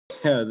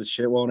Yeah, the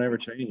shit won't ever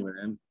change,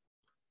 man.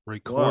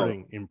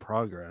 Recording in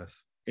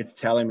progress. It's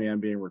telling me I'm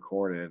being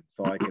recorded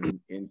so I can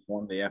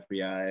inform the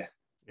FBI.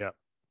 Yep.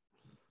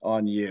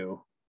 On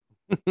you.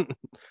 To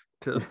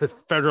the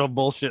federal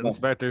bullshit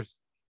inspectors.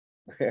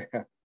 Yeah.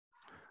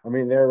 I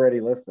mean, they're already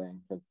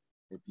listening because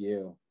it's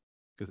you.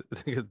 Because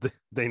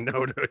they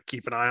know to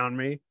keep an eye on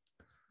me.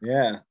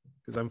 Yeah.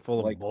 Because I'm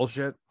full of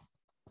bullshit.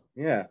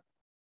 Yeah.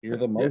 You're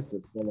the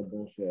mostest full of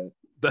bullshit.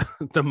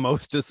 The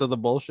mostest of the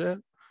bullshit?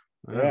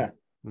 Yeah.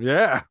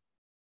 Yeah.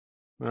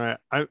 All right.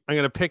 I'm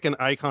going to pick an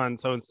icon.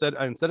 So instead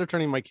of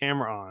turning my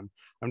camera on,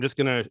 I'm just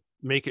going to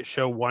make it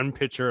show one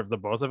picture of the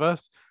both of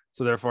us.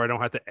 So therefore, I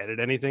don't have to edit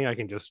anything. I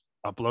can just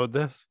upload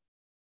this.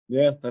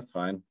 Yeah, that's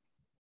fine.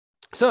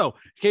 So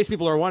in case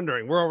people are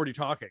wondering, we're already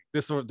talking.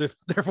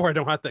 Therefore, I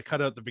don't have to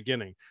cut out the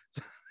beginning.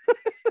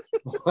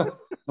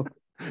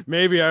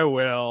 Maybe I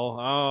will.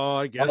 Oh,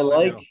 I guess.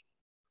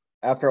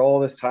 After all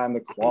this time,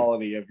 the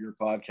quality of your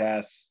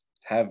podcasts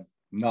have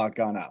not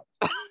gone up.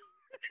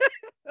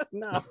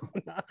 No.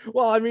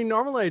 Well, I mean,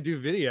 normally I do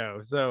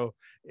video, so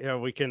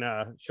we can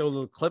show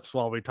little clips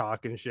while we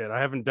talk and shit. I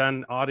haven't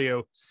done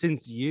audio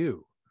since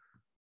you.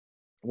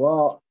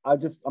 Well,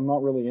 I'm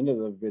not really into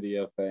the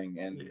video thing,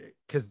 and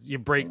because you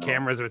break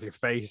cameras with your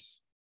face.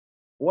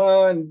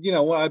 Well, and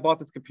when I bought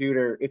this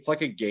computer, it's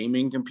like a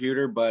gaming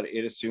computer, but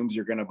it assumes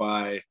you're gonna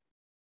buy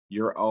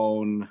your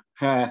own.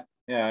 Yeah,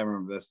 I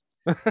remember this.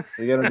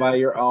 You're gonna buy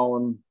your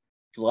own,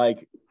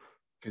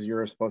 because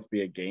you're supposed to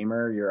be a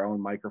gamer, your own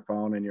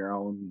microphone and your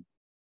own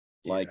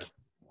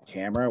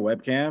camera,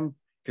 webcam,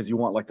 because you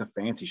want the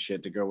fancy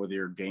shit to go with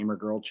your gamer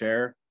girl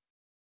chair.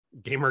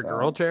 Gamer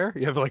girl chair?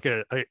 You have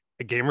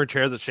a gamer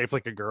chair that's shaped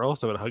like a girl,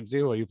 so it hugs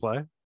you while you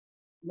play?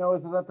 No,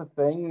 isn't that the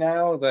thing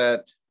now,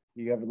 that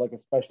you have a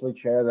specially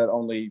chair that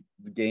only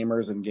the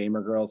gamers and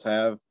gamer girls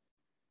have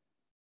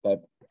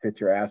that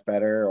fits your ass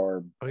better?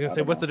 Or I was gonna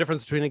say, what's the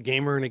difference between a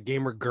gamer and a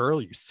gamer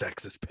girl, you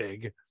sexist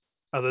pig?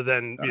 Other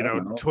than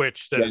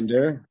Twitch,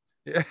 gender.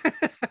 Yeah.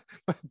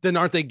 Then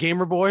aren't they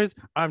gamer boys?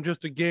 I'm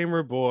just a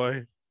gamer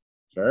boy.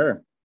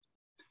 Sure.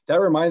 That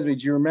reminds me,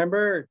 do you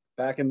remember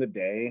back in the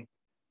day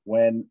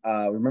when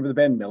remember the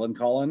band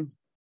Millencolin?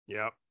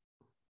 Yeah.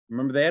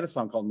 Remember they had a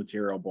song called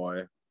Material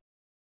Boy.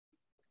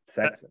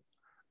 Sexist.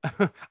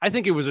 I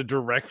think it was a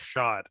direct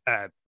shot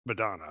at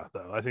Madonna,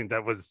 though. I think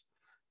it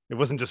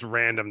wasn't just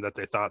random that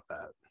they thought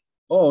that.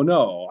 Oh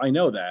no, I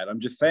know that. I'm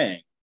just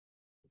saying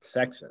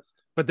sexist.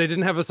 But they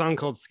didn't have a song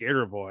called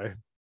Skater Boy.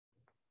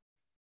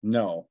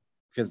 No,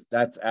 because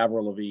that's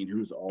Avril Lavigne,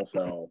 who's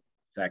also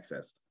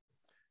sexist.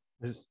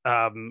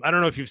 I don't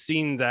know if you've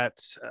seen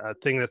that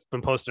thing that's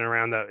been posting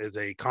around that is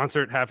a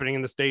concert happening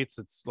in the States.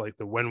 It's like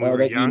the When We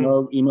Were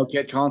Young. Emo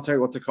Kid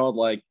concert. What's it called?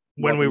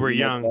 When We Were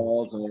Young.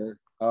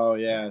 Oh,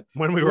 yeah.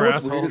 When We Were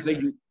Assholes.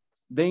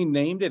 They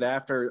named it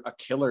after a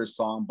Killers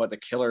song, but the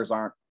Killers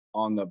aren't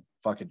on the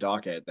fucking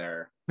docket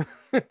there.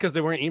 Because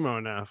they weren't emo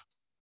enough.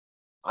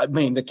 I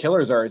mean, the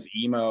Killers are as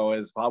emo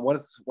as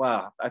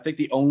wow. I think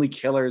the only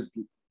Killers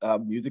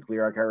music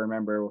lyric I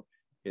remember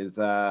is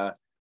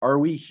are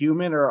we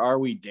human or are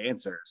we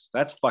dancers?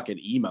 That's fucking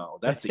emo.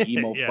 That's the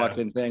emo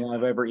fucking thing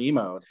I've ever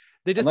emoed.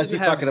 They just unless he's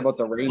talking about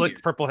the reindeer.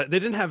 Purple hair. They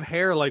didn't have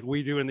hair like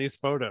we do in these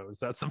photos.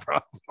 That's the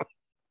problem.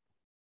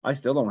 I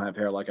still don't have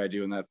hair like I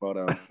do in that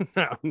photo.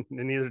 No,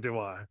 neither do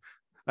I.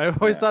 I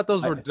always thought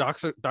those were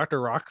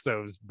Dr.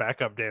 Roxo's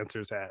backup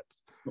dancers'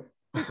 hats.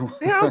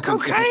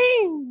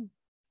 Cocaine.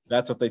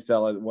 That's what they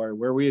sell at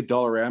where we at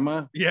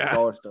Dollarama? Yeah.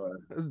 Dollar store.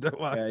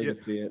 Yeah, you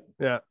can see it.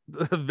 Yeah.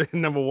 The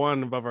number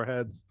one above our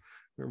heads.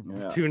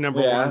 Two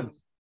number ones.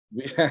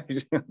 Yeah.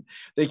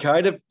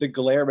 The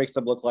glare makes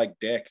them look like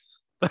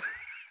dicks.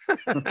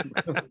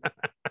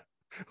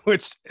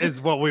 Which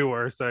is what we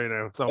were,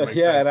 so sense.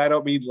 And I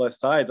don't mean less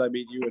sides, I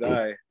mean you and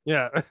I.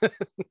 Yeah.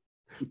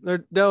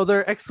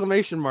 They're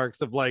exclamation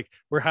marks of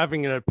we're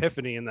having an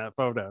epiphany in that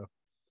photo.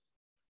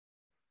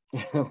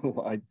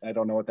 I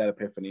don't know what that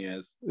epiphany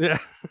is. Yeah.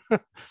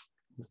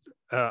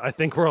 I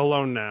think we're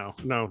alone now.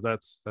 No,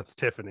 that's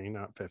Tiffany,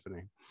 not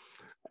Epiphany.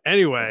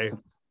 Anyway,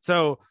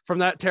 so from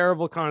that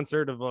terrible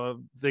concert of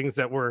things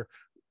that were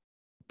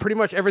pretty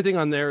much everything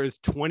on there is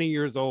 20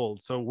 years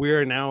old. So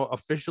we're now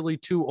officially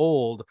too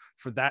old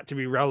for that to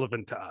be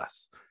relevant to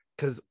us.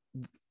 Because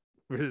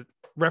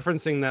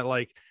referencing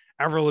that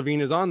Avril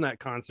Lavigne is on that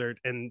concert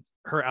and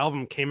her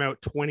album came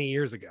out 20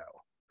 years ago.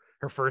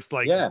 Her first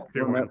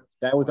that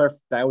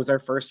was our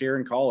first year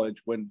in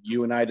college when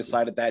you and I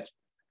decided that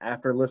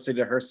after listening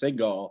to her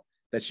single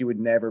that she would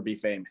never be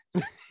famous.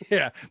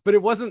 Yeah, but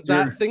it wasn't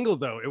that single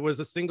though. It was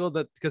a single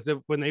that because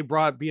when they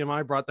brought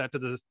BMI brought that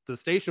to the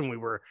station we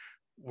were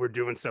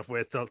doing stuff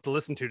with to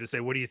listen to say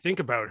what do you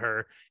think about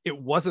her.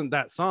 It wasn't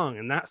that song,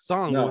 and that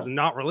song was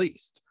not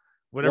released.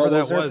 Whatever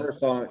that was. First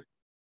song.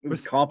 It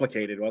was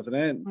complicated, wasn't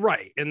it?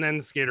 Right, and then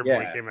Skater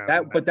Boy came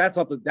out. But that's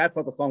not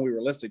the song we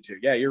were listening to.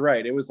 Yeah, you're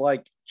right. It was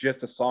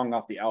just a song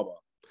off the album.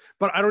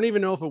 But I don't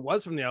even know if it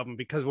was from the album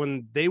because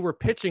when they were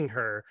pitching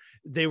her,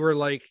 they were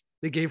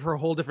they gave her a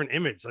whole different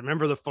image. I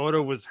remember the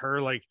photo was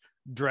her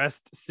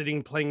dressed,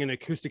 sitting, playing an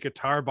acoustic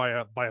guitar by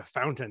a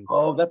fountain.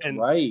 Oh, that's and,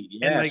 right.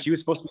 Yeah, and like, she was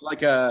supposed to be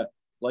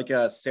like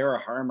a Sarah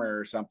Harmer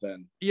or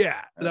something.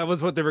 Yeah, that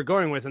was what they were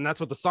going with, and that's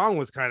what the song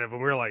was kind of.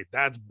 And we were like,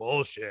 "That's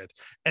bullshit."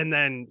 And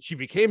then she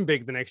became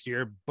big the next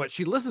year, but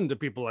she listened to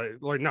people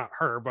like not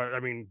her, but I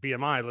mean,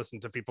 BMI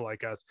listened to people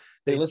like us.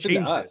 They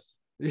listened to us.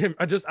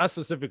 Just us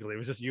specifically. It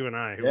was just you and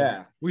I.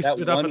 Yeah, We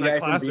stood up in that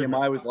classroom.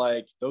 BMI was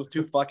like, "Those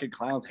two fucking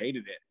clowns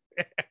hated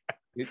it.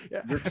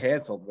 You're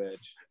canceled,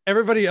 bitch."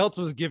 Everybody else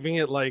was giving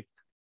it like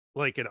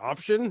an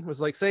option. It was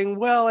like saying,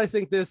 "Well, I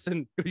think this,"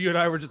 and you and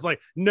I were just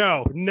like,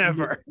 "No,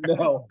 never,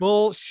 no,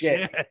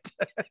 bullshit,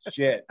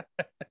 shit."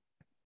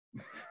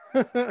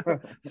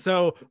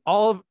 So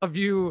all of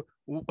you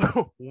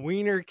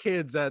wiener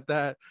kids at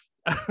that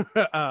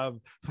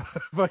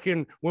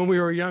fucking when we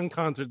were young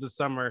concert this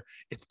summer,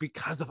 it's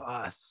because of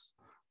us.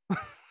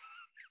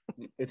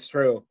 It's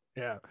true.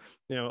 Yeah,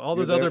 all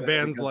those other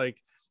bands like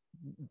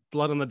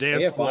Blood on the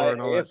Dance AFI, Floor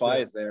and all that AFI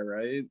shit. is there,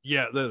 right?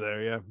 Yeah, they're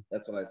there. Yeah,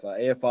 that's what I saw.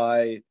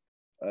 AFI,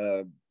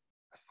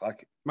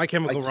 fuck. My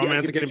Chemical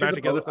Romance are getting back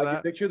together for that. I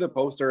can picture the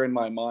poster in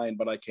my mind,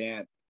 but I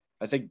can't.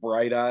 I think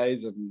Bright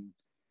Eyes and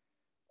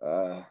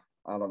I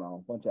don't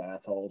know, a bunch of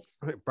assholes.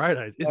 Wait, Bright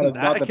Eyes, isn't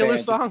that a killer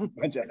song?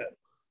 A bunch of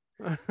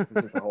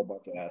just a whole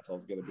bunch of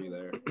assholes gonna be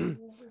there.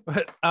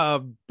 But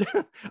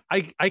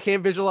I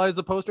can't visualize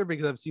the poster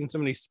because I've seen so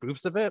many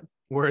spoofs of it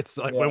where it's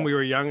like when we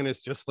were young and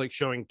it's just like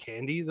showing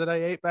candy that I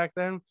ate back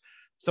then.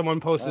 Someone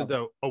posted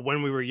a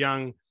when we were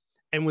young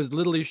and was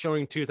literally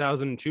showing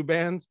 2002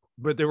 bands,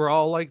 but they were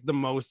all like the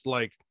most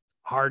like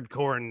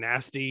hardcore and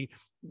nasty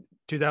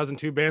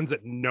 2002 bands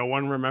that no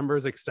one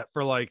remembers except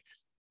for like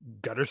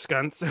gutter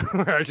skunts who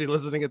were actually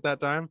listening at that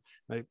time.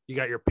 Like you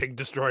got your Pig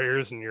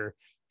Destroyers and your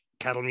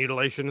Cattle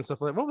Mutilation and stuff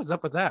like that. What was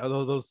up with that?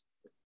 Those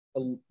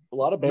a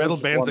lot of bands metal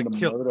bands that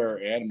kill murder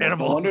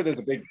animals. No wonder there's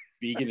a big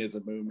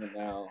veganism movement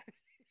now.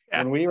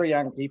 Yeah. When we were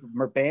young,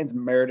 bands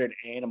murdered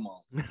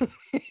animals.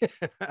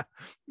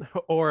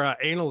 Or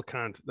Anal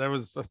Cunt. That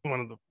was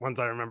one of the ones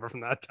I remember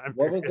from that time.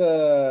 What was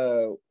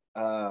the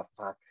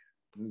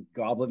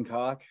Goblin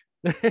Cock?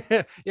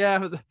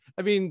 Yeah,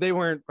 I mean they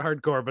weren't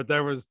hardcore, but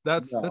that's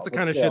the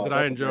kind of shit that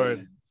I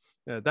enjoyed.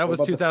 Yeah, that was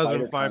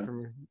 2005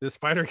 from the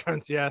Spider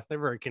Cunts. Yeah, they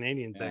were a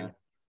Canadian thing.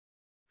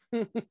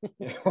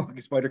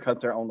 Spider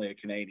Cunts are only a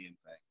Canadian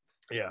thing.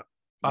 Yeah.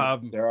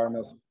 There are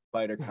no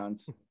Spider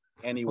Cunts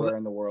anywhere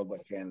in the world but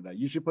Canada.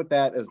 You should put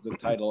that as the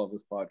title of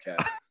this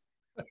podcast.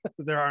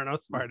 There are no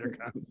Spider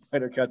Cunts.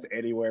 Spider Cunts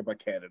anywhere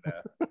but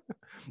Canada.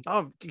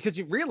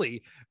 Because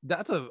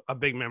that's a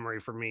big memory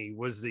for me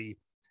was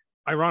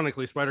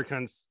ironically, Spider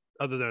Cunts,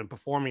 other than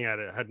performing at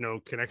it, had no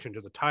connection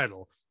to the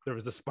title. There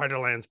was the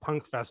Spiderlands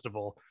Punk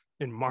Festival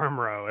in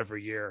Marlborough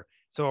every year.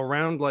 So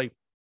around like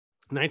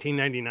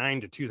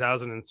 1999 to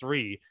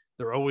 2003,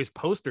 there were always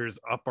posters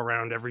up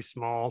around every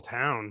small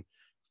town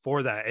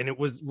for that. And it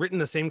was written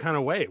the same kind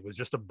of way. It was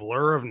just a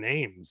blur of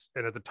names.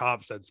 And at the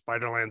top said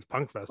Spiderlands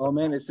Punk Festival. Oh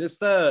man, is this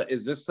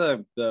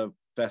the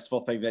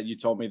festival thing that you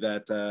told me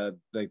that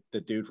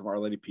the dude from Our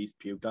Lady Peace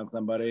puked on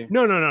somebody?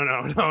 No.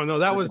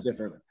 That was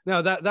different.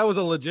 No, that was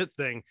a legit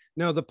thing.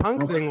 No, the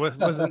punk thing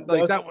wasn't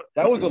like that.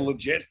 That was a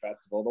legit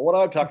festival. But what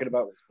I'm talking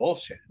about was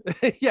bullshit.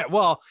 Yeah,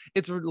 well,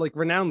 it's like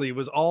renownedly, it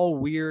was all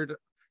weird,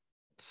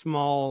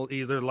 small,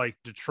 either like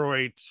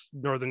Detroit,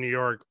 Northern New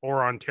York,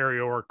 or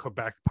Ontario or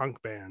Quebec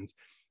punk bands.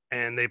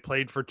 And they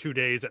played for 2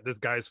 days at this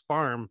guy's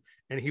farm.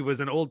 And he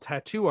was an old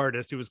tattoo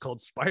artist who was called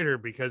Spider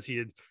because he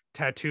had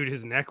tattooed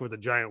his neck with a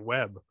giant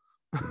web.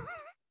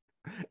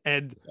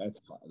 And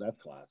that's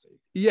classy.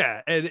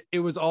 Yeah. And it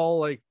was all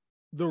like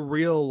the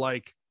real,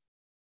 like,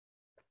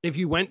 if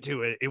you went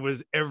to it, it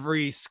was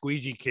every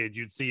squeegee kid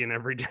you'd see in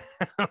every town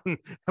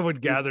that would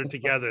gather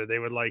together. They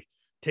would like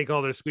take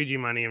all their squeegee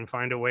money and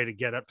find a way to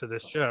get up to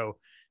this show.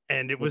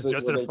 And it was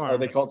just at a farm. Are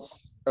they called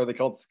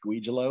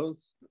squeegelos?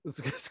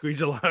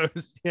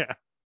 Squeegelos, yeah.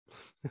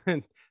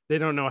 And they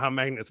don't know how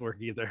magnets work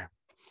either.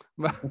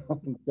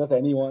 Does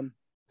anyone?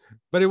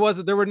 But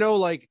there were no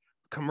like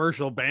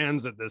commercial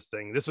bands at this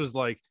thing. This was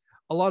like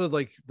a lot of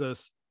like the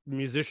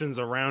musicians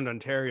around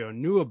Ontario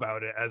knew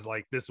about it as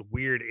like this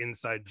weird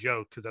inside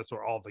joke because that's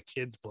where all the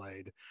kids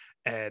played.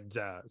 And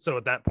so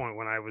at that point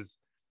when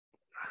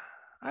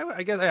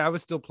I guess I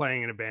was still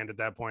playing in a band at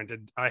that point,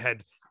 and I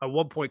had at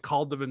one point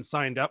called them and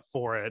signed up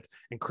for it,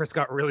 and Chris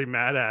got really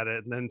mad at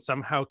it and then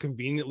somehow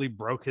conveniently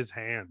broke his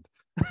hand.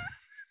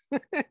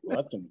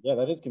 Well,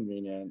 that is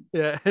convenient.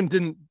 Yeah,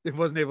 and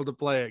wasn't able to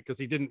play it because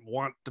he didn't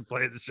want to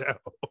play the show.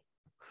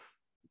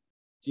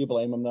 Do you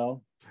blame him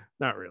though?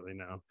 Not really,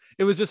 no.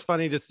 It was just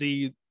funny to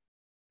see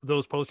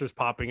those posters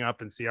popping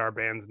up and see our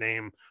band's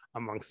name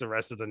amongst the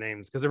rest of the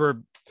names, because there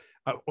were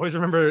I always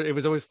remember it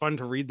was always fun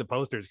to read the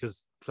posters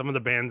because some of the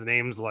band's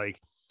names like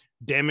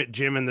Damn It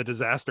Jim and the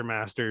Disaster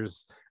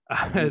Masters,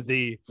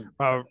 the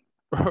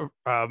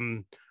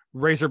Pissing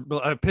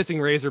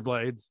Razor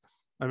Blades.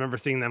 I remember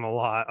seeing them a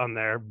lot on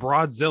there.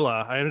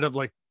 Broadzilla. I ended up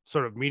like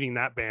sort of meeting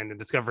that band and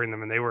discovering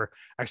them, and they were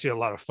actually a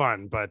lot of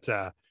fun. But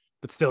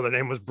still, the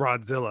name was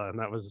Broadzilla, and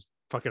that was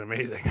fucking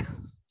amazing.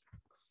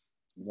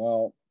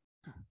 Well,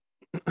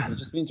 It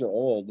just means you're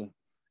old.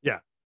 Yeah,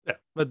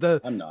 but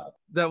I'm not.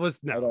 that was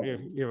no.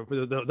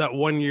 That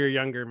 1 year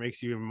younger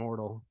makes you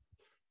immortal.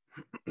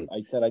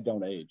 I said I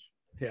don't age.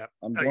 Yeah,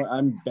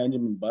 I'm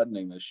Benjamin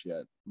buttoning this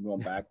shit. I'm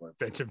going backwards.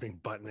 Benjamin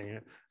buttoning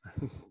it.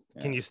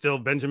 Yeah. Can you still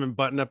Benjamin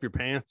button up your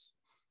pants?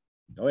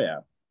 Oh yeah.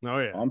 Oh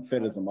yeah. I'm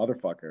fit as a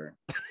motherfucker.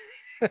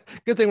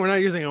 Good thing we're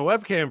not using a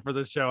webcam for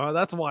this show, huh?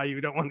 That's why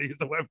you don't want to use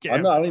a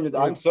webcam.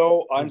 I'm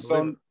so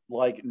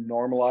like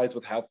normalized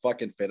with how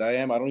fucking fit I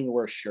am. I don't even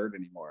wear a shirt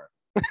anymore.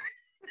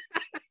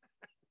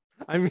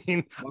 I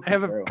mean, I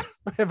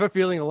have a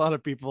feeling a lot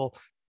of people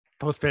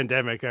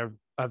post-pandemic have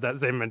that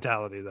same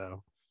mentality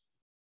though.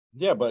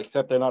 Yeah, but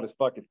except they're not as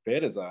fucking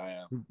fit as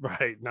I am.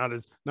 Right. Not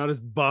as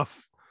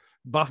buff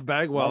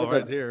Bagwell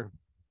right here.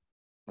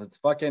 It's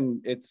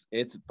fucking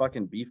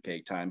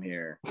beefcake time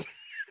here.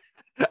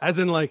 As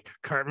in like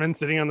Cartman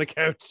sitting on the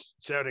couch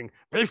shouting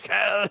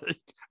beefcake.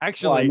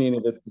 Actually, well, I mean,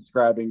 if it's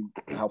describing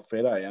how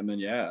fit I am, then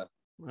yeah.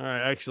 All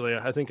right. Actually,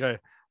 I think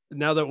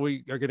now that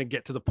we are going to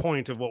get to the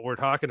point of what we're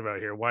talking about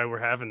here, why we're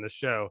having this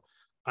show,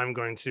 I'm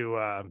going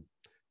to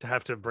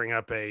have to bring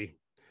up a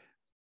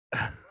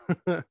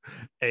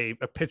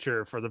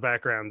picture for the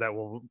background that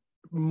will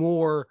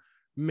more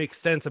make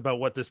sense about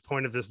what this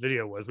point of this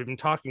video was. We've been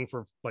talking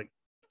for like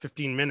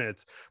 15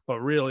 minutes, but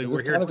really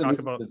we're here to talk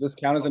about. Does this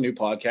count as a new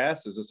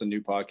podcast? Is this a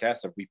new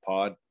podcast? Have we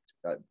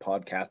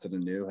podcasted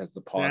anew? Has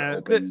the pod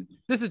opened?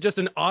 This is just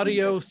an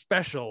audio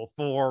special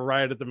for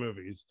Riot at the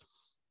Movies.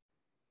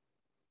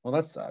 Well,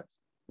 that sucks.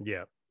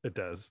 Yeah, it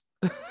does.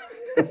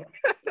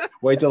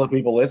 Wait till the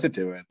people listen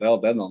to it. Then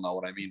they'll know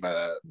what I mean by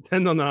that.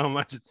 Then they'll know how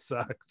much it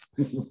sucks.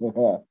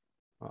 Oh,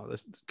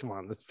 come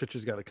on, this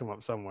picture's got to come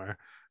up somewhere.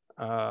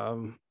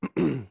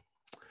 Valentine.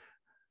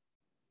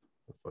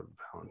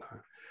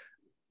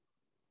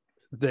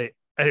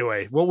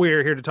 Anyway, what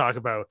we're here to talk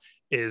about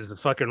is the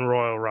fucking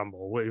Royal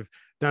Rumble. We've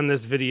done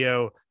this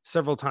video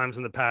several times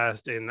in the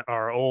past in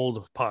our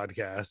old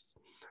podcasts,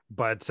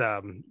 but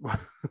the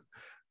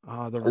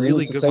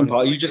really good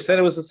one. You just said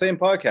it was the same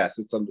podcast.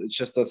 It's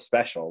just a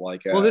special.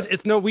 Like,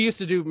 we used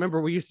to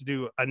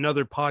do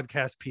another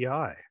podcast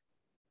PI.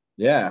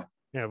 Yeah.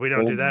 Yeah, we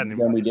don't do that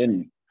anymore. Then we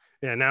didn't.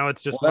 Yeah, now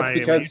it's just my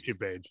YouTube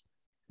page.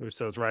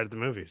 So it's Right at the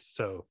Movies.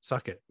 So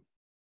suck it.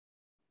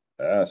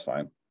 That's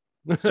fine.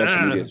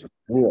 Social media is for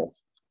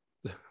fools.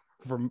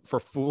 For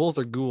fools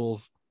or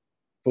ghouls?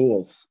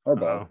 Fools or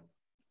both.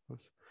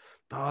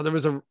 There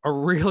was a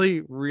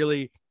really,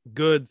 really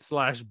good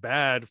 /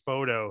 bad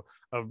photo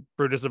of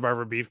Brutus the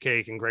Barber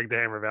Beefcake and Greg the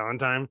Hammer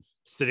Valentine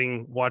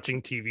sitting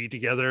watching TV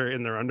together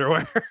in their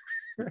underwear.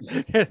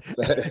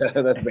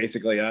 That's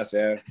basically us,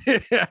 yeah.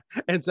 Yeah.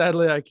 And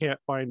sadly I can't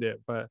find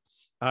it, but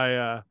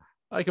I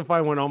can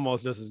find one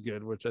almost just as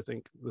good, which I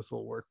think this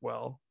will work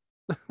well.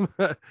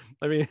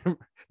 I mean,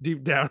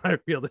 deep down I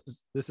feel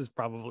this is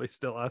probably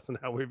still us and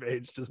how we've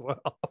aged as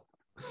well.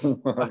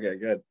 Okay,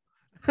 good.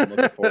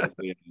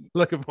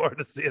 Looking forward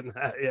to seeing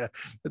that. Yeah,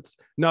 it's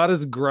not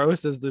as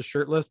gross as the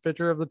shirtless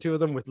picture of the two of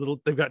them with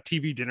they've got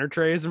TV dinner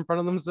trays in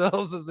front of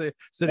themselves as they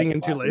sitting in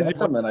two lazy. That's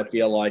something I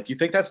feel like. Do you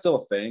think that's still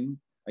a thing?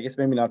 I guess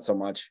maybe not so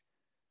much.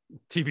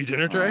 TV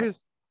dinner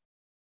trays.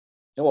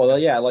 Well,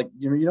 yeah, like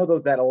you know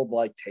that old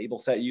like table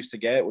set you used to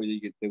get where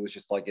it was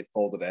just like it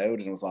folded out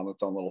and it was on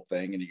its own little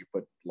thing and you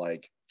could put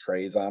like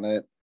trays on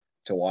it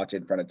to watch it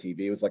in front of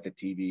TV. It was like a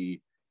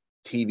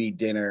TV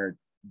dinner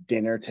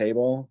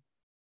table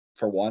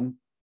for one.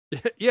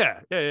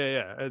 Yeah.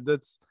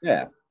 That's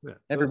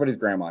Everybody's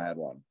grandma had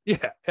one.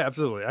 Yeah,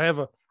 absolutely. I have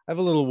a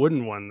little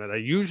wooden one that I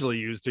usually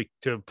use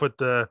to put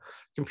the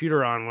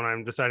computer on when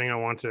I'm deciding I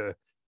want to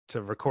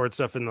record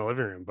stuff in the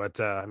living room, but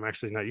I'm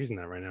actually not using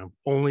that right now,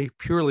 only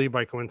purely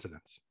by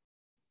coincidence.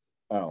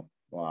 Oh,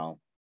 wow.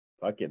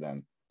 Fuck you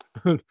then.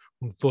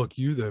 Fuck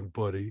you then,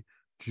 buddy.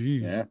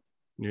 Jeez.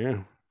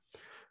 Yeah.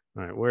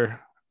 All right,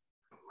 where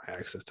my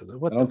access to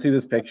I don't see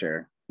this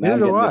picture.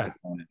 Neither do I.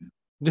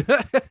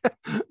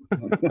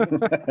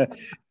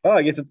 Oh,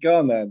 I guess it's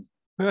gone then.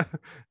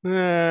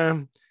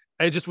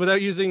 I just,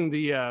 without using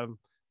the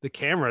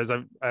cameras,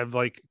 I've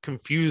like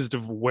confused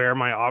of where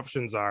my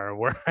options are and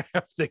where I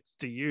have things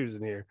to use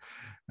in here.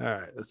 All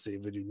right, let's see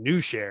if we do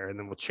new share and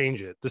then we'll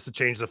change it. This will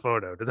change the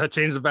photo. Did that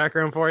change the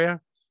background for you?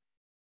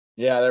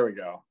 Yeah, there we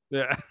go.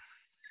 Yeah.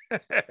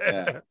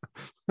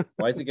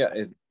 Why is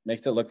it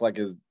makes it look like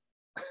he's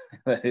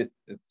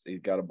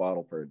got a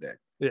bottle for a dick.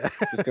 Yeah.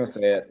 Just gonna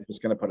say it.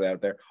 Just gonna put it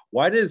out there.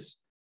 Why does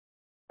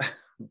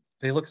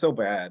they look so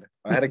bad?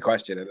 I had a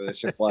question and it's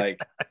just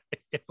like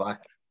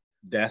fuck.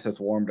 Death has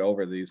warmed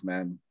over these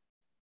men.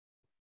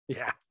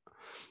 Yeah.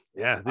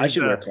 I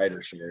should wear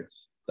tighter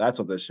shirts. That's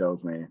what this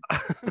shows me.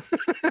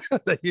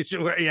 That you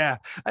should wear. Yeah.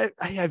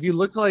 If you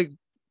look like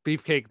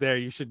Beefcake there,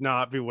 you should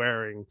not be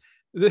wearing.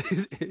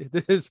 This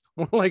is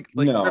more like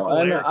no.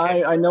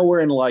 I know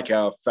we're in like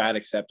a fat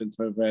acceptance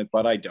movement,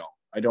 but I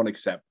don't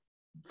accept.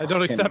 I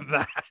don't accept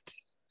that.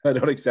 I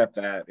don't accept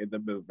that in the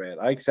movement.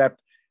 I accept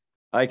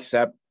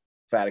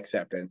fat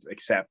acceptance,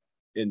 except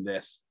in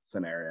this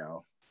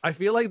scenario. I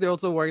feel like they're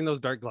also wearing those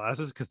dark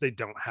glasses because they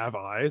don't have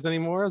eyes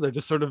anymore. They're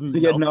just sort of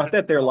Yeah, melted. not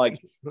that they're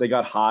like they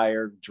got high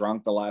or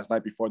drunk the last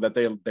night before, that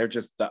they're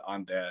just the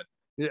undead.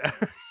 Yeah.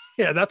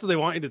 Yeah, that's what they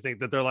want you to think,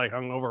 that they're like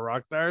hungover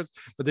rock stars,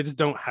 but they just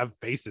don't have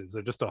faces.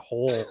 They're just a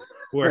hole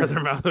where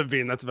their mouth would be,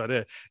 and that's about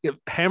it. Yeah,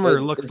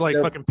 Hammer looks like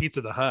fucking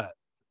Pizza the Hut.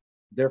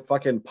 They're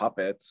fucking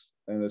puppets,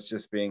 and it's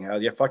just being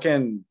held. Yeah,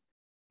 fucking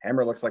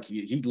Hammer looks like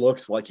he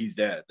looks like he's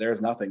dead.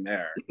 There's nothing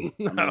there.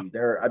 No. I mean,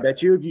 I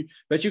bet you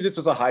if this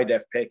was a high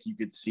def pic, you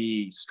could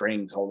see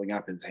strings holding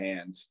up his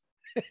hands.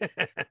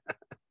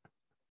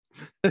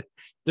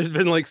 There's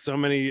been like so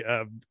many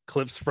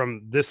clips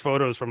from this,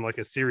 photos from like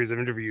a series of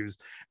interviews,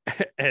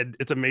 and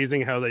it's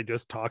amazing how they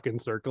just talk in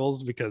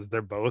circles because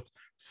they're both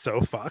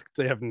so fucked.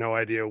 They have no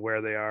idea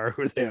where they are,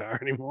 who they are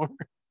anymore.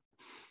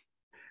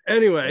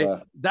 Anyway,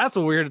 that's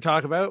what we're here to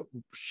talk about: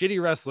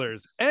 shitty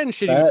wrestlers and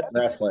shitty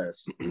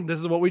wrestlers. This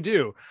is what we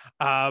do.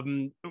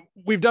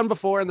 We've done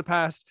before in the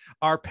past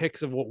our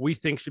picks of what we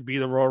think should be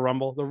the Royal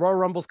Rumble. The Royal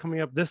Rumble's coming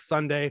up this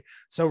Sunday,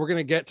 so we're going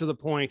to get to the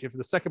point. If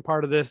the second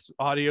part of this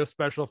audio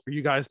special for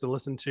you guys to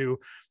listen to,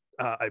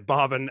 a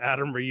Bob and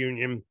Adam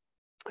reunion,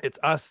 it's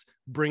us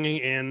bringing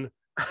in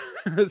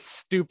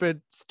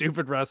stupid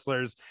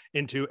wrestlers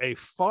into a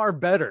far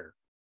better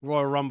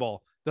Royal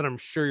Rumble that I'm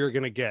sure you're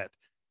going to get.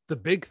 The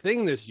big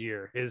thing this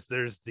year is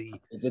there's the.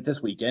 Is it this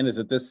weekend? Is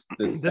it this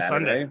Saturday?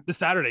 Sunday? This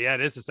Saturday, yeah,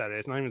 it is this Saturday.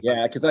 It's not even. Sunday.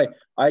 Yeah, because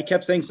I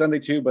kept saying Sunday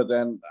too, but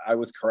then I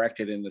was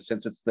corrected in the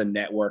sense it's the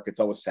network. It's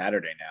always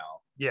Saturday now.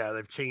 Yeah,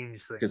 they've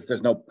changed things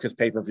because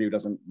pay-per-view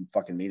doesn't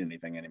fucking mean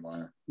anything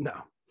anymore.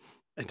 No,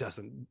 it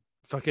doesn't.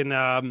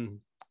 Fucking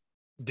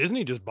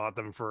Disney just bought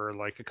them for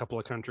like a couple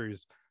of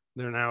countries.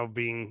 They're now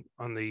being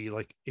on the,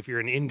 like, if you're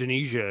in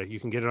Indonesia,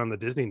 you can get it on the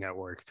Disney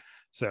network.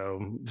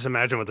 So just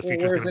imagine what the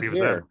future's going to be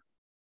with them.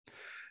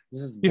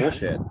 This is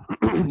bullshit.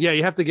 Yeah,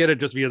 you have to get it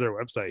just via their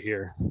website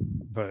here.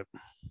 But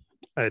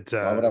it's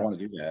why would I want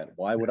to do that?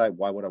 Why would I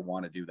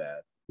want to do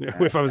that?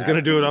 If I was going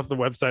to do it off the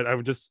website, I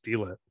would just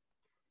steal it.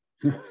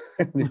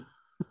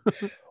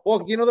 Well,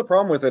 the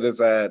problem with it is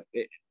that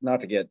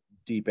not to get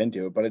deep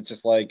into it, but it's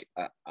just like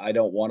I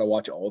don't want to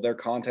watch all their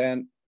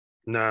content.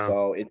 No.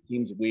 So it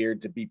seems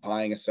weird to be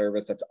buying a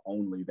service that's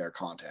only their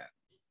content.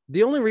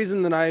 The only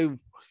reason that I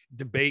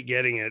debate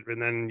getting it, and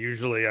then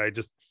usually I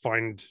just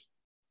find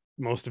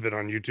most of it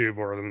on YouTube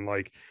or in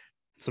like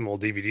some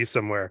old DVD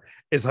somewhere,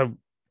 is I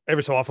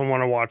every so often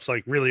want to watch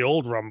like really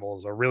old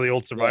Rumbles or really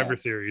old Survivor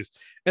Series,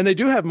 and they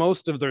do have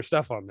most of their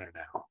stuff on there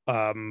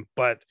now,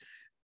 but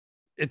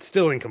it's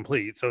still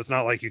incomplete, so it's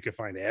not like you could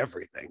find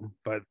everything.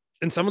 But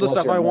and some of the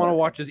stuff I want to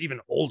watch is even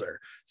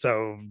older,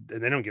 so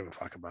and they don't give a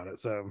fuck about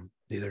it, so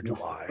neither do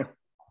I.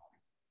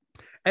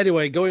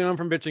 Anyway, going on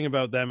from bitching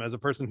about them as a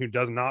person who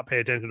does not pay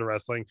attention to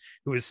wrestling,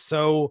 who is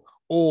so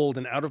old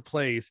and out of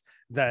place,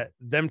 that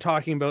them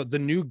talking about the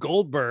new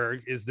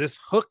Goldberg is this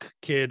Hook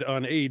kid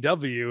on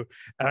AEW.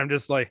 And I'm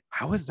just like,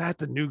 how is that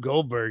the new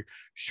Goldberg?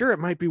 Sure, it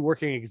might be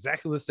working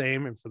exactly the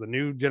same. And for the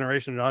new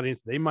generation of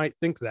audience, they might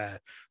think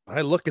that. But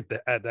I look at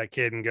that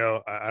kid and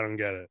go, I don't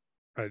get it.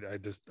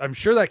 I'm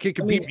sure that kid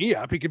could beat me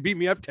up. He could beat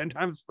me up 10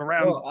 times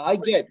around. Well, I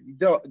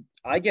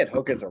get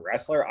Hook as a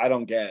wrestler. I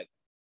don't get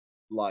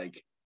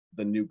like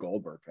the new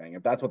Goldberg thing,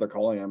 if that's what they're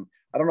calling him.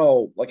 I don't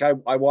know. Like I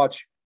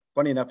watch,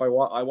 funny enough, I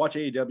watch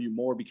AEW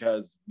more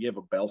because we have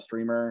a Bell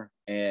streamer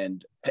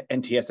and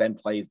NTSN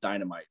plays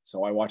Dynamite.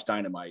 So I watch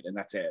Dynamite and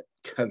that's it,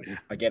 because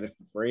I get it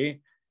for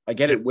free. I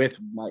get it with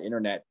my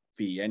internet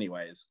fee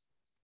anyways.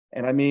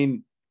 And I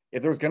mean,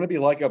 if there's going to be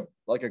like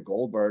a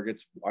Goldberg,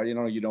 it's, you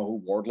know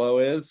who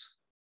Wardlow is?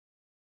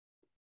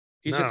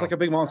 He's just like a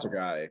big monster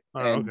guy.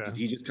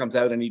 He just comes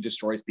out and he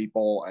destroys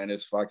people, and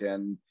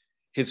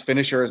his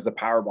finisher is the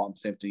powerbomb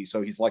symphony.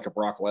 So he's like a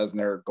Brock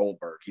Lesnar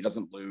Goldberg. He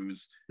doesn't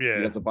lose. Yeah.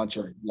 He does a bunch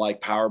of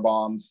like power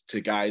bombs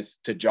to guys,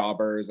 to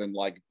jobbers and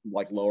like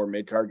lower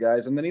mid card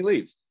guys, and then he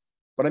leaves.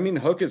 But I mean,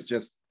 Hook is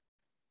just,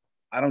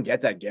 I don't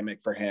get that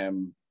gimmick for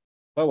him.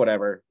 But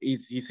whatever. He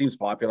seems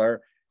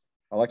popular.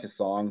 I like his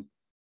song.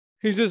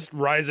 He's just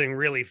rising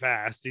really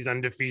fast. He's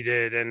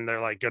undefeated, and they're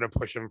like gonna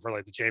push him for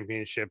like the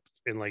championship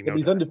in like.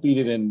 He's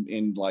undefeated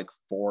in like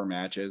 4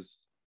 matches.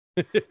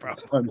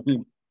 Probably. I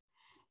mean,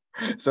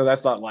 so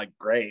that's not like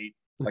great.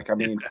 Like, I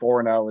mean,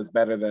 4-0 is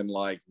better than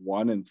like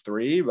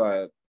 1-3,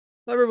 but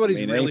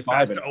everybody's really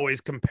fast to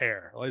always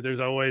compare. Like, there's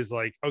always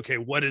like, okay,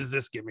 what is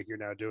this gimmick you're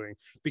now doing?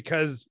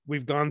 Because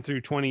we've gone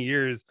through 20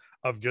 years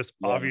of just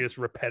obvious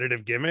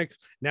repetitive gimmicks.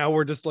 Now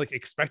we're just like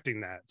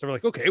expecting that. So we're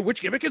like, okay,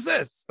 which gimmick is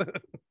this?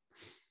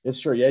 It's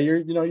true. Yeah,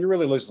 you're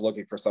really just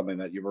looking for something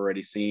that you've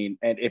already seen.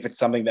 And if it's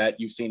something that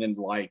you've seen and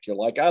you're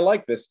like, I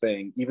like this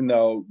thing, even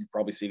though you've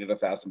probably seen it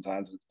 1,000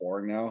 times and it's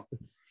boring now.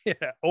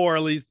 Yeah, or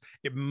at least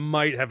it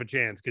might have a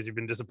chance because you've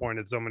been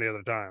disappointed so many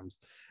other times.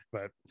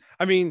 But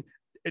I mean,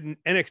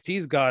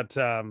 NXT's got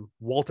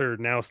Walter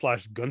now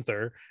 /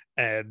 Gunther,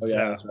 and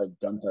that's right,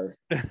 Gunther.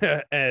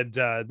 And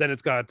then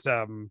it's got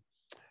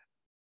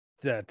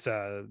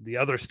the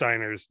other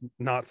Steiner's,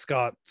 not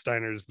Scott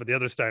Steiner's, but the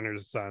other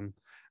Steiner's son,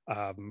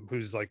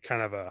 who's like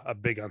kind of a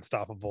big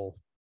unstoppable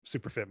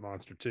super fit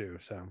monster too.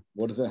 So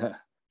what is that?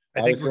 I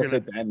I think was we're gonna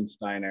say gonna. Ben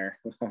Steiner.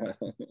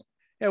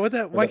 Yeah, what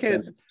the? Why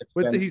can't? It's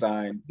What the? Ben He's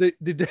Stein.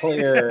 the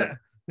Clear,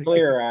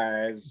 clear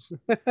eyes.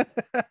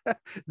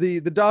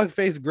 the dog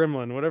faced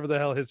gremlin, whatever the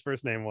hell his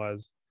first name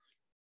was.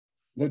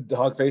 The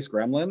dog face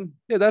gremlin.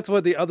 Yeah, that's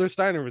what the other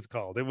Steiner was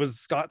called. It was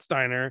Scott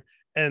Steiner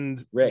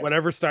and Rick.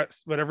 whatever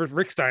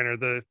Rick Steiner,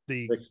 the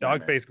Rick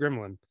dog Steiner. faced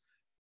gremlin.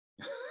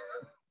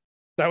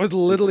 That was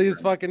literally his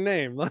fucking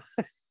name.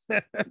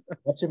 That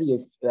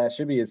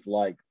should be his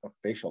like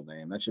official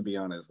name. That should be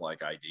on his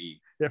like ID.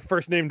 Yeah,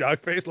 first name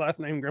Dogface, last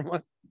name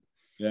Gremlin.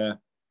 Yeah.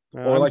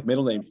 Or like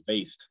middle name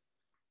Faced.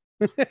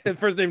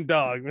 First name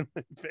Dog,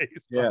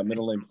 Face. Yeah, Dog.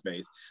 middle name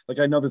Face. Like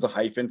I know there's a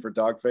hyphen for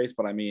dog face,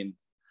 but I mean,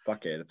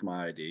 fuck it, it's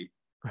my ID.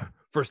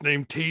 First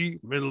name T,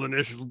 middle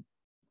initial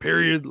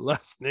period,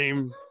 last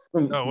name.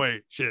 Oh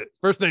wait, shit.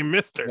 First name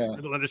Mister, Yeah.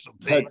 middle initial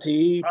T.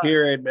 T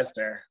period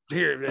Mister.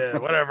 Here, yeah,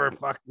 whatever.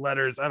 Fuck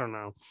letters. I don't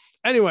know.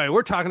 Anyway,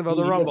 we're talking about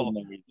the Rumble.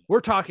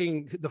 We're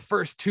talking the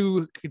first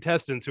two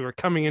contestants who are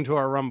coming into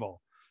our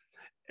Rumble.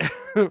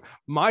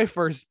 My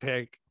first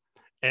pick,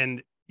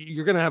 and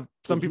you're gonna have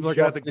some people are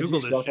gonna have to Google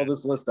this. Did you shuffle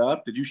this list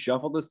up? Did you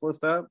shuffle this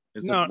list up?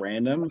 Is this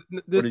random? Or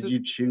did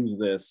you choose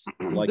this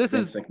like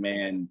Vince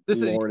McMahon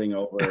lording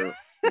over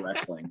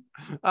wrestling?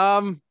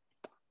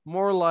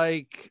 More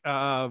like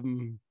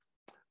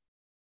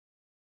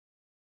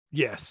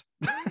yes.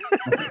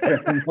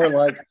 More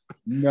like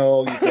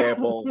no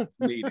example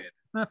needed.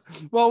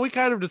 Well, we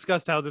kind of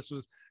discussed how this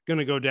was going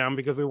to go down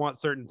because we want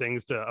certain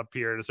things to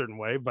appear in a certain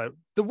way, but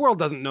the world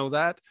doesn't know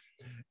that,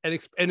 and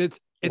it's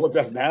what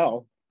does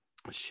now?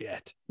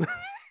 Shit,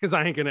 because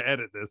I ain't going to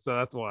edit this, so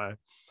that's why.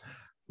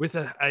 With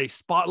a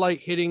spotlight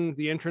hitting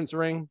the entrance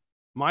ring,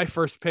 my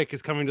first pick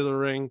is coming to the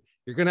ring.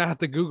 You're going to have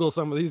to Google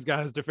some of these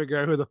guys to figure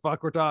out who the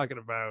fuck we're talking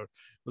about.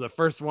 Well, the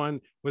first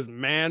one was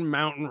Man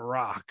Mountain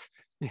Rock.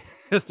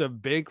 Just a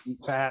big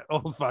fat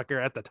old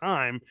fucker at the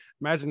time.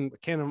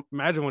 Can't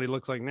imagine what he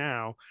looks like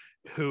now,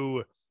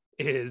 who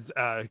is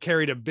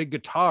carried a big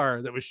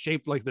guitar that was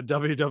shaped like the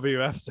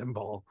WWF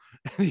symbol,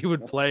 and he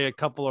would play a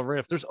couple of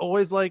riffs. There's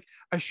always like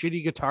a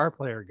shitty guitar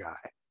player guy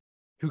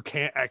who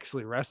can't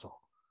actually wrestle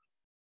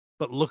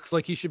but looks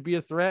like he should be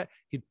a threat.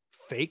 He'd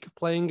fake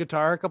playing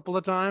guitar a couple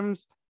of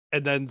times,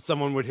 and then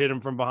someone would hit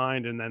him from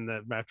behind, and then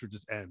the match would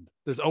just end.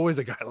 There's always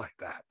a guy like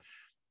that.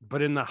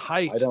 But in the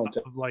height of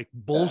like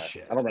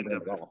bullshit, I don't remember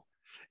him at all.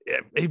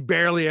 He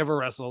barely ever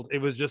wrestled. It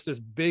was just this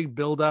big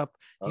buildup.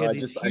 I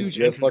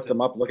just looked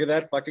him up. Look at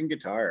that fucking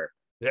guitar.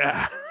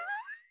 Yeah.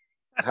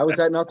 How is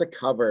that not the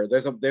cover?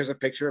 There's a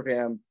picture of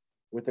him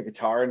with the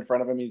guitar in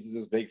front of him. He's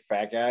this big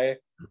fat guy,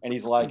 and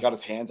he's like got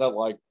his hands out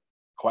like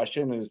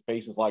question, and his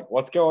face is like,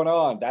 "What's going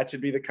on?" That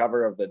should be the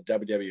cover of the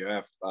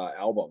WWF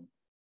album.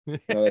 You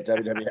know, that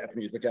WWF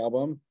music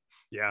album.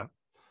 Yeah.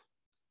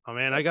 Oh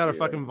man, I got a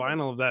fucking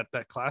vinyl of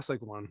that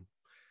classic one.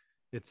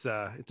 It's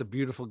a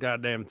beautiful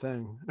goddamn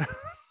thing.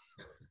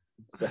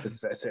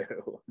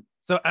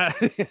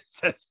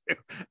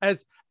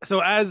 As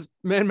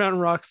Man Mountain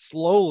Rock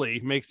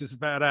slowly makes his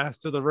fat ass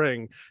to the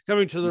ring,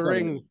 coming to the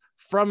ring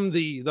from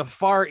the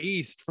far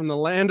east, from the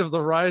land of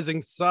the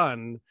rising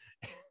sun,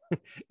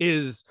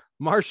 is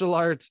martial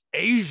arts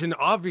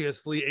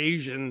obviously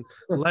Asian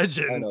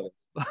legend,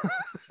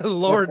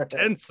 Lord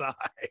Tensai.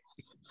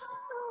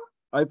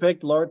 I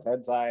picked Lord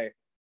Tensai.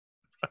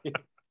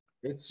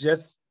 It's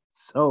just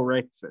so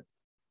racist.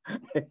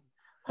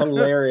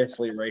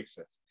 Hilariously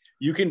racist.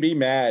 You can be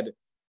mad,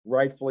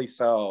 rightfully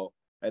so,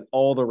 at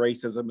all the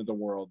racism in the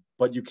world,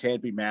 but you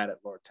can't be mad at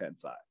Lord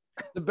Tensai.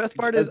 The best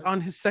part is on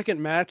his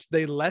second match,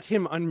 they let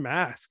him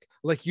unmask.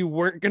 Like you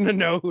weren't gonna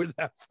know who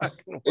that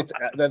fucking was.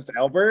 That's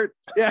Albert?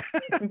 Yeah.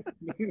 I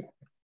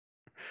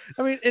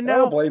mean, and now I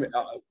don't blame it.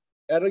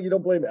 You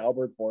don't blame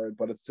Albert for it,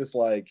 but it's just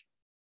like,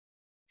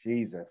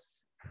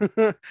 Jesus.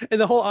 And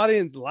the whole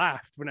audience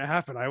laughed when it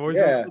happened. I always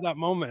remember that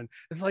moment.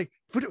 It's like,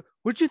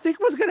 what'd you think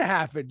was gonna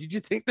happen? Did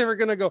you think they were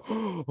gonna go,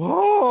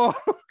 oh?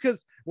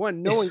 Because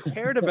no one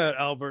cared about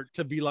Albert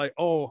to be like,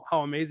 oh,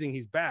 how amazing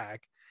he's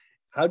back.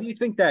 How do you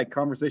think that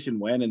conversation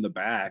went in the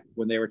back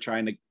when they were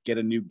trying to get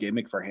a new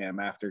gimmick for him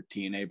after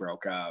TNA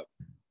broke up?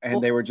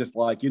 And they were just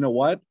like, you know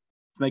what?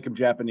 Let's make him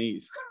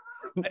Japanese.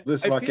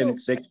 This fucking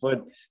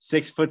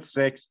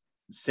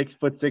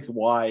 6'6"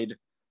 wide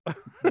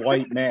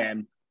white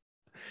man,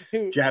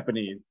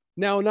 Japanese.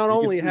 Now, not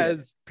only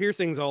has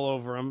piercings all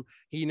over him,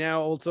 he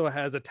now also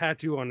has a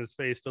tattoo on his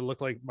face to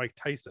look like Mike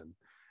Tyson.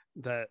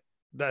 That's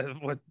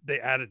what they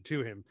added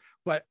to him.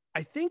 But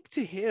I think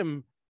to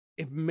him,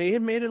 it may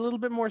have made a little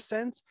bit more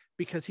sense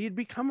because he had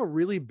become a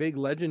really big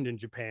legend in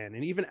Japan.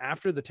 And even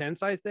after the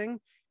Tensai thing,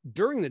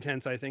 during the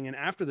Tensai thing and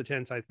after the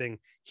Tensai thing,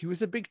 he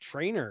was a big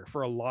trainer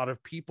for a lot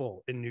of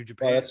people in New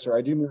Japan. Well, that's true.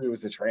 I do know he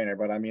was a trainer,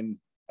 but I mean,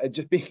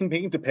 just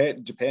being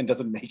Japan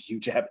doesn't make you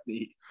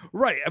Japanese.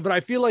 Right. But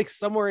I feel like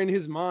somewhere in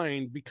his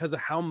mind, because of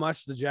how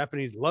much the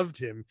Japanese loved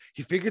him,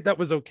 he figured that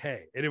was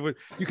okay. And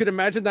you could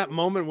imagine that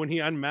moment when he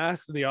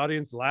unmasked and the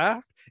audience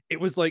laughed. It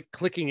was like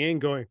clicking in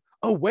going,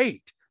 oh,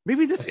 wait,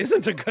 maybe this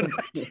isn't a good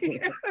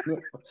idea.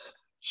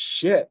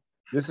 Shit,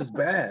 this is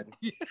bad.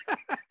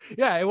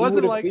 Yeah, it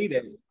wasn't like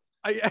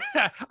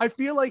I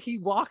feel like he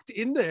walked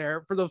in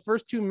there for the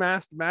first two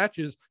masked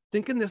matches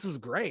thinking this was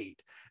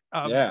great.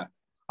 Yeah.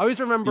 I always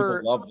remember.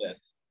 People love this.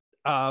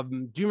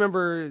 Do you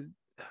remember?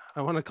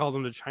 I want to call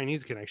them the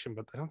Chinese Connection,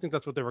 but I don't think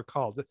that's what they were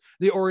called.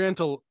 The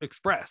Oriental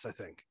Express, I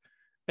think,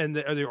 and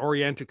the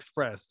Orient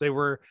Express. They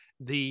were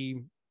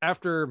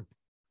after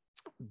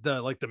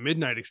the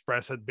Midnight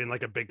Express had been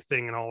like a big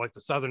thing in all like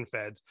the Southern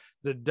Feds.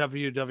 The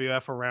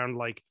WWF around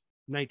like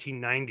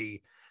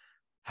 1990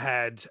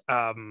 had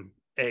a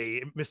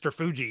Mr.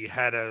 Fuji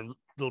had a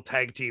little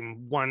tag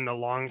team, one a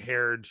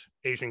long-haired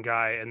Asian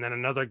guy, and then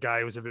another guy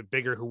who was a bit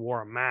bigger who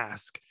wore a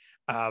mask,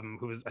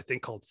 who was I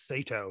think called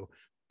Sato.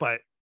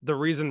 But the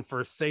reason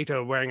for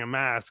Sato wearing a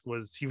mask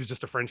was he was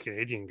just a French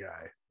Canadian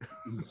guy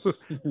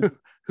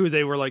who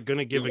they were like going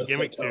to give a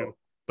gimmick to,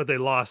 but they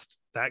lost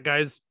that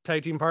guy's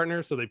tag team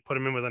partner, so they put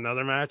him in with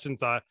another match and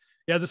thought,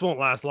 yeah, this won't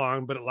last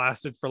long, but it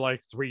lasted for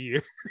like 3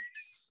 years.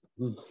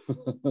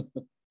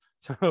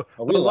 So are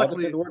we allowed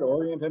to say the word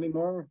Orient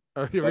anymore?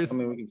 Is that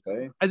something we can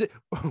say? I think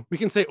we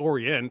can say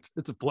Orient.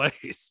 It's a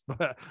place,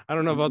 but I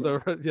don't know about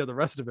the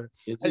rest of it.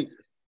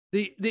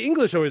 The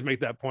English always make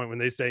that point when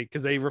they say,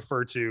 because they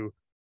refer to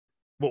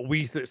what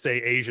we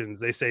say Asians,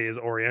 they say is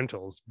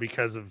Orientals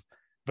because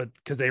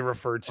they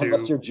refer to,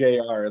 unless you're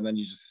JR and then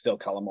you just still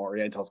call them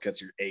Orientals because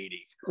you're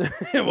 80.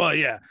 Well,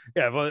 yeah.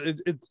 Well,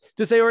 it's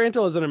to say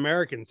Oriental as an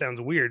American sounds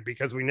weird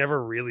because we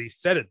never really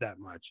said it that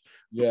much.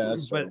 Yeah,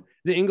 that's but true.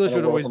 the English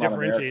would always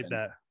differentiate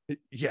that.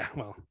 Yeah,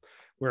 well,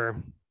 we're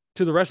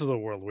to the rest of the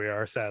world we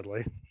are,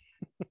 sadly.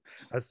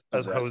 as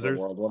hosers.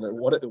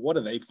 What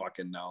do they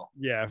fucking know?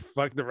 Yeah,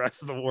 fuck the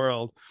rest of the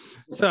world.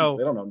 So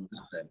they don't know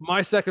nothing.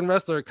 My second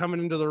wrestler coming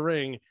into the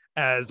ring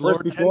as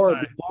first,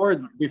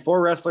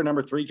 before wrestler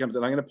number 3 comes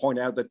in, I'm going to point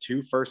out the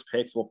 2 first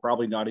picks will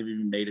probably not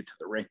even made it to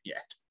the ring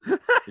yet. It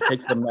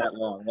takes them that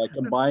long. Like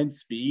combined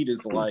speed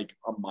is like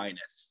a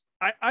minus.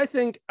 I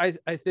think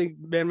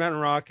Man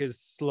Mountain Rock has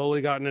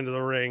slowly gotten into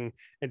the ring,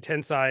 and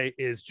Tensai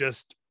is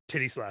just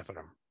titty slapping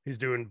him. He's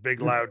doing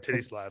big loud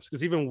titty slaps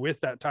because even with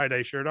that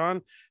tie-dye shirt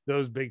on,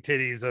 those big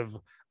titties of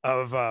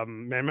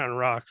Man Mountain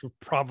Rocks would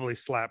probably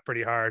slap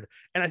pretty hard.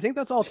 And I think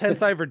that's all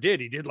Tensai ever did.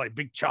 He did like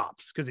big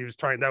chops because he was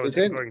trying. That was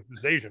him going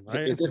this Asian,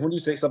 right? Is it when you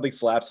say something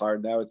slaps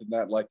hard now? Isn't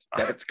that like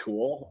that's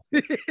cool?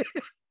 I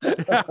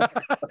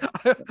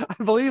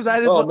believe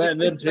that is. Oh man,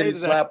 them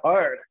titties slap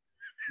hard.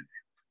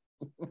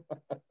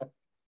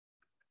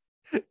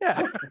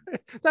 Yeah,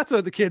 that's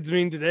what the kids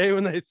mean today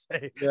when they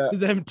say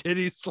them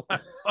titties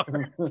slap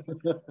hard.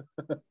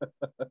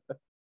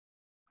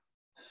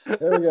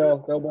 There we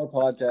go. No more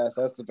podcast.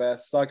 That's the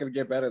best. It's not going to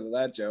get better than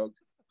that joke.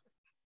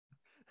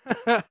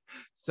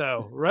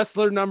 So,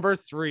 wrestler number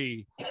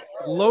 3,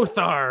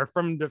 Lothar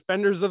from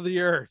Defenders of the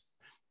Earth.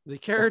 The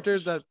character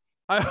that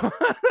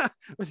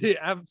the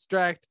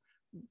abstract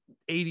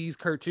 80s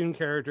cartoon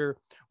character,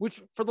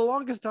 which for the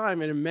longest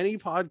time and in many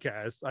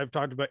podcasts I've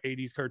talked about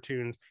 80s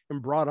cartoons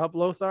and brought up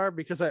Lothar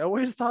because I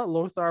always thought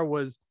Lothar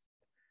was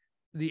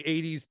the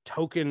 80s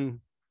token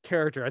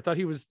character. I thought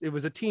it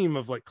was a team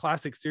of like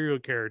classic serial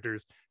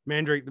characters,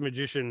 Mandrake the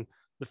Magician,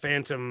 the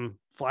Phantom,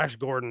 Flash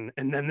Gordon,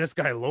 and then this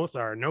guy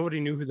Lothar. Nobody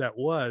knew who that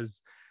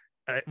was.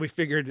 We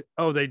figured,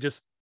 they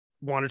just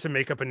wanted to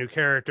make up a new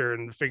character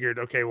and figured,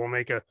 okay, we'll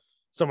make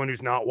someone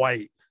who's not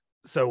white.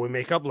 So we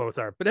make up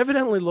Lothar, but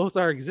evidently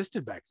Lothar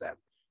existed back then.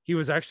 He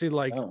was actually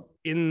like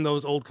in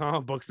those old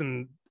comic books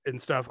and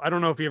stuff. I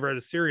don't know if you ever had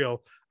a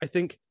cereal. I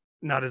think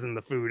not as in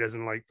the food, as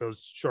in like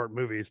those short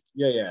movies.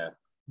 Yeah.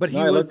 But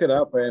I looked it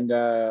up, and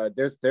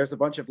there's a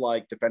bunch of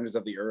like Defenders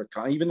of the Earth.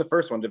 Even the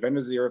first one,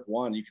 Defenders of the Earth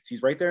 1, you can see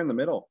he's right there in the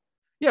middle.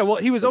 Yeah, well,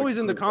 he was always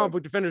in the comic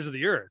book Defenders of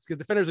the Earth because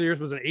Defenders of the Earth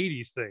was an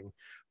 80s thing.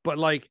 But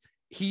like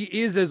he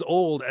is as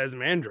old as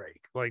Mandrake.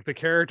 Like the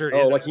character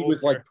is like he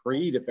was like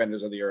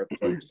pre-Defenders of the Earth.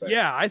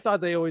 Yeah, I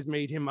thought they always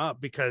made him up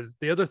because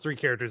the other 3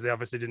 characters they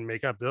obviously didn't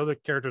make up. The other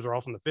characters are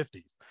all from the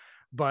 50s.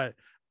 But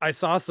I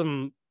saw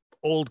some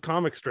old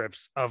comic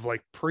strips of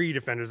like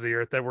pre-Defenders of the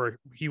Earth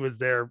he was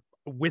there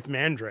with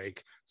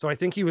Mandrake. So I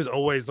think he was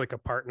always like a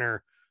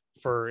partner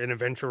for an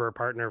adventurer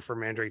partner for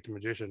Mandrake the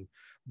Magician.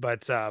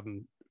 But so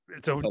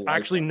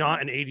actually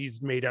not an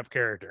 80s made up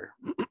character.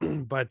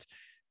 But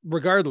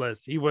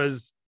regardless, he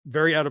was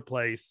very out of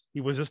place.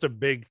 He was just a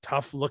big,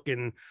 tough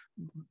looking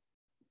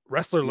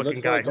wrestler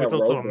looking guy who's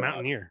also a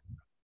mountaineer.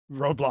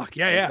 Roadblock.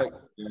 Yeah.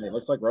 It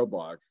looks like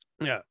Roadblock.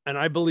 Yeah. And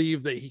I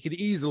believe that he could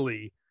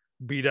easily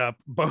beat up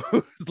both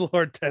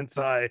Lord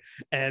Tensai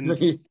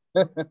and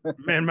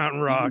Man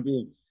Mountain Rock.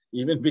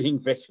 Even being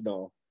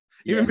fictional.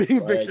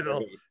 Being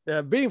fictional.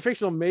 Yeah, being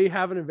fictional may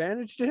have an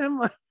advantage to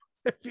him. I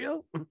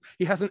feel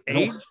he hasn't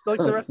aged like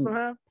the rest of them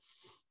have.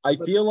 I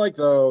feel like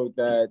though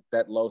that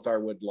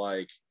Lothar would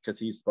like, because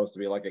he's supposed to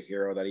be like a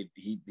hero, that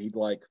he'd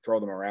like throw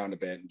them around a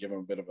bit and give them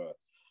a bit of a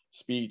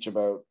speech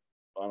about,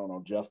 I don't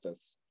know,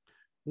 justice.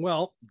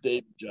 Well,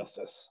 Dave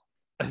Justice.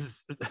 At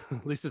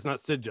least it's not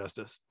Sid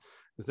Justice,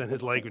 because then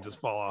his leg would just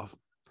fall off.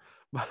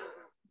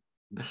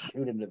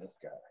 Shoot into this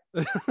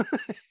guy.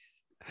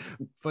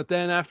 But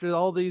then after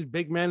all these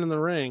big men in the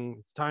ring,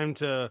 it's time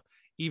to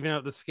even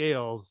out the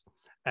scales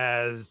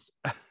as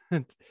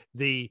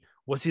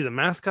Was he the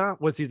mascot?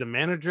 Was he the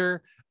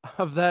manager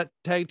of that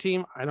tag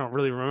team? I don't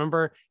really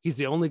remember. He's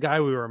the only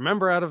guy we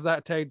remember out of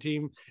that tag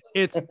team.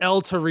 It's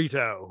El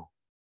Torito.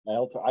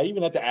 I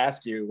even had to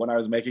ask you when I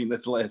was making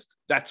this list.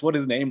 That's what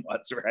his name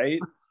was, right?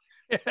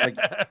 Like,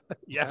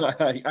 yeah.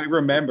 I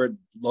remembered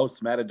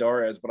Los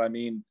Matadores, but I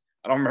mean,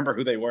 I don't remember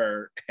who they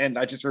were. And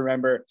I just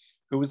remember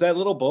who was that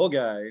little bull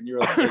guy. And you're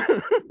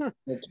like,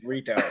 it's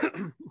Rito.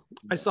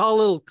 I saw a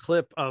little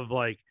clip of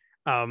like,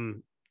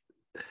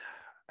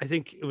 I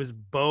think it was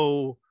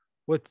Bo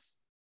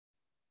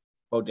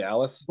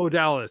Dallas. Bo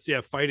Dallas,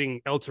 yeah,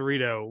 fighting El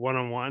Torito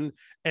one-on-one.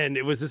 And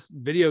it was this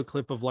video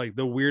clip of like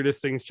the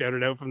weirdest things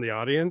shouted out from the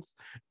audience.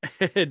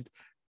 And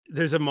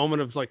there's a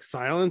moment of like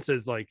silence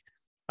as like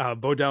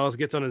Bo Dallas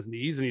gets on his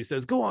knees and he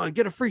says, "Go on,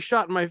 get a free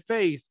shot in my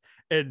face."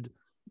 And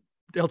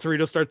El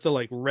Torito starts to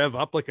like rev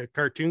up like a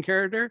cartoon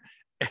character.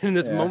 And in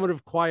this moment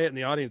of quiet in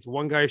the audience,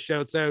 one guy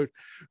shouts out,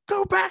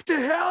 "Go back to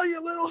hell, you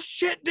little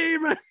shit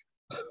demon."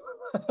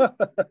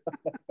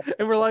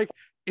 And we're like,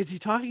 is he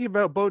talking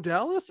about Bo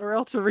Dallas or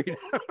El Torito?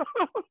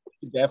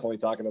 Definitely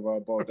talking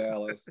about Bo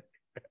Dallas.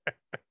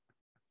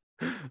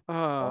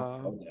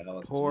 Bo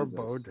Dallas, poor Jesus.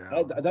 Bo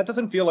Dallas. That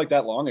doesn't feel like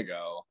that long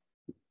ago.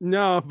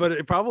 No, but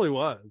it probably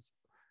was.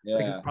 Yeah,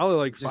 like, probably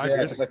like 5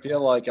 years ago. I feel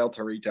like El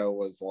Torito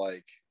was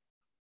like,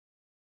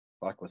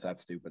 fuck, was that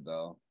stupid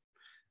though?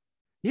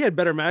 He had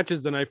better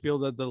matches than I feel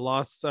that the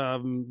Los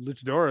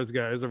Luchadores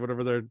guys or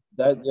whatever they're.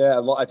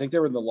 I think they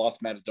were in the Los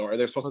Matador.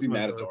 They're supposed to be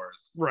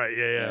Matadors. Right.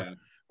 Yeah.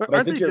 But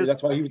I think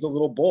that's why he was a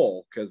little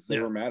bull, because they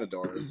were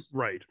Matadors.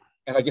 Right.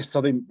 And I guess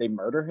so they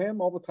murder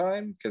him all the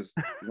time, because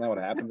isn't that what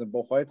happens in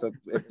bullfights?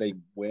 If they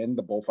win,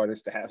 the bullfighter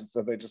stabs.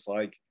 So they just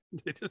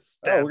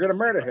we're gonna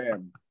murder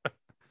him.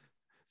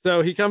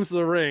 So he comes to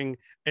the ring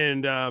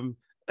and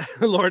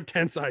Lord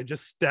Tensai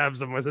just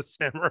stabs him with a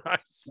samurai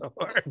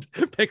sword,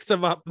 picks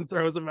him up and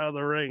throws him out of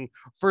the ring.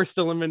 First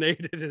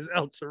eliminated is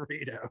El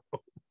Torito.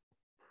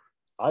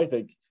 I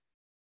think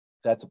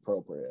that's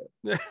appropriate.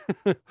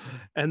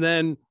 And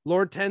then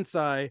Lord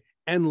Tensai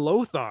and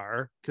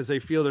Lothar, because they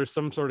feel there's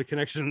some sort of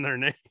connection in their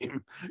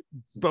name,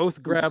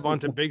 both grab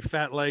onto big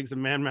fat legs of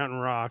Man Mountain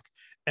Rock,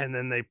 and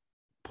then they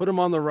put him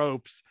on the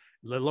ropes.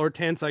 Lord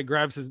Tensai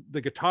grabs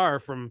the guitar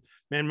from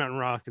Man Mountain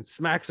Rock and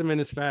smacks him in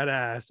his fat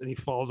ass, and he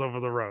falls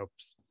over the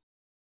ropes.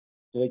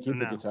 Do they keep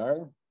the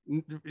guitar?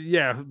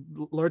 Yeah,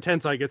 Lord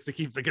Tensai gets to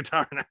keep the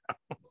guitar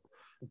now.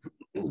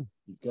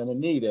 He's gonna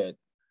need it.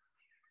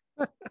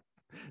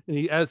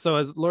 And as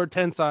Lord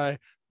Tensai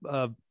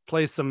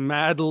plays some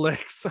mad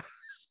licks,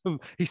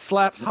 he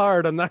slaps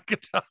hard on that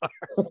guitar.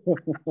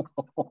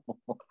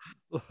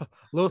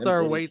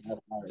 Lothar waits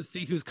to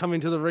see who's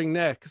coming to the ring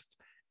next.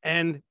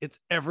 And it's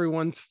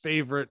everyone's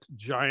favorite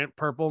giant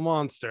purple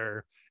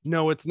monster.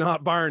 No, it's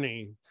not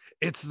Barney.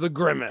 It's the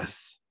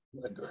Grimace.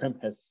 The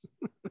Grimace.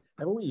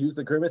 Haven't we used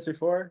the Grimace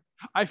before?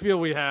 I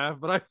feel we have,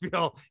 but I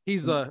feel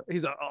he's an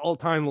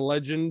all-time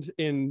legend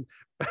in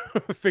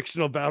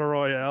fictional battle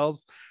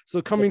royales.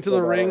 So coming to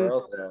the ring,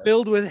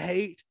 filled with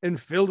hate and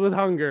filled with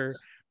hunger.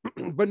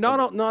 But not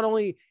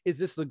only is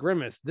this the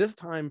Grimace, this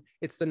time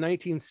it's the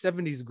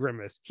 1970s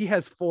Grimace. He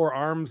has 4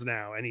 arms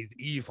now, and he's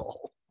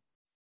evil.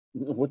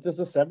 What, does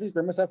the 70s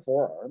Grimace have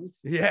 4 arms?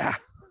 Yeah.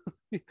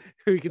 He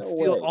could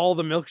steal all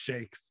the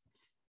milkshakes.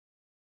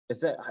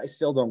 I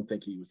still don't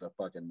think he was a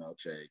fucking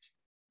milkshake.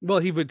 Well,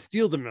 he would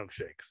steal the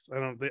milkshakes.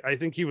 I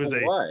think he was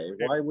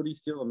Why would he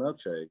steal the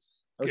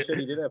milkshakes? Oh shit,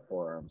 he did have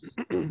 4 arms.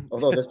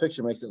 Although this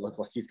picture makes it look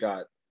like he's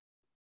got,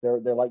 they're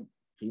like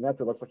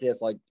peanuts. It looks like he has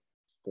like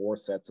 4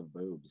 sets of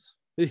boobs.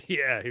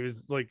 Yeah,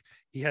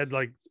 he had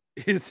like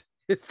his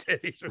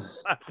titties were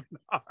slapping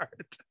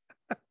hard.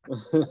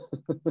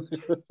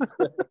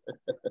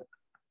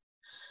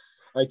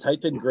 I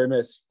typed in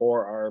Grimace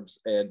 4 arms,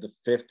 and the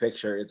 5th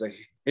picture is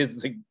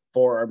the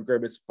 4-arm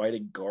Grimace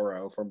fighting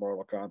Goro from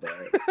Mortal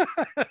Kombat.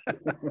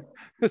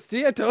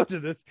 See, I told you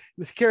this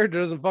character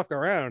doesn't fuck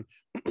around.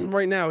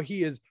 Right now,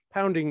 he is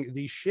pounding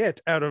the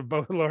shit out of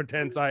both Lord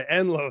Tensai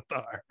and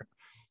Lothar.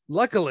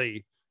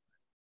 Luckily,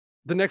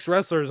 the next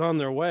wrestler is on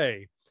their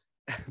way.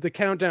 The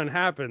countdown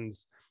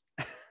happens,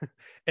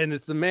 and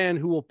it's the man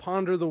who will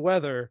ponder the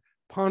weather,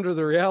 ponder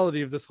the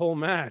reality of this whole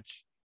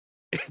match.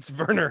 It's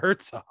Werner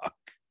Herzog.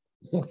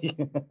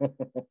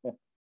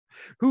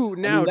 Who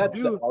now,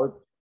 due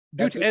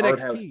to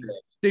NXT,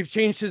 they've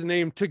changed his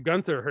name to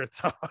Gunther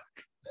Herzog.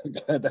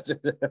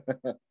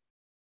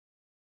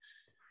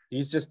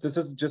 This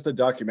is just a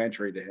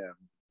documentary to him.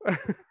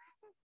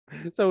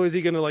 So is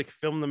he gonna like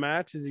film the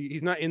match?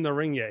 He's not in the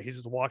ring yet, he's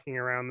just walking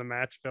around the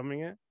match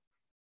filming it?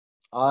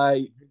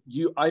 I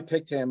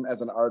picked him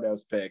as an art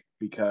house pick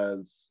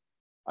because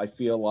I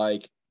feel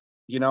like,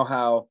 you know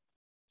how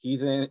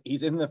he's in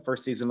the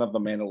first season of The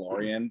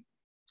Mandalorian,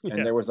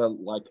 and there was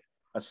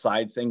a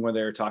side thing where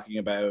they were talking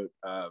about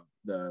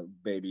the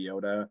baby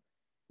Yoda,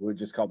 who was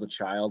just called the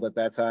child at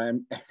that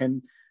time,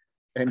 and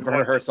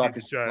Werner Herzog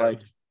is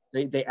like,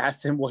 they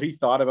asked him what he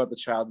thought about the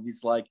child, and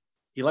he's like,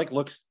 he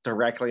looks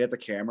directly at the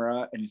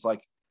camera and he's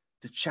like,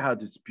 the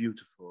child is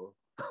beautiful.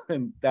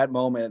 And that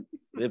moment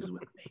lives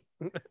with me.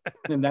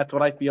 And that's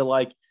what I feel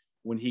like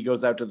when he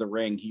goes out to the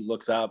ring. He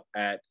looks up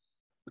at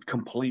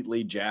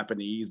completely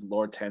Japanese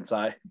Lord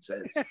Tensai and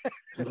says,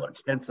 Lord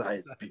Tensai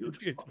is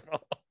beautiful.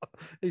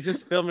 He's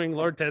just filming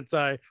Lord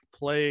Tensai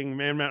playing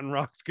Man Mountain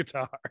Rock's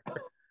guitar.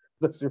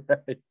 That's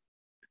right.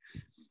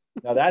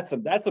 Now that's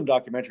some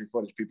documentary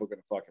footage people are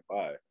gonna fucking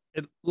buy.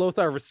 And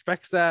Lothar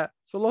respects that,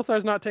 so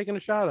Lothar's not taking a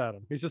shot at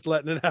him. He's just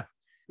letting it out.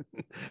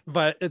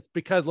 But it's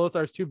because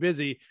Lothar's too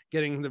busy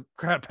getting the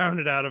crap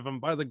pounded out of him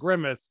by the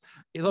Grimace.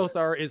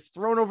 Lothar is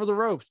thrown over the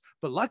ropes,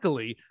 but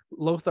luckily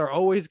Lothar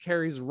always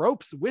carries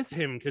ropes with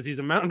him because he's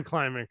a mountain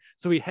climber,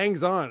 so he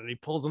hangs on and he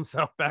pulls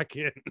himself back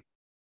in.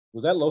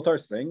 Was that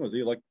Lothar's thing? Was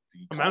he like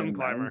a mountain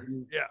climber?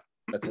 Mountains? Yeah,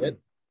 that's it.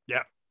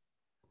 Yeah,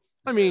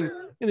 I mean,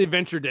 in the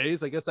adventure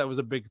days, I guess that was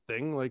a big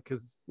thing, like,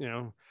 because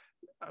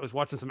I was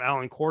watching some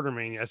Alan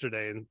Quartermain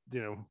yesterday, and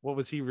what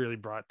was he really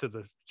brought to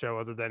the show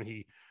other than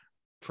he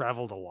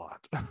traveled a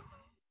lot?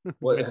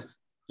 What,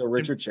 the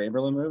Richard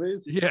Chamberlain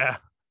movies? Yeah.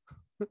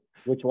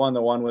 Which one?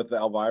 The one with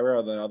Elvira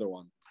or the other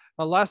one?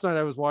 Last night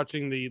I was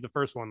watching the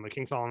first one, the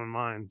King Solomon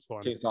Mines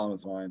one. King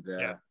Solomon's Mines,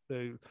 yeah.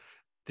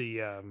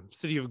 The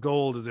City of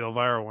Gold is the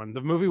Elvira one.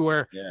 The movie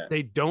where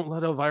they don't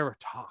let Elvira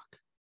talk.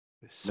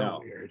 It's so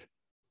weird.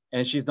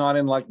 And she's not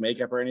in like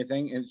makeup or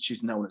anything, and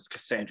she's known as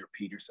Cassandra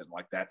Peterson,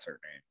 like that's her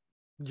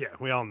name. Yeah,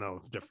 we all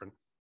know different.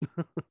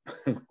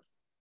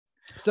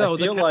 So I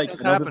feel like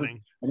I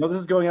know this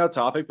is going out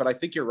topic, but I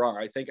think you're wrong.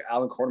 I think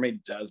Alan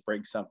Quartermain does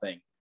bring something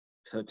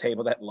to the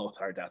table that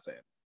Lothar doesn't.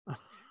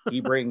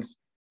 He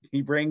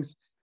brings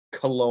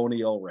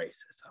colonial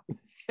racism.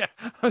 Yeah,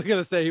 I was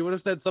gonna say he would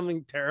have said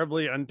something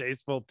terribly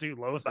untasteful to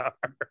Lothar.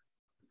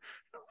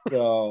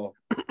 So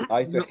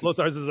I think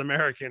Lothar's as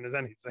American as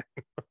anything.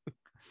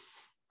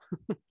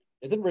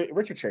 Isn't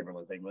Richard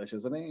Chamberlain's English,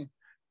 isn't he?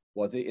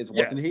 Wasn't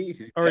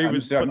he? Or he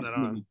was putting that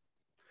on.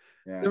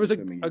 Yeah, there was a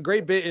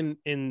great bit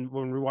in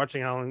when we were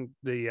watching Alan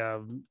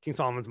the King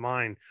Solomon's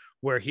Mine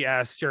where he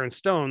asked Sharon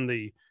Stone,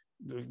 the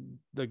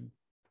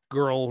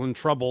girl in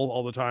trouble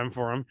all the time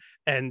for him,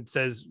 and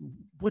says,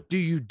 "What do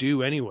you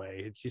do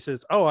anyway?" And she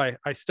says, "Oh,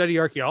 I study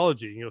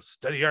archaeology."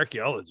 Study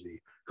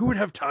archaeology? Who would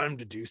have time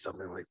to do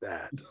something like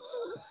that?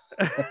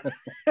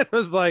 It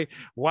was like,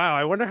 wow,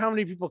 I wonder how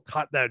many people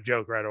caught that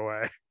joke right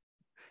away.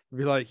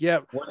 Be like,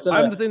 yeah,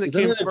 I'm the thing that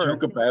came first.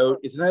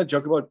 Isn't that a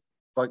joke about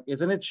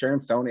isn't it Sharon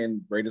Stone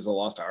in Raiders of the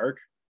Lost Ark?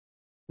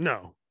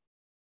 No.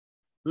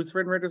 Who's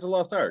in Raiders of the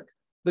Lost Ark?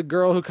 The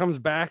girl who comes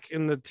back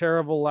in the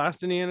terrible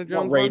last Indiana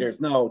Jones Raiders.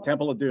 No,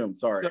 Temple of Doom.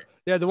 Sorry.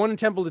 Yeah, the one in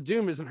Temple of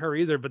Doom isn't her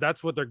either, but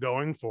that's what they're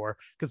going for.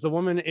 Because the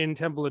woman in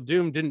Temple of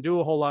Doom didn't do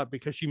a whole lot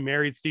because she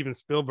married Steven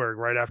Spielberg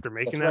right after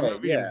making that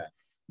movie. Yeah.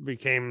 And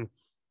became,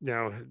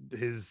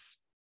 his.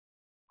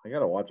 I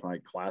gotta watch my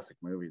classic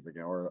movies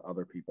again, or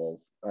other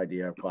people's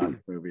idea of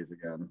classic movies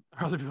again.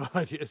 Other people's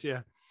ideas,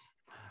 yeah.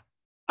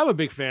 I'm a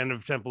big fan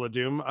of Temple of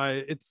Doom.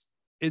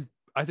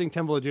 I think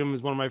Temple of Doom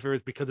is one of my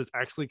favorites because it's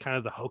actually kind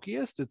of the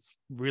hokiest. It's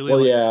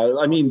really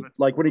I mean,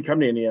 like when you come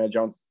to Indiana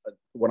Jones,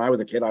 when I was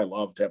a kid, I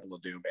loved Temple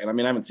of Doom, and I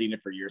mean, I haven't seen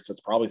it for years, so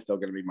it's probably still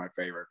going to be my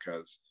favorite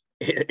because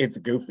it's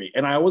goofy.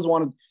 And I always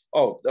wanted.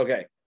 Oh,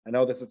 okay, I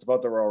know this is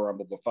about the Royal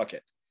Rumble, but fuck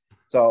it.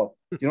 So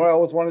you know what I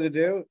always wanted to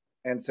do,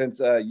 and since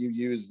you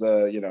use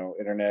the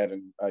internet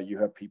and you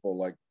have people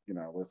like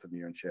listen to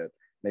you and shit,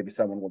 maybe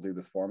someone will do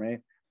this for me.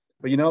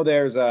 But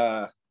there's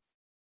the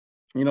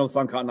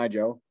song Cotton Eye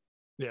Joe.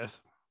 Yes.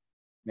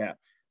 Yeah.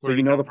 So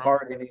the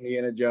part in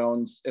Indiana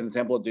Jones in the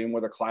Temple of Doom where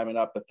they're climbing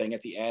up the thing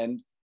at the end,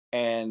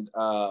 and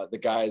the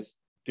guy's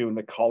doing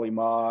the Kali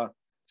Ma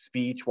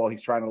speech while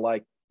he's trying to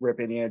like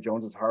rip Indiana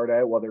Jones's heart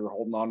out while they were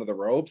holding on to the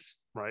ropes.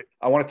 Right.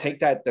 I want to take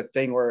the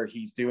thing where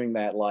he's doing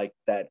that like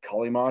that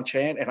Kali Ma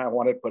chant, and I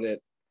want to put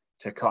it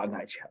to Cotton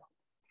Eye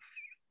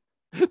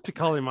Joe. To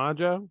Kali Ma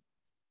Joe?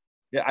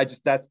 Yeah,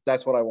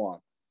 that's what I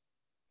want.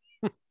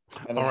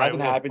 And it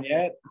hasn't happened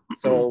yet,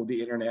 so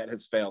the internet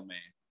has failed me.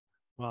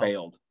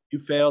 Failed. You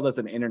failed as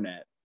an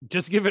internet.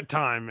 Just give it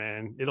time,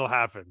 man. It'll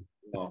happen.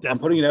 I'm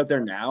putting it out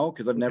there now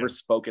because I've never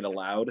spoken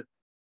aloud.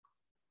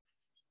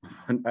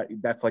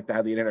 That's like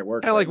how the internet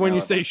works. Kind of like when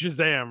you say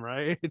Shazam,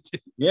 right?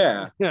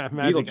 Yeah. Yeah.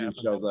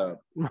 Beetlejuice shows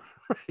up. You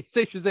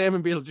say Shazam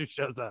and Beetlejuice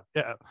shows up.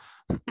 Yeah.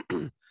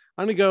 I'm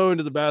gonna go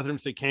into the bathroom,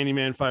 say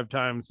Candyman 5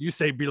 times. You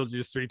say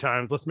Beetlejuice 3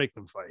 times. Let's make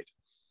them fight.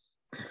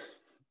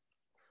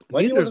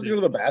 Why do you listen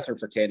to the bathroom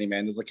for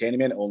Candyman? Does the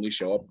Candyman only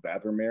show up in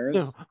bathroom mirrors?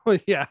 No. Well,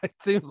 yeah, it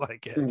seems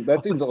like it.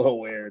 That seems a little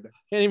weird.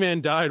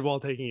 Candyman died while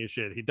taking a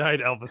shit. He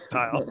died Elvis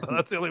style, so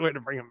that's the only way to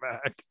bring him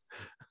back.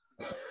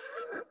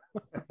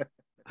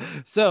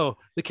 So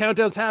the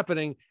countdown's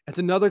happening. It's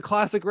another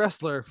classic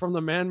wrestler from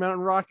the Man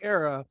Mountain Rock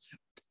era.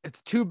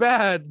 It's too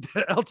bad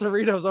that El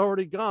Torito's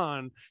already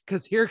gone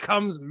because here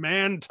comes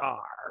Mantar.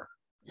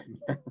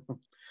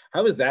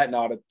 How is that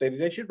not?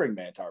 They should bring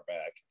Mantar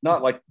back.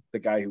 Not like the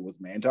guy who was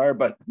Mantar,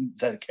 but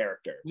the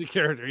character. The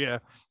character, yeah.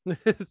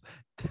 I've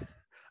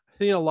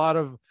seen a lot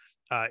of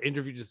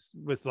interviews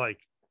with like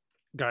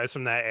guys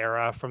from that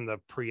era, from the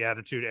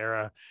pre-Attitude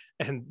era,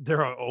 and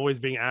they're always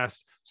being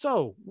asked,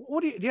 "So,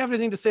 what do you have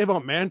anything to say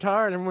about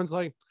Mantar?" And everyone's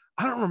like,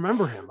 I don't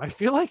remember him. I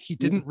feel like he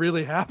didn't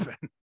really happen.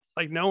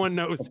 Like no one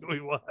knows who he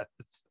was.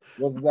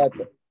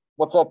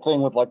 What's that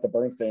thing with like the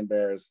Bernstein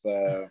Bears?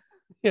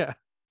 Yeah,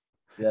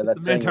 that the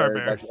thing Mantar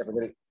where Bear.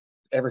 like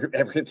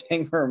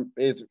everything from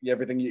is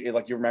everything you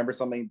like you remember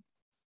something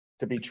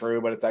to be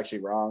true, but it's actually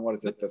wrong. What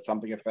is it? The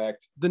something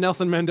effect? The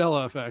Nelson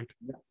Mandela effect.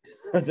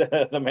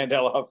 The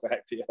Mandela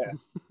effect. Yeah,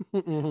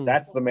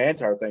 that's the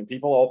Mantar thing.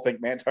 People all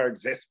think Mantar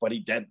exists, but he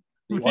didn't.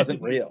 He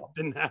wasn't real.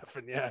 Didn't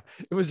happen. Yeah,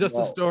 it was just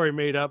a story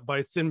made up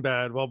by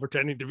Sinbad while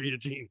pretending to be a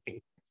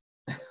genie.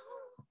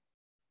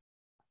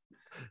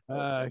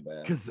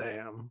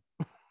 Kazam.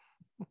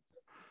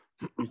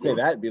 You say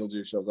that,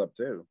 Beetlejuice shows up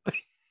too.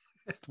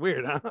 It's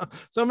weird, huh?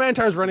 So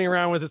Mantar's running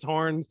around with his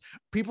horns.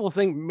 People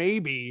think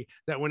maybe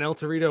that when El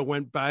Torito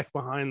went back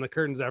behind the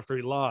curtains after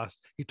he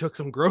lost, he took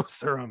some growth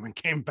serum and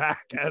came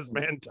back as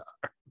Mantar.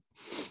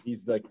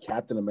 He's the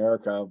Captain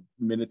America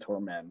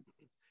Minotaur man.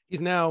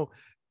 He's now,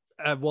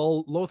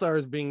 while Lothar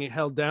is being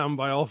held down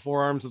by all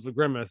four arms of the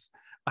Grimace,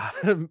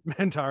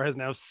 Mantar has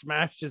now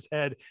smashed his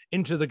head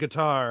into the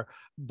guitar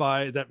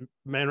that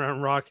Man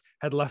Round Rock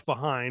had left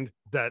behind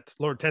that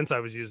Lord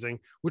Tensai was using,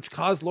 which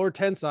caused Lord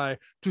Tensai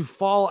to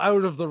fall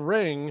out of the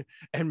ring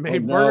and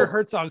made Werner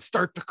Herzog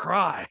start to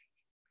cry.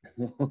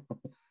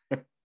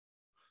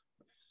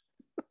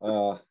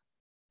 Now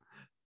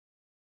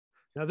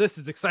this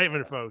is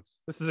excitement, folks.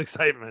 This is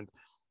excitement.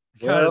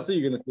 What else are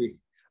you going to see?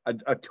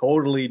 A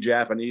totally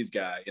Japanese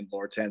guy in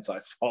Lord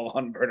Tensai fall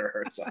on Werner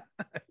Herzog.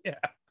 Yeah.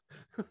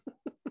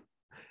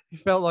 He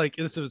felt like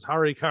this was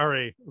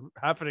Harikari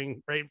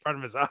happening right in front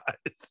of his eyes.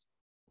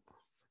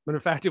 But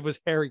in fact, it was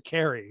Harry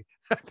Carey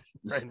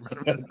right in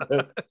front of his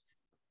eyes.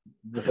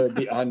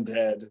 The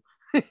undead.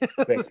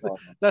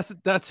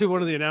 That's who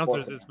one of the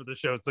announcers is for the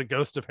show. It's the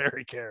ghost of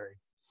Harry Carey.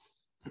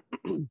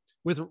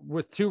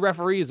 with two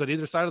referees at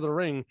either side of the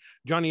ring,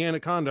 Johnny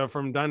Anaconda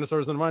from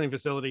Dinosaurs in the Mining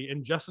Facility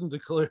and Justin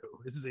DeClue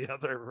is the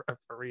other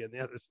referee on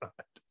the other side.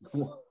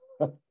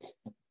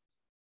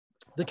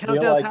 The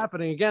countdown's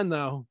happening again,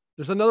 though.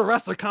 There's another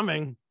wrestler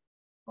coming.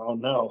 Oh,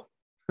 no.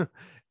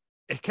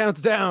 It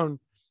counts down,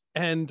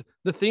 and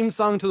the theme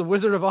song to The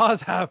Wizard of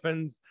Oz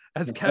happens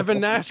as Kevin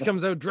Nash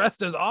comes out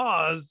dressed as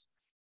Oz,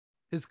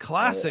 his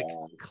classic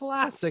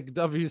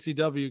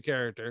WCW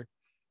character.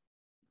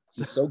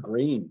 He's so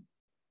green.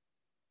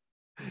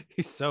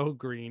 He's so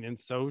green and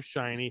so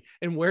shiny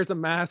and wears a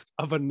mask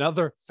of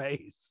another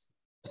face.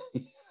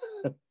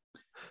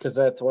 Because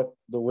that's what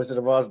the Wizard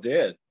of Oz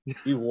did.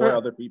 He wore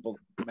other people's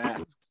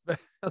masks.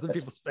 Other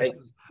people's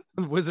faces.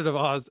 Wizard of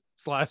Oz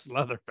 /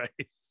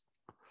 Leatherface.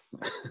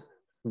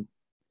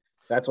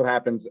 That's what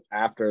happens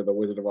after the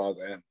Wizard of Oz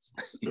ends.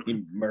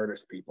 He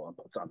murders people and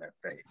puts on their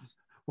face.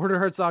 Werner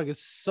Herzog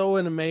is so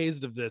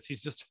amazed of this.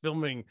 He's just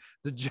filming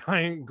the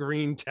giant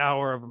green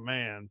tower of a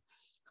man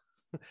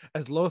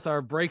as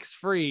Lothar breaks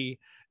free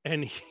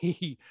and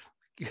he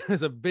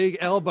has a big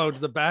elbow to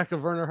the back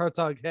of Werner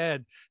Herzog's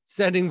head,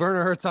 sending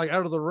Werner Herzog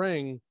out of the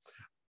ring,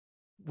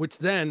 which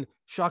then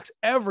shocks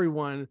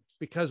everyone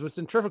because with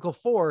centrifugal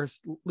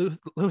force,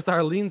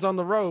 Lothar leans on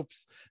the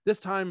ropes,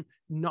 this time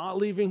not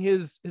leaving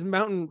his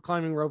mountain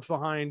climbing ropes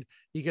behind.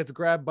 He gets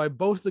grabbed by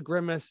both the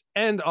Grimace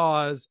and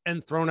Oz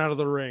and thrown out of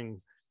the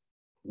ring.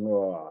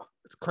 Oh.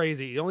 It's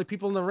crazy. The only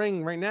people in the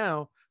ring right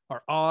now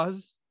are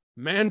Oz,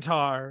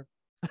 Mantar,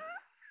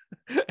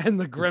 and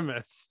the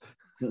Grimace.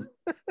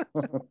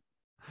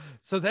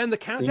 So then the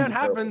countdown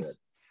happens,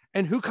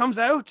 and who comes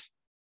out?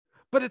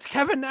 But it's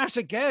Kevin Nash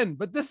again,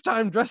 but this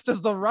time dressed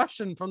as the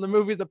Russian from the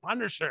movie The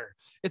Punisher.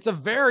 It's a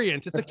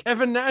variant. It's a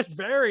Kevin Nash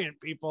variant,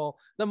 people.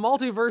 The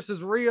multiverse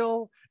is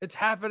real. It's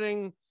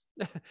happening.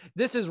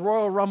 This is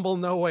Royal Rumble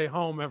No Way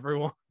Home,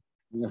 everyone.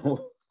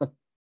 No.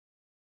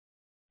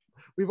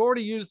 We've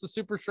already used the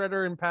Super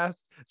Shredder in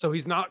past, so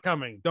he's not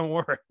coming. Don't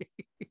worry.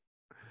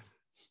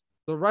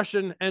 The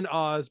Russian and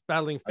Oz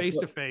battling face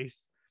to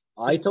face.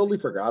 I totally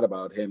forgot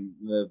about him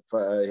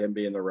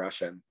being the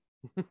Russian.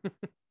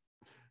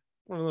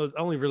 One of the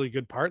only really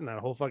good part in that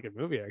whole fucking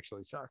movie,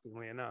 actually,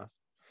 shockingly enough.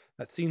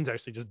 That scene's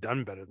actually just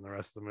done better than the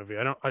rest of the movie.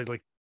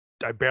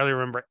 I barely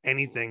remember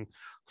anything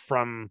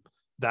from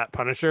that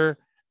Punisher.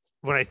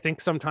 When I think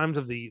sometimes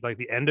of the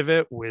end of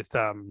it with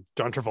John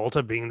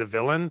Travolta being the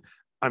villain,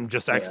 I'm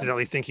just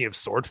accidentally thinking of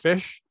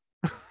Swordfish.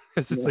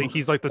 It's just like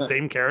he's like the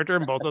same character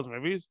in both those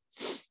movies.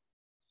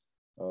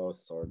 Oh,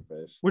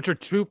 Swordfish. Which are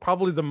two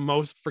probably the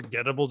most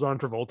forgettable John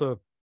Travolta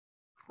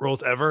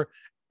roles ever,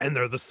 and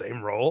they're the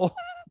same role.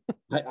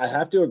 I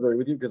have to agree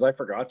with you because I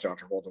forgot John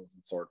Travolta was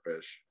in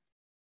Swordfish.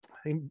 I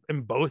think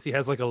in both he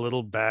has like a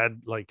little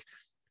bad like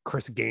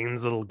Chris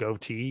Gaines little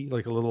goatee,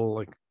 like a little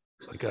like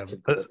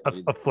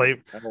a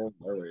flavor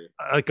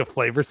like a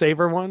flavor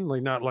saver one,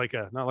 like not like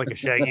a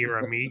Shaggy or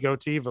a me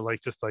goatee, but like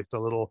just like the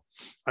little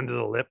under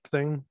the lip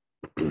thing.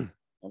 I'm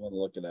gonna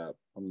look it up.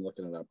 I'm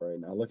looking it up right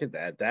now. Look at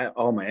that.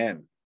 Oh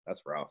man,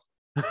 that's rough.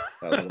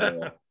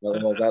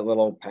 That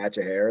little patch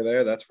of hair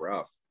there, that's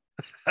rough.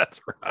 That's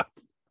rough.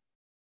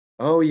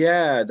 Oh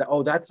yeah.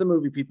 That's the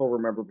movie people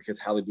remember because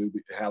Halle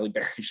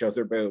Berry shows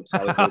her boobs.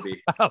 Halle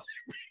Booby.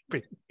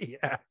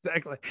 Yeah,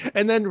 exactly.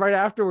 And then right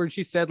afterwards,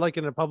 she said, like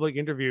in a public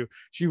interview,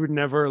 she would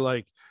never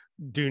like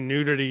do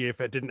nudity if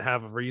it didn't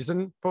have a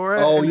reason for it.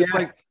 Oh And yeah. it's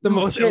like the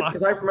most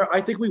Because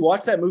I think we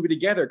watched that movie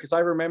together because I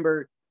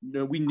remember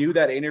we knew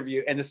that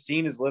interview and the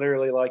scene is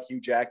literally like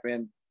Hugh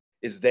Jackman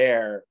is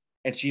there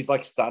and she's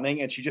like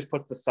sunning and she just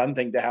puts the sun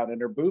thing down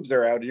and her boobs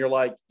are out and you're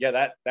like, yeah,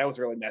 that was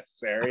really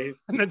necessary.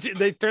 And then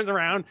they turn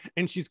around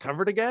and she's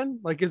covered again,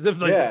 like as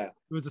if like it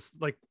was just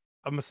like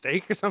a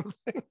mistake or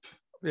something.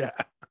 Yeah.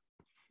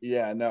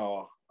 Yeah,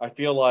 no. I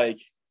feel like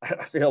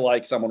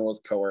someone was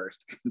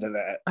coerced into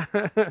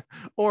that.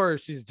 Or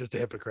she's just a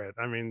hypocrite.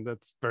 I mean,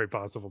 that's very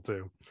possible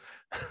too.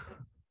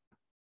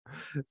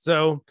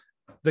 So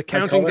the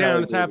counting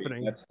down is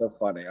happening. That's so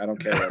funny. I don't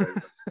care.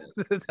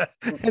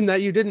 And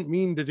that you didn't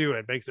mean to do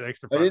it makes it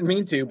extra fun. I didn't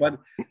mean to, but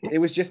it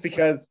was just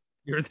because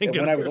you were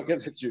thinking when I was looking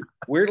at you.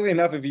 Weirdly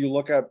enough, if you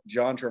look up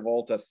John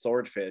Travolta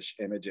swordfish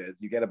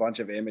images, you get a bunch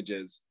of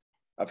images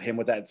of him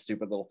with that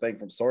stupid little thing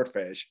from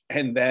Swordfish,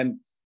 and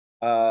then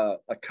a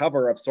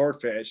cover of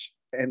Swordfish,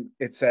 and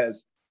it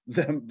says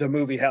the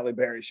movie Halle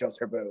Berry shows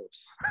her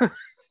boobs.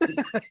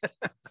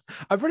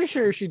 I'm pretty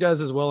sure she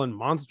does as well in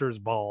Monsters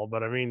Ball,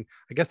 but I mean,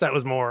 I guess that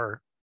was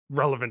more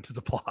relevant to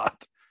the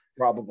plot.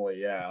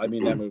 Probably, yeah. I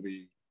mean, that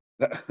movie.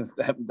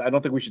 I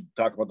don't think we should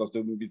talk about those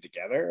two movies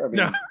together. I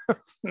mean,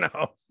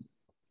 no,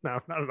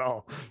 not at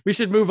all. We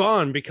should move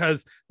on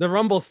because the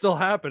Rumble's still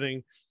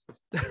happening.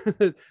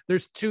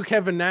 There's two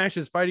Kevin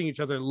Nashes fighting each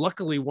other.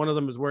 Luckily, one of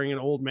them is wearing an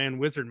old man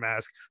wizard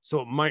mask,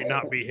 so it might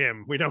not be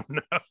him. We don't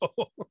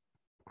know.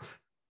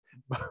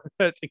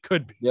 But it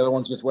could be. The other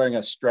one's just wearing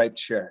a striped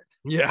shirt.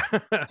 Yeah.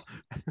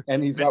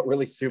 And he's got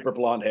really super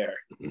blonde hair.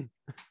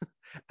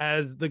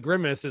 As the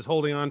Grimace is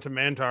holding on to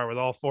Mantar with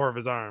all four of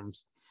his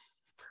arms.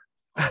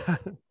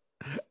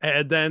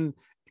 And then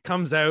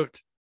comes out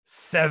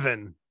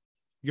 7.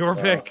 Your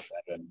pick.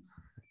 7.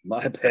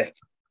 My pick.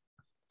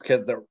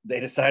 Because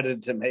they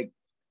decided to make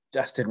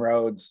Justin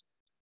Rhodes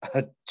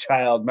a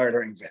child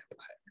murdering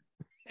vampire.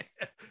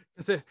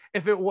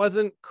 If it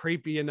wasn't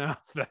creepy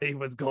enough that he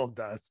was Gold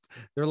Dust,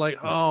 they're like,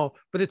 oh,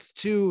 but it's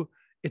too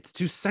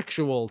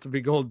sexual to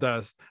be Gold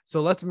Dust.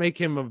 So let's make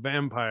him a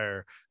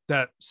vampire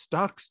that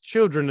stalks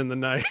children in the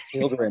night.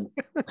 Children.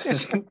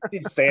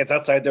 Stands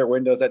outside their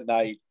windows at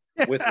night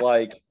with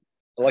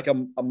like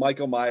a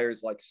Michael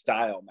Myers like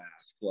style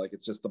mask. Like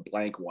it's just the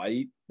blank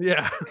white.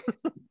 Yeah.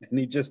 And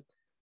he just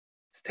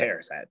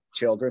stares at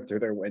children through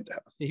their windows.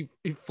 He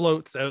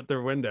floats out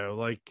their window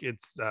like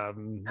it's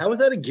how is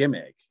that a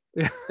gimmick?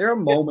 There are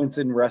moments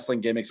in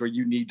wrestling gimmicks where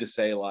you need to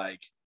say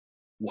like,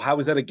 well, how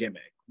is that a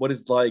gimmick? What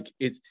is like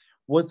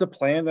was the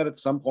plan that at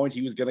some point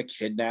he was going to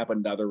kidnap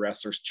another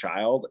wrestler's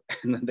child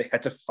and then they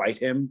had to fight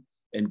him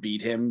and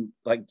beat him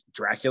like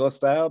Dracula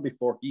style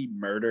before he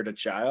murdered a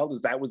child?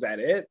 Was that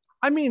it?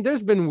 I mean,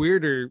 there's been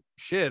weirder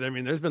shit. I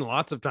mean, there's been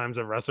lots of times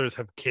that wrestlers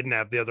have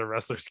kidnapped the other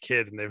wrestler's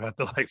kid and they've had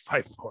to like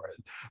fight for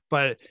it.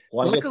 But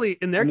luckily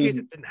in their case,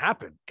 it didn't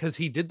happen because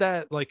he did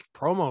that like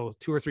promo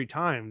 2 or 3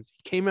 times.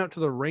 He came out to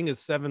the ring as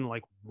 7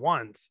 like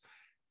once.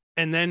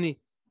 And then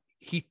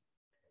he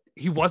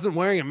wasn't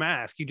wearing a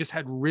mask. He just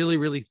had really,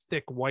 really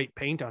thick white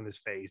paint on his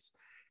face.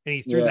 And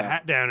he threw the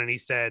hat down and he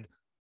said,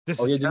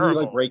 this is terrible. Did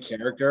he like break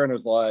character and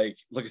was like,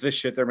 look at this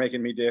shit they're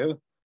making me do?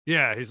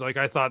 Yeah, he's like,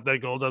 I thought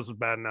that Goldust was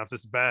bad enough.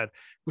 This is bad,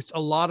 which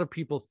a lot of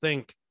people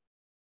think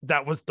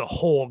that was the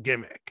whole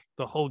gimmick.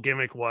 The whole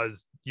gimmick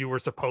was you were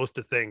supposed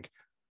to think,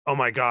 oh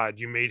my God,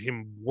 you made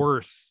him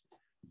worse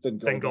than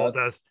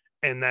Goldust,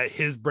 and that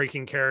his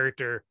breaking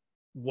character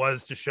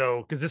was to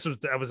show, because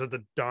that was at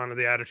the dawn of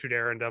the Attitude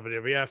Era in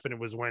WWF, and it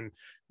was when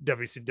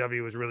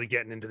WCW was really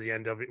getting into the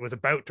was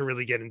about to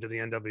really get into the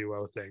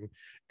NWO thing,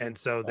 and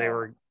so they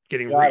were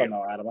getting. I don't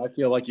know, Adam. I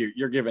feel like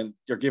you're giving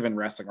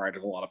wrestling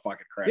writers a lot of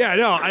fucking credit. Yeah,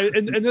 no,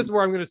 and this is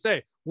where I'm going to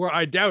say where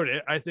I doubt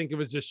it. I think it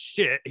was just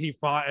shit. He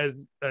fought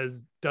as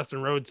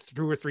Dustin Rhodes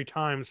 2 or 3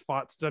 times,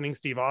 fought stunning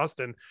Steve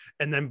Austin,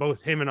 and then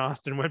both him and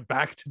Austin went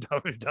back to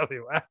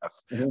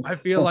WWF. I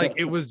feel like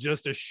it was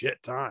just a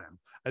shit time.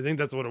 I think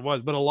that's what it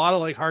was. But a lot of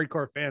like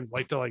hardcore fans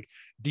like to like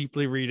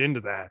deeply read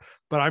into that.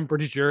 But I'm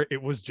pretty sure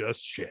it was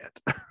just shit.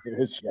 It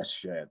was just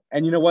shit.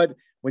 And you know what?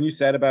 When you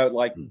said about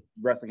like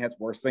wrestling has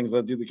worse things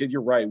to do the kid,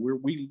 you're right.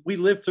 We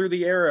lived through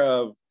the era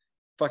of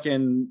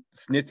fucking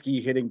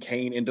Snitsky hitting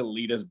Kane into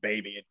Lita's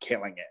baby and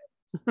killing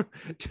it.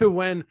 To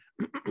when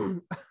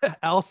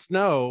Al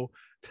Snow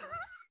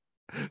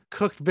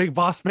cooked Big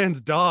Boss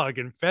Man's dog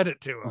and fed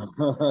it to him.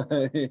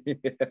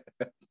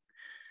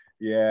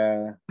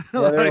 Yeah,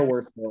 there are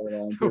worse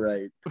storylines. You're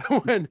right.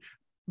 When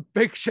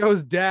Big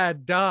Show's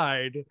dad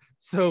died,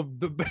 so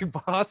the Big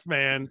Boss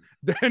Man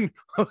then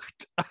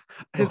hooked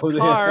his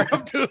car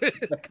up to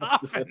his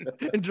coffin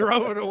and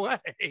drove it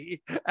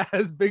away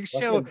as Big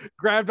Show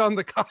grabbed on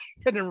the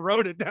coffin and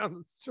rode it down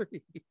the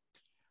street.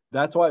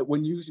 That's why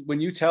when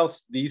you tell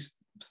these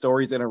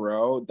stories in a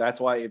row. That's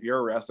why if you're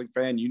a wrestling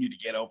fan, you need to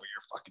get over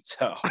your fucking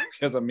self,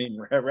 because I mean,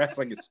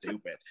 wrestling is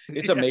stupid.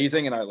 It's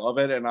amazing and I love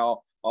it, and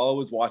I'll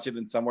always watch it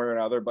in some way or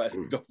another, but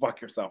go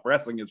fuck yourself.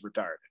 Wrestling is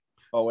retarded.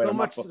 Oh wait, So I'm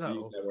not much supposed so. to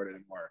use that word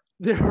anymore.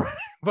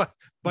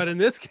 but in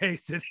this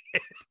case it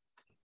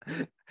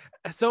is.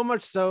 So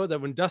much so that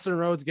when Dustin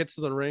Rhodes gets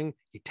to the ring,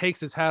 he takes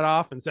his hat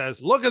off and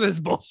says, "Look at this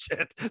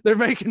bullshit. They're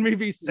making me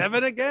be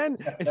 7 again."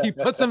 And he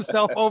puts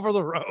himself over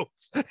the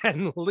ropes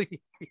and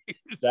leaves.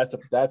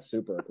 That's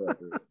super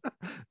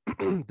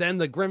appropriate. Then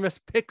the Grimace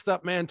picks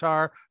up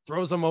Mantar,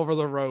 throws him over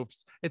the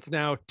ropes. It's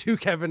now 2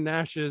 Kevin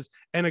Nashes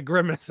and a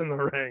Grimace in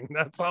the ring.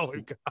 That's all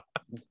we've got.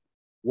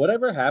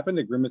 Whatever happened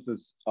to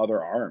Grimace's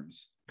other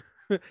arms?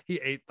 He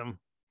ate them.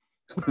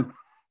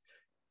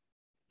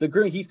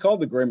 He's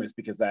called the Grimace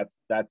because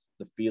that's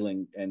the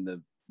feeling and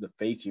the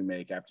face you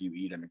make after you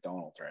eat at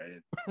McDonald's,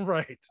 right?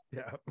 Right.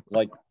 Yeah.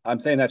 Like, I'm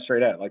saying that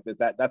straight out. Like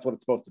that's what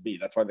it's supposed to be.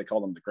 That's why they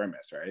call them the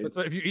Grimace, right? That's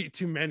why if you eat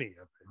too many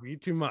of it, if you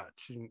eat too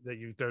much, that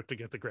you start to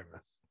get the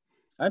Grimace.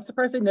 I'm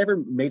surprised they never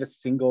made a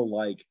single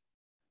like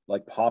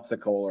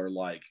popsicle or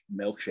like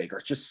milkshake or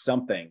just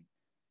something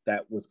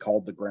that was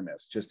called the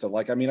Grimace. Just to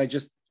like, I mean,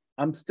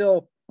 I'm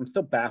still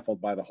baffled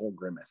by the whole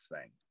Grimace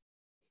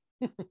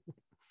thing.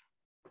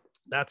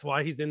 That's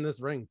why he's in this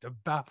ring, to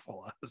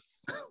baffle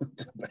us.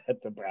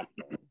 To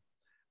baffle.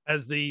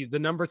 As the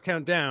numbers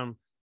count down,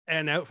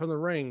 and out from the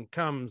ring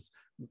comes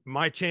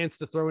my chance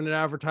to throw in an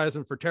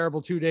advertisement for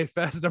Terrible 2-Day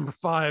Fest number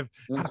 5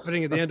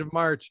 happening at the end of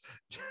March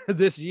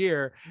this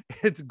year.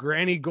 It's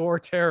Granny Gore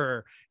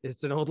Terror.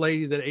 It's an old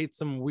lady that ate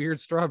some weird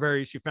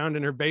strawberries she found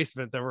in her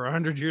basement that were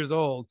 100 years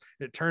old.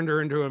 It turned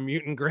her into a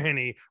mutant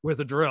granny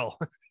with a drill.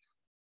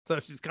 So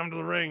she's come to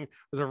the ring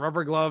with her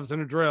rubber gloves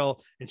and a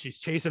drill, and she's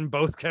chasing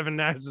both Kevin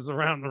Nashes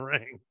around the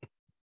ring.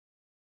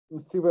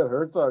 It's too bad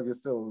Herzog is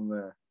still in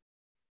there.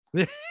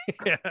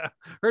 Yeah,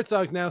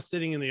 Herzog's now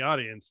sitting in the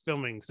audience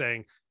filming,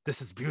 saying,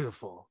 "This is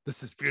beautiful.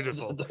 This is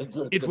beautiful.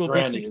 It will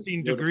be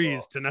 16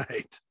 degrees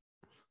tonight."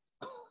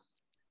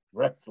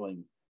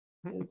 Wrestling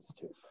is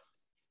stupid.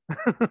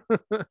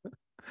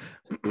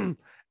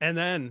 And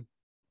then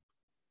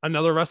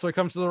another wrestler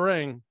comes to the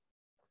ring.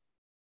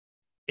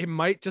 It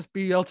might just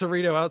be El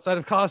Torito outside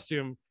of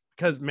costume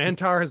because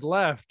Mantar has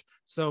left.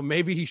 So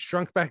maybe he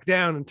shrunk back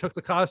down and took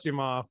the costume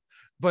off.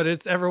 But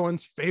it's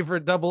everyone's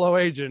favorite 00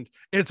 agent.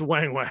 It's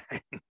Wang Wang.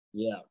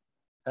 Yeah,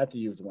 had to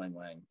use Wang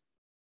Wang.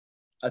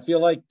 I feel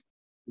like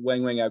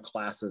Wang Wang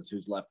outclasses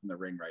who's left in the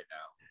ring right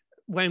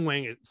now. Wang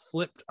Wang is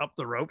flipped up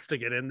the ropes to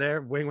get in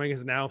there. Wang Wang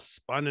has now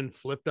spun and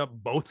flipped up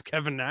both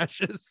Kevin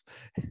Nashes.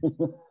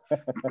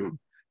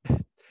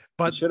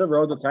 But he should have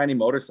rode the tiny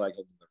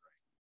motorcycle.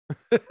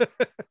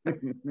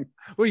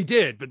 Well, he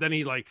did, but then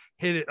he like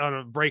hit it on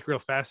a break real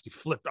fast. He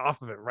flipped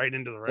off of it right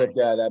into the ring.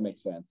 Yeah, that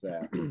makes sense.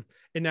 Yeah.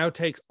 It now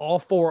takes all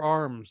 4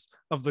 arms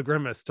of the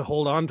Grimace to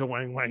hold on to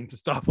Wang Wang to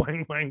stop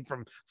Wang Wang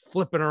from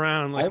flipping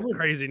around like a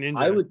crazy ninja.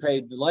 I would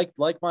pay like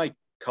my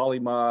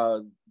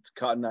Kalima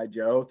Cotton Eye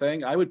Joe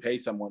thing. I would pay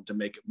someone to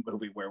make a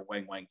movie where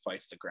Wang Wang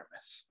fights the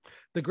Grimace.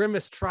 The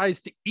Grimace tries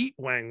to eat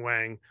Wang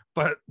Wang,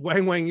 but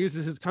Wang Wang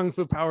uses his kung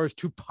fu powers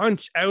to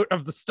punch out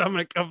of the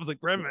stomach of the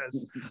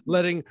Grimace,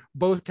 letting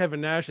both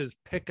Kevin Nashes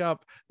pick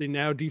up the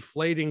now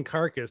deflating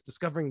carcass,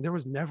 discovering there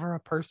was never a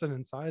person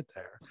inside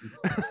there.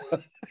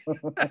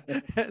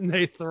 And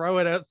they throw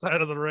it outside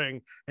of the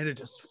ring, and it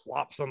just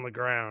flops on the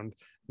ground.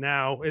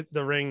 Now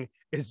the ring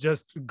is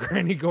just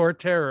Granny Gore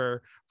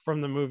Terror from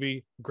the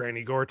movie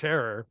Granny Gore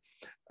Terror,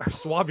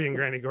 Swabian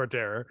Granny Gore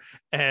Terror,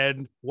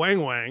 and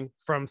Wang Wang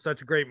from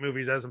such great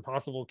movies as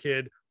Impossible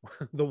Kid,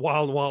 The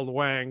Wild Wild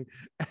Wang,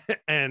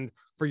 and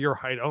For Your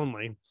Height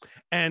Only,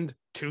 and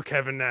 2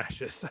 Kevin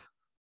Nashes.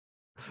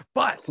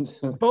 But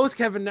both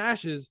Kevin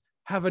Nashes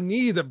have a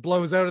knee that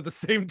blows out at the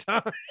same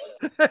time,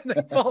 and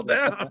they fall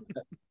down,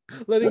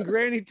 letting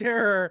Granny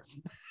Terror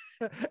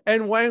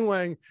and Wang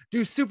Wang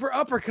do super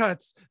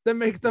uppercuts that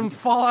make them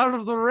fall out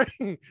of the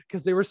ring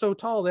because they were so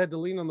tall they had to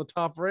lean on the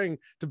top ring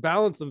to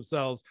balance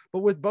themselves. But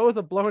with both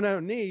a blown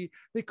out knee,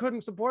 they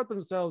couldn't support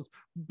themselves.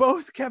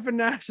 Both Kevin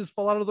Nashes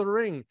fall out of the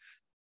ring.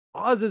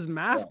 Oz's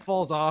mask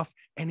falls off,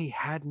 and he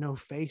had no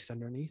face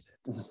underneath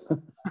it.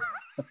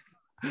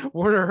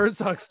 Werner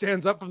Herzog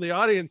stands up from the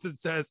audience and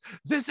says,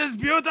 "This is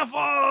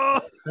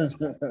beautiful."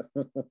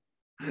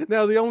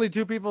 Now the only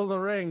 2 people in the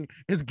ring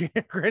is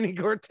Granny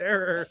Gore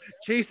Terror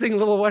chasing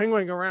little Wang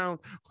Wang around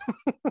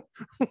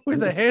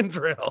with a hand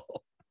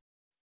drill.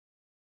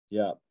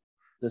 Yeah,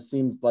 this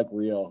seems like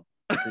real.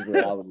 This is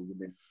reality to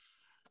me.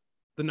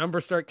 The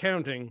numbers start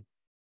counting,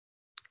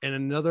 and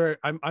another.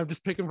 I'm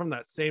just picking from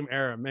that same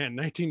era, man.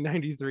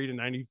 1993 to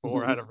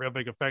 94 had a real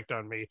big effect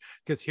on me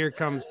because here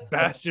comes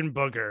Bastion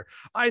Booger.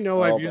 I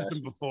know I've used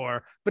him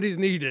before, but he's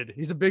needed.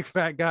 He's a big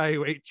fat guy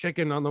who ate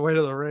chicken on the way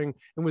to the ring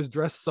and was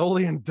dressed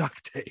solely in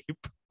duct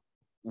tape.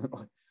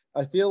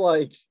 I feel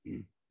like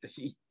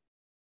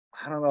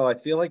I don't know. I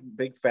feel like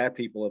big fat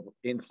people have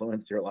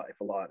influenced your life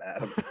a lot,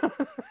 Adam.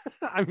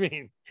 I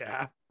mean,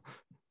 yeah.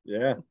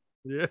 Yep.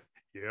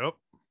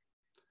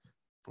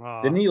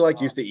 Didn't he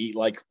used to eat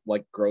like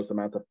gross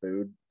amounts of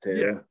food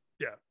too?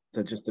 Yeah.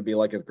 to be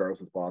like as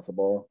gross as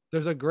possible.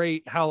 There's a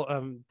great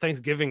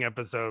Thanksgiving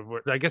episode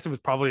where I guess it was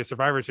probably a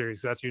Survivor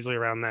Series. That's usually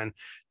around then,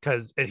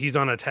 because he's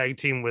on a tag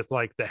team with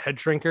like the head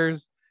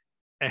shrinkers,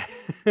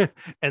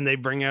 and they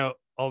bring out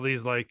all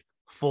these like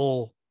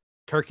full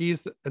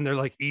turkeys, and they're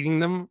like eating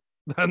them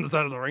on the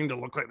side of the ring to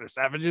look like they're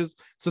savages.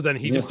 So then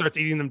he just starts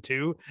eating them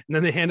too, and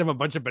then they hand him a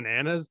bunch of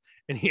bananas,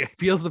 and he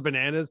peels the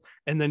bananas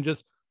and then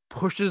just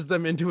pushes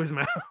them into his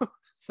mouth.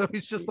 So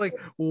he's just like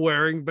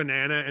wearing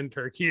banana and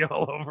turkey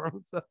all over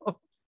himself.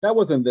 That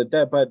wasn't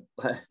but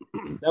that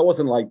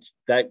wasn't like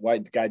that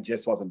white guy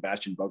just wasn't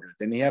Bastion Booger.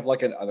 Didn't he have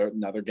like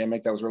another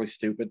gimmick that was really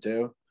stupid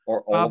too?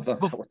 Or all of them?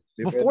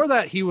 Before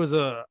that, he was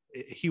a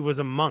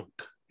monk.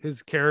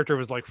 His character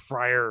was like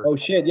Friar. Oh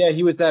shit! Yeah,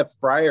 he was that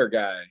friar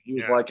guy. He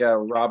was like a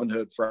Robin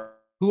Hood friar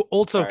who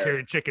also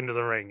carried chicken to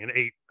the ring and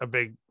ate a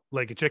big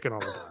leg of chicken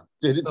all the time.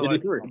 Did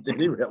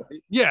he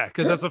really? Yeah,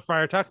 because that's what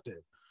Friar Tuck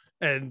did.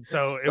 And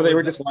so they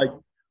were just like,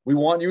 we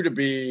want you to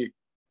be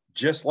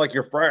just like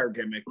your friar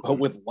gimmick, but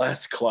with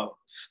less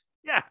clothes.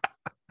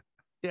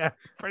 Yeah,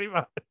 pretty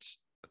much.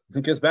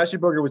 Because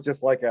Bastion Booger was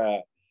just like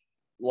a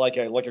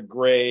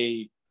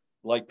gray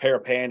like pair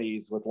of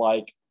panties with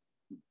like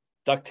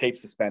duct tape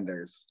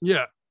suspenders.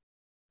 Yeah,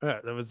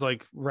 that was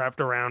like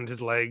wrapped around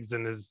his legs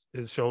and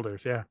his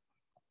shoulders. Yeah,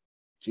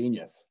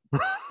 genius.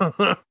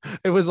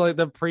 It was like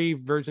the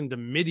pre-version to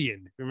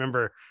Midian.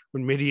 Remember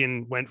when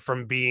Midian went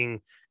from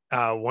being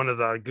one of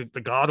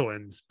the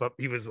Godwins, but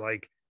he was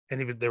like,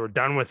 they were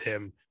done with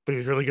him, but he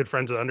was really good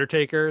friends with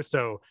Undertaker.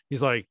 So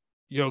he's like,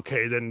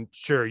 okay, then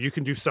sure, you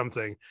can do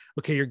something.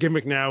 Okay, your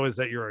gimmick now is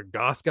that you're a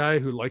goth guy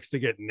who likes to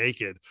get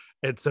naked.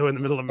 And so in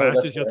the middle of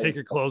matches, you'll take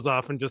your clothes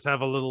off and just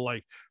have a little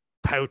like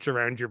pouch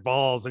around your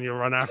balls, and you'll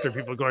run after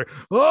people going,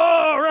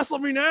 oh, wrestle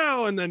me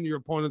now. And then your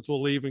opponents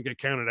will leave and get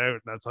counted out.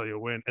 And that's how you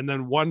win. And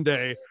then one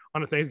day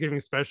on a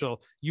Thanksgiving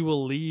special, you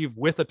will leave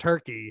with a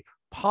turkey,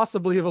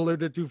 possibly have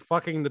alluded to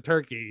fucking the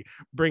turkey,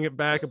 bring it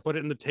back and put it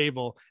in the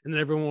table, and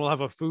then everyone will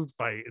have a food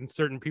fight, and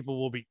certain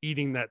people will be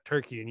eating that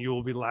turkey and you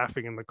will be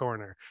laughing in the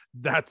corner.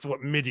 That's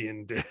what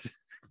Midian did.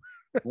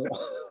 You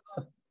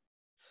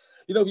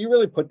know, if you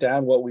really put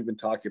down what we've been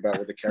talking about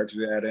with the characters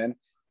they had in,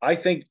 I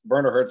think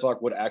Werner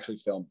Herzog would actually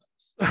film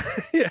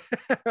this. Yeah,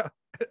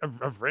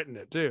 I've written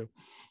it too.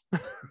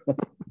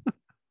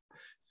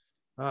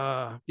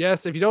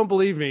 Yes, if you don't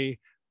believe me,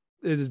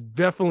 it is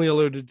definitely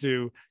alluded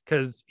to,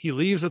 because he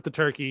leaves with the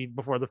turkey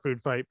before the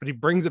food fight, but he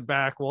brings it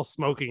back while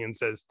smoking and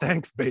says,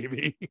 thanks,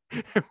 baby,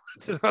 and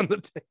puts it on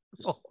the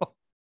table.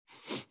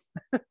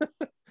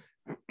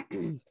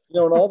 You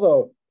know, and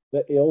all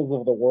the ills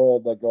of the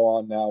world that go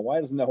on now,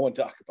 why does no one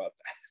talk about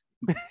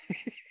that?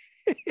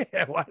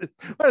 Yeah, why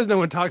does no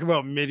one talk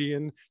about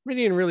Midian?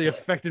 Midian really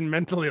affected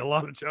mentally a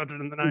lot of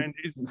children in the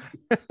 90s.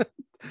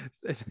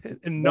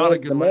 And not a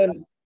good way.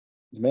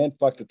 The man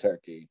fucked a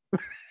turkey.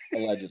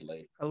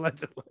 Allegedly. Yeah.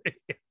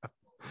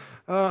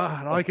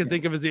 All I can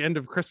think of is the end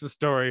of Christmas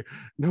Story.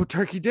 No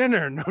turkey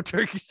dinner, no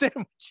turkey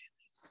sandwiches.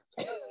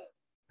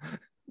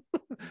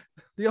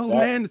 The old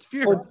man is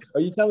furious.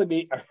 Are you telling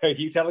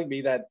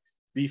me that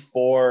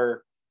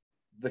before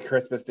the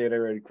Christmas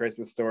dinner and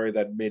Christmas Story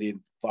that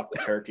Midian fucked a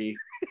turkey?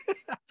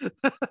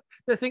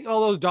 I think all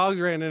those dogs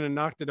ran in and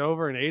knocked it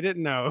over and ate it.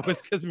 No, it was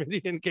because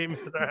Midian came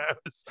into their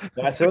house.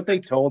 That's what they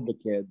told the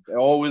kids.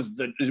 Oh,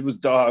 it was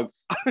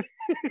dogs.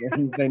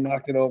 They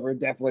knocked it over. It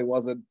definitely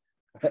wasn't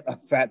a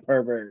fat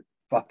pervert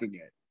fucking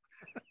it.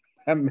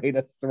 I made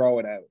us throw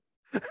it out.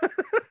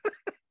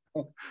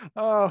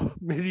 Oh,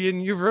 Midian,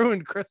 you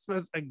ruined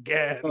Christmas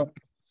again.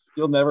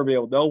 You'll never be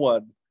able. No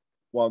one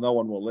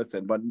will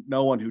listen, but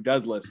no one who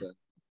does listen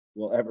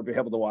will ever be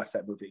able to watch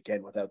that movie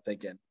again without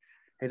thinking,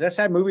 hey, that's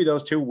that movie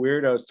those two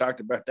weirdos talked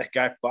about that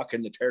guy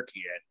fucking the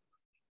turkey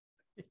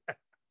in.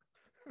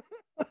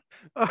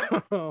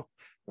 Yeah.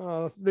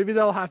 Maybe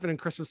that'll happen in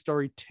Christmas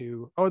Story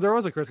 2. Oh, there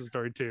was a Christmas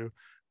Story 2.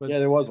 But... yeah,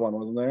 there was one,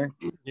 wasn't there?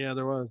 Yeah,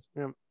 there was.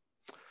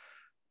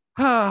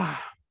 Yeah.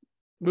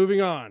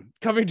 Moving on.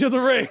 Coming to the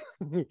ring.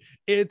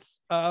 It's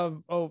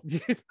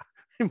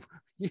you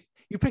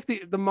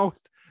picked the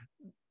most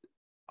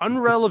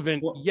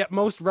unrelevant yet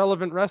most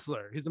relevant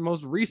wrestler. He's the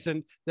most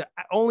recent, the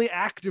only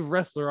active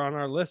wrestler on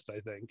our list, I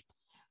think.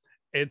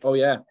 It's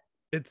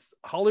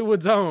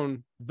Hollywood's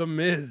own The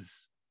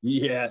Miz.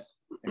 Yes.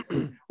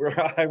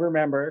 I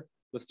remember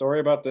the story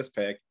about this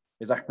pick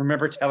is I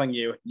remember telling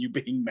you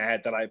being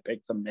mad that I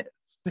picked The Miz.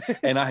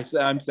 And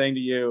I'm saying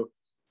to you,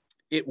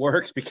 it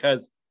works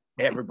because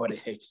everybody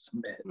hates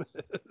The Miz.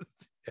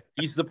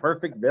 He's the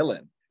perfect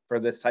villain for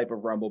this type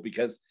of Rumble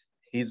because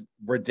he's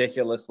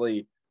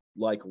ridiculously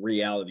like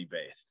reality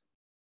based.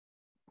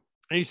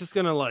 And he's just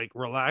gonna like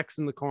relax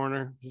in the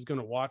corner. He's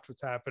gonna watch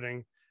what's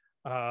happening.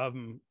 I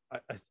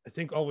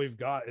think all we've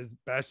got is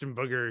Bastion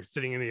Booger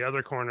sitting in the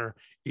other corner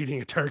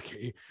eating a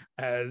turkey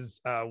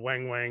as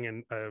Wang Wang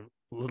and a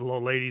little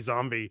old lady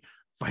zombie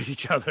fight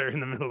each other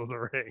in the middle of the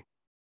ring.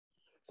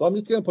 So I'm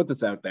just gonna put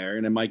this out there,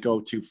 and it might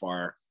go too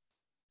far,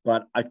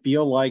 but I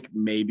feel like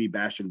maybe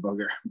Bastion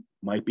Booger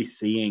might be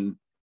seeing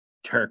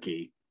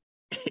turkey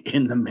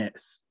in The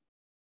Miz.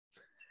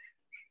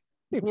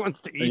 He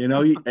wants to And eat.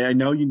 I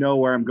know you know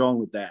where I'm going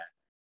with that.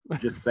 I'm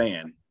just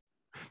saying.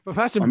 But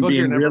Bastion I'm Booger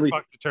being never really-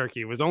 fucked a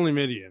turkey. It was only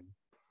Midian.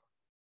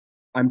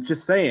 I'm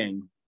just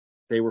saying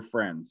they were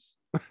friends.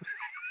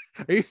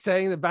 Are you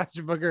saying that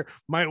Bastion Booger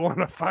might want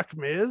to fuck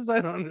Miz?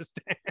 I don't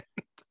understand.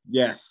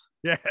 Yes.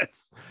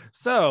 Yes.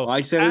 So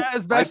I said it,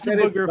 as Bastion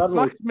Booger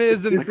fucks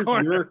Miz in the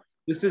corner.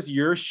 This is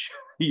your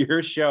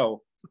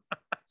show.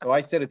 So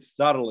I said it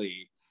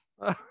subtly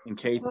in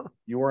case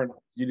you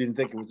didn't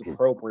think it was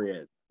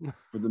appropriate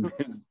for the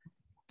Miz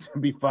to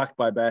be fucked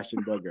by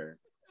Bastion Booger.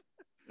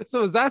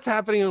 So as that's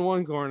happening in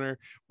one corner,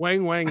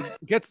 Wang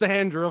gets the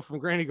hand drill from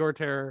Granny Gore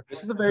Terror.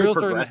 This is a very drills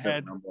her in the progressive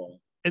head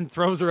Rumble. and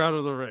throws her out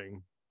of the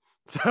ring.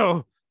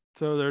 So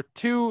there are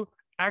two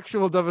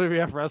actual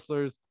WWF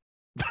wrestlers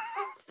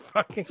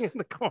fucking in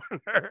the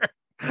corner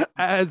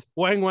as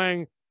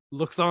Wang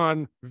looks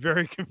on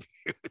very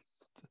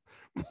confused.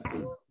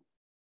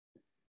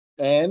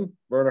 And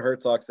Werner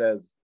Herzog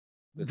says,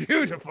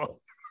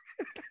 Beautiful.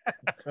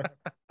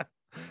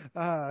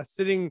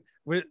 Sitting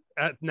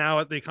at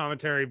the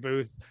commentary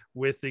booth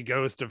with the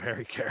ghost of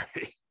Harry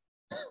Carey.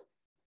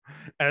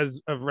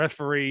 As a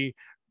referee,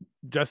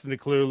 Justin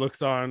DeClue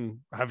looks on,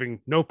 having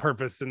no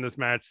purpose in this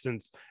match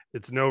since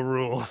it's no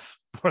rules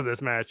for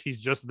this match.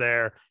 He's just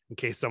there in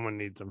case someone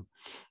needs him.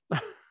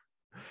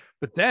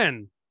 But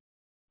then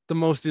the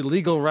most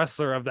illegal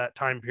wrestler of that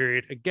time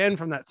period, again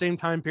from that same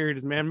time period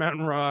as Man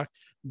Mountain Rock,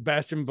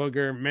 Bastion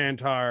Booger,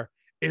 Mantar,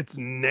 it's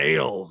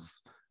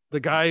Nails. The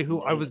guy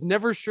who I was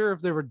never sure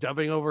if they were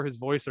dubbing over his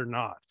voice or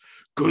not.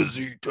 Cause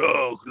he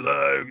talk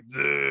like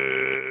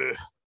this.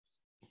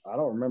 I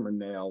don't remember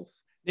Nails.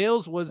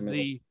 Nails was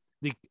the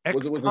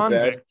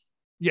ex-convict. Z?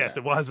 Yes,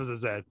 Yeah. it was a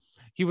Z.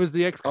 He was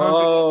the ex-convict.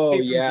 Oh, who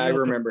came from yeah, I jail to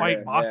remember fight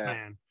him, Boss yeah.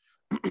 Man.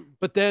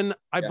 But then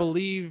I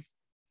believe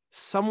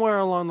somewhere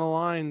along the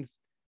lines,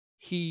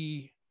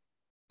 he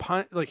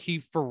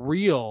for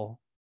real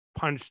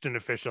punched an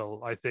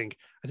official. I think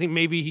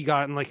maybe he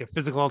got in like a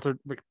physical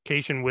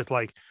altercation with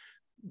like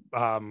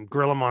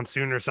Gorilla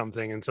Monsoon or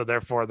something, and so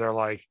therefore they're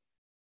like,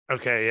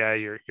 okay, yeah,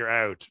 you're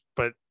out.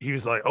 But he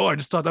was like, oh, I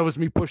just thought that was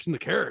me pushing the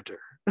character.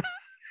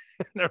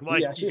 And they're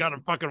like, you gotta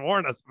fucking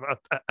warn us about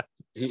that.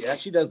 He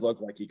actually does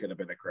look like he could have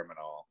been a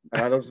criminal.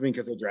 And I don't just mean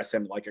because they dress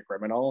him like a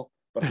criminal,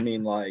 but I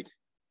mean like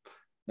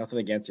nothing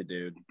against it,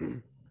 dude.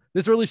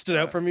 This really stood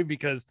out for me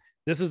because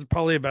this is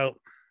probably about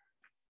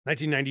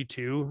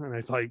 1992, and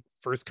it's like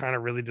first kind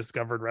of really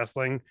discovered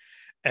wrestling,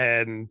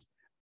 and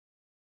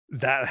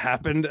that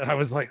happened, and I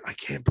was like, I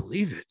can't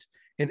believe it.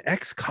 An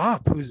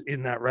ex-cop who's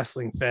in that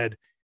wrestling fed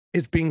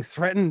is being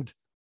threatened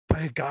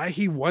by a guy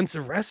he once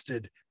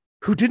arrested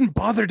who didn't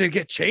bother to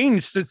get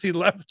changed since he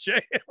left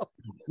jail.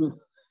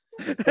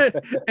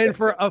 And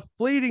for a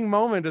fleeting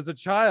moment as a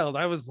child,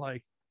 I was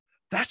like,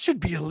 that should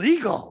be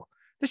illegal.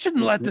 They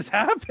shouldn't let this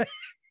happen.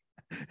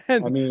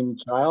 And I mean,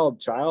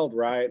 Child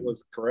Riot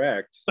was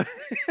correct.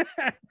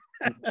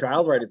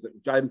 Child Riot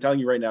I'm telling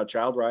you right now,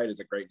 Child Riot is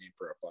a great name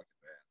for a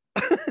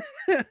fucking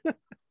band.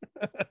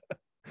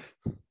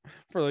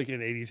 For like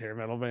an 80s hair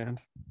metal band.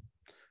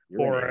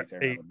 Or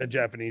a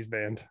Japanese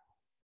band.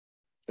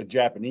 A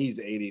Japanese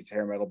 80s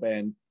hair metal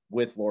band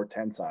with Lord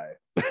Tensai.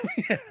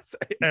 Yes,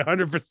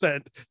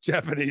 100%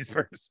 Japanese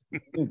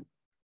person.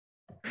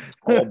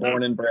 All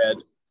born and bred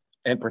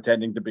and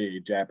pretending to be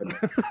Japanese.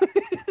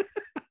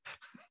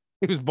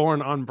 He was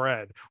born on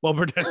bread while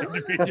pretending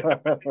to be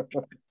Japanese.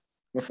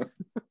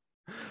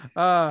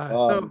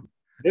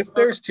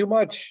 There's too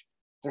much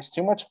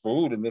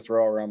food in this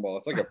Royal Rumble.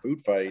 It's like a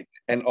food fight.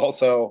 And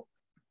also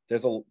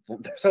there's a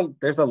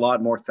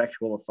lot more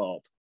sexual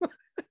assault.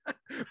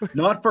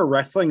 Not for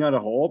wrestling on a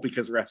whole,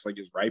 because wrestling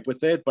is ripe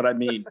with it, but I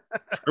mean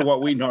for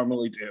what we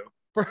normally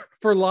do.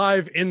 For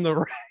live in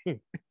the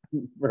ring.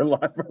 For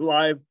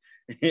live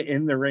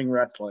in the ring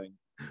wrestling.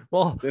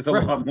 Well, there's a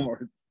lot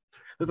more.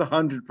 There's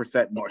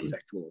 100% more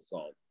sexual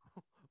assault.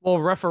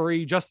 Well,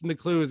 referee Justin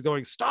DeClue is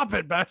going, stop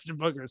it, Bastion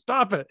Booger,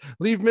 stop it.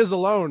 Leave Miz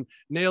alone.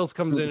 Nails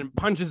comes in and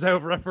punches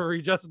out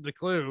referee Justin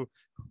DeClue,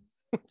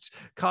 which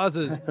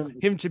causes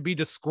him to be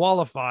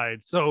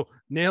disqualified. So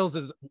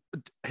Nails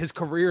his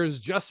career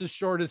is just as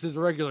short as his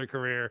regular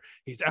career.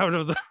 He's out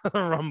of the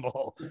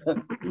Rumble.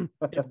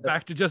 It's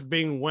back to just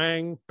being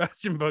Wang,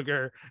 Bastion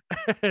Booger,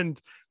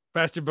 and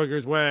Bastion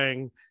Booger's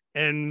Wang,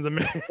 and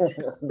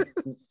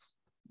the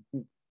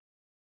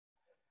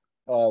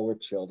Oh, we're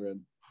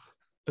children.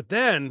 But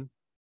then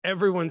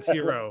everyone's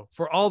hero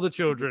for all the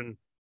children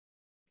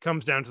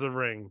comes down to the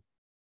ring.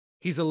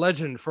 He's a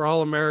legend for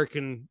all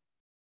American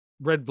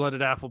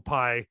red-blooded apple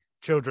pie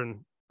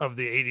children of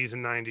the 80s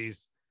and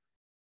 90s.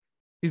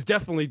 He's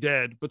definitely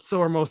dead, but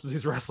so are most of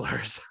these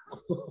wrestlers.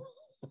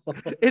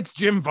 It's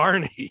Jim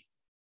Varney.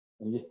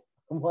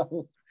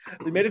 Well,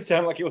 they made it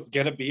sound like it was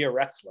going to be a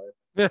wrestler.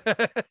 It's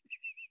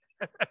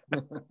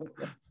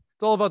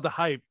all about the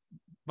hype,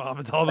 Bob.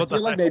 It's all about I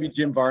feel like hype. maybe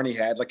Jim Varney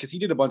had, like, because he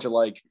did a bunch of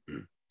like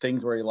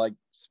things where he like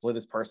split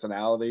his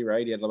personality,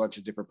 right? He had a bunch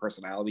of different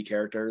personality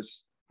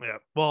characters. Yeah.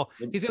 Well,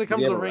 he's going to come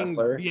to the ring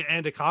via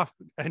Andy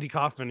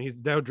Kaufman. He's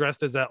now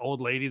dressed as that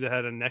old lady that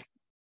had a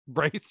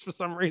brace for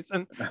some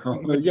reason.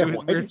 Yeah,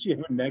 why did she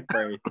have a neck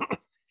brace?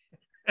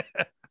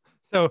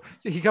 So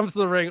he comes to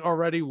the ring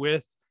already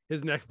with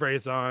his neck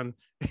brace on.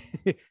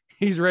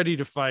 He's ready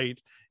to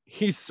fight.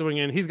 He's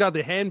swinging. He's got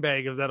the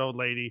handbag of that old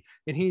lady,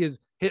 and he is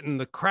hitting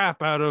the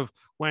crap out of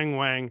Wang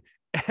Wang,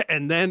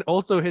 and then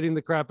also hitting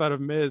the crap out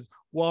of Miz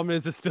while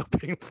Miz is still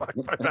being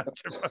fucked by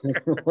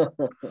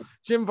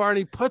Jim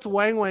Varney puts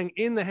Wang Wang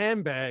in the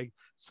handbag,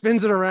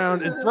 spins it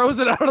around, and throws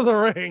it out of the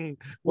ring.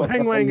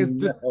 Wang Wang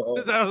is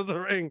out of the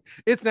ring.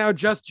 It's now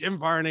just Jim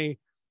Varney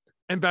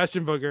and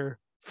Bastion Booger.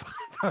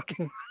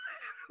 Fucking.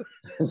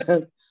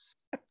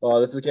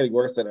 Oh, this is getting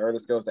worse than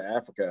Ernest Goes to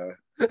Africa.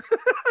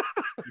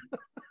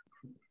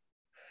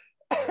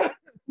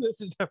 This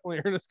is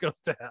definitely Ernest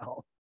Goes to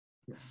Hell.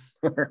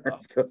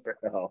 Ernest Goes to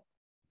Hell.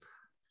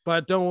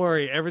 But don't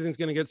worry, everything's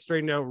going to get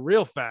straightened out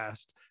real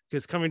fast,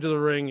 because coming to the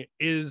ring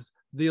is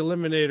the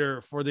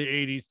eliminator for the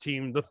 80s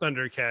team, the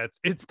Thundercats.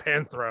 It's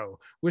Panthro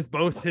with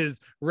both his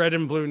red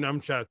and blue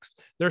nunchucks.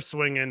 They're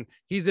swinging.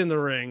 He's in the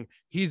ring.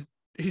 He's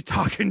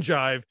talking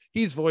jive.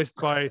 He's voiced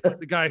by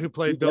the guy who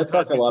played Bill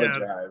Cosby's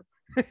dad.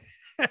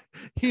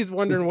 He's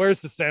wondering,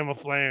 where's the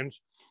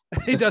Samoflange?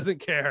 He doesn't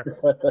care.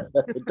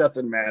 It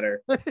doesn't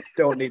matter.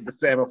 Don't need the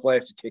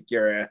Samoflange to kick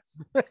your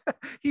ass.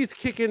 He's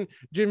kicking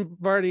Jim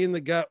Varney in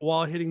the gut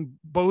while hitting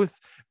both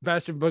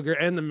Bastion Booger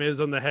and the Miz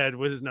on the head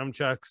with his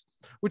nunchucks,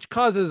 which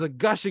causes a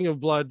gushing of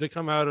blood to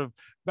come out of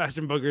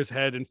Bastion Booger's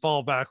head and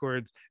fall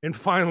backwards. And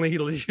finally, he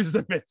leaves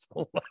the Miz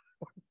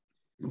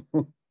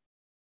alone.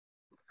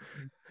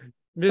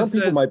 Some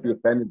people might be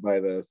offended by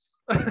this.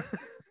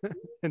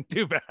 And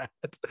too bad.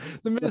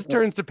 The Miz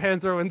turns to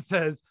Panthro and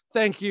says,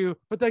 "Thank you,"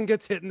 but then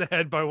gets hit in the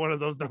head by one of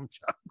those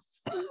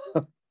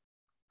nunchucks.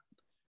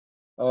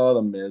 Oh,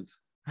 the Miz.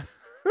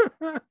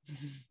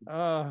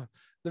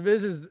 The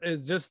Miz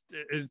is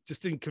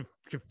just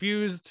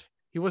confused.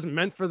 He wasn't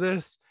meant for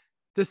this.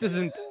 This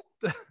isn't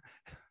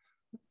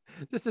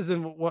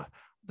what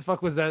the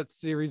fuck was that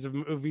series of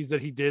movies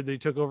that he did that he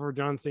took over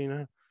John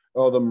Cena?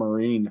 Oh, the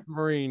Marine.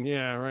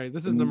 Yeah, right.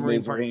 This is the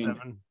Marine Part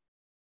 7.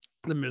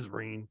 The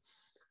Mizrine.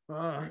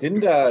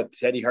 Didn't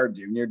Teddy Hart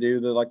Jr. do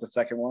the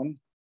second one?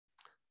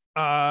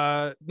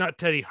 Not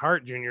Teddy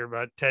Hart Jr.,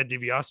 but Ted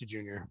DiBiase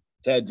Jr.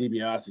 Ted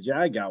DiBiase.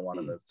 I got one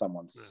of those.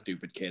 Someone's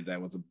stupid kid that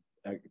was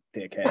a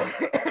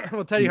dickhead.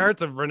 Well, Teddy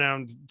Hart's a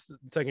renowned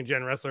second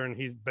gen wrestler, and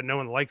but no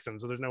one likes him,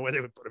 so there's no way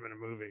they would put him in a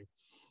movie.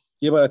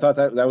 Yeah, but I thought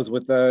that was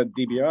with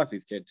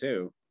DiBiase's kid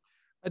too.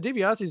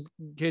 DiBiase's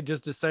kid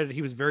just decided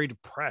he was very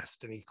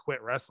depressed and he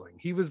quit wrestling.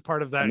 He was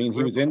part of that. I mean,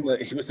 he was in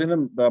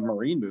the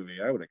Marine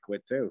movie. I would have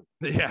quit too.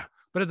 Yeah,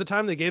 but at the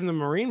time they gave him the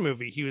Marine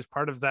movie, he was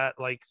part of that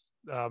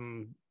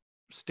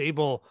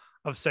stable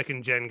of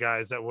second gen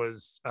guys that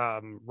was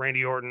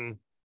Randy Orton,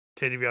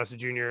 Ted DiBiase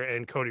Jr.,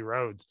 and Cody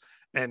Rhodes.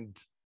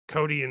 And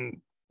Cody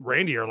and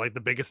Randy are like the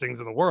biggest things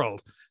in the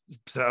world.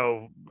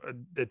 So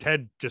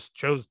Ted just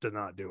chose to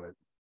not do it.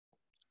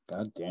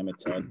 God damn it,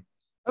 Ted.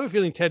 I have a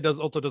feeling Ted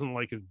also doesn't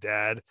like his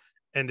dad,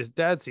 and his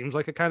dad seems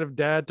like a kind of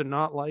dad to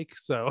not like.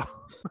 So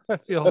I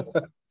feel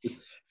if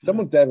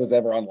someone's dad was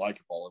ever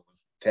unlikable, it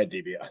was Ted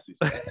DiBiase's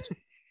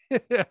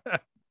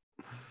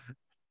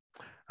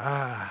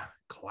dad.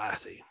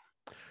 Classy.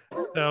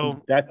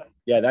 So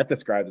that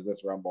describes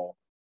this Rumble.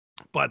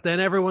 But then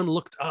everyone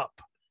looked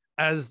up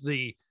as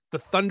the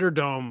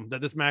Thunderdome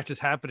that this match is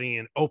happening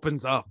in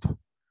opens up.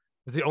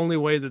 It's the only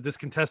way that this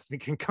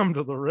contestant can come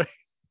to the ring.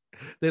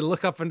 They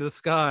look up into the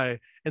sky,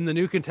 and the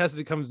new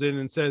contestant comes in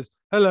and says,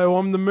 "Hello,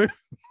 I'm the moon."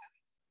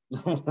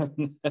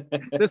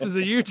 This is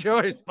a you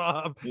choice,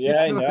 Bob.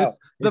 Yeah, I know.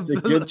 It's a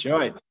good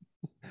choice.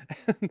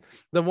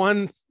 The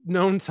one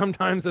known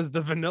sometimes as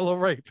the vanilla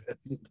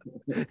rapist.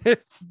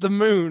 It's the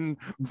moon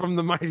from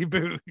the Mighty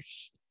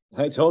Boosh.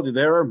 I told you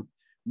there's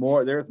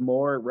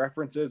more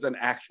references and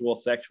actual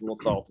sexual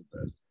assault in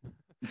this,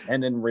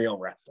 and in real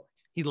wrestling.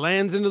 He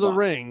lands into the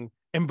ring,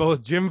 and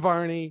both Jim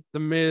Varney, The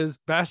Miz,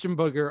 Bastion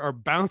Booger are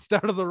bounced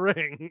out of the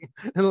ring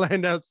and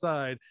land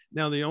outside.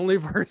 Now the only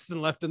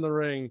person left in the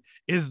ring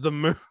is the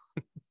moon.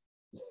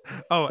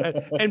 Oh,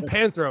 and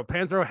Panthro.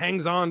 Panthro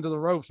hangs on to the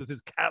ropes with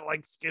his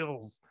cat-like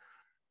skills.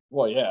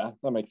 Well, yeah,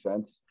 that makes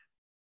sense.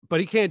 But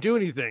he can't do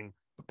anything.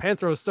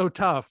 Panthro is so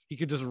tough, he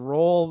could just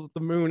roll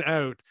the moon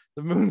out.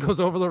 The moon goes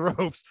over the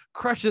ropes,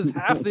 crushes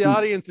half the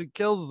audience and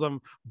kills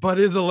them, but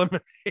is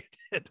eliminated.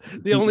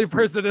 The only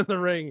person in the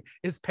ring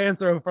is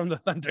Panthro from the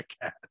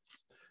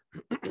Thundercats.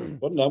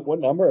 What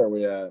number are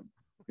we at?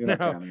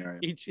 Now,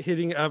 each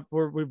hitting up,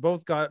 we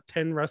both got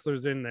 10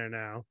 wrestlers in there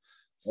now.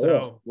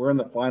 So we're in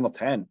the final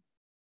 10.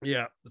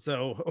 Yeah.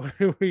 So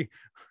we're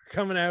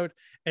coming out,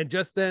 and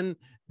just then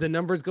the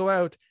numbers go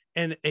out,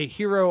 and a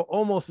hero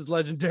almost as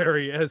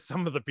legendary as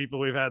some of the people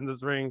we've had in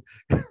this ring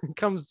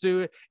comes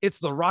to it. It's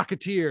the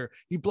Rocketeer.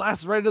 He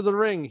blasts right into the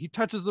ring. He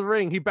touches the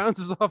ring. He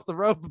bounces off the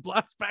rope and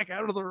blasts back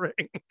out of the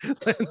ring,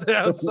 lands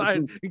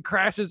outside and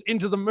crashes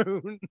into the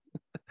moon.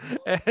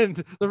 And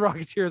the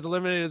Rocketeer has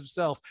eliminated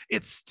himself.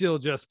 It's still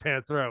just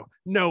Panthro.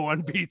 No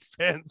one beats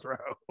Panthro.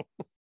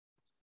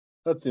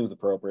 That seems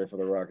appropriate for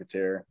the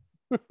Rocketeer.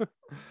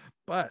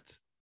 But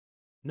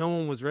No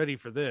one was ready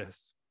for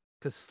this,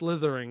 because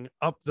slithering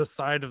up the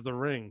side of the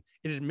ring,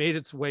 it had made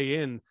its way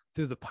in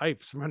through the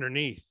pipes from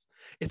underneath.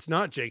 It's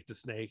not Jake the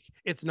Snake.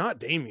 It's not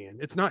Damien.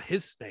 It's not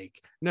his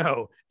snake.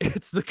 No,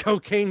 it's the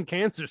cocaine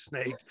cancer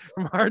snake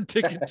from Hard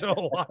Ticket to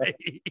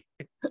Hawaii.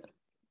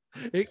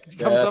 It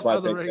comes up out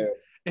of the ring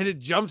and it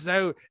jumps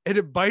out and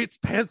it bites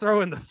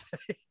Panthro in the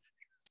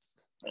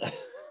face.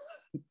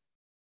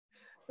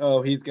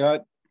 Oh, he's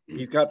got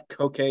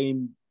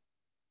cocaine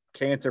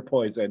cancer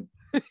poison.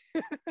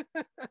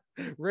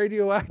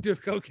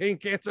 Radioactive cocaine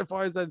cancer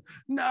poison.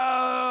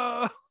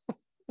 No.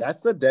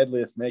 That's the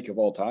deadliest snake of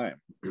all time.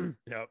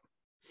 Yep.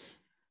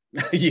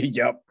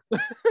 Yep.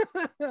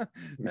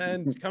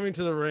 And coming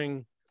to the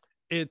ring,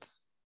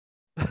 it's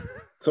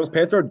so is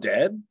Panthro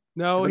dead?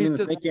 No, the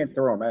snake can't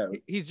throw him out.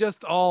 He's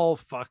just all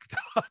fucked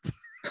up.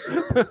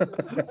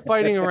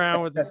 Fighting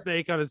around with the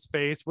snake on his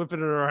face, whipping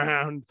it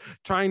around,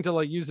 trying to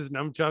like use his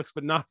nunchucks,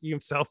 but knocking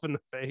himself in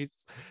the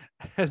face.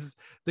 As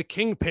the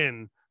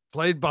Kingpin,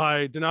 played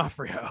by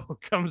D'Onofrio,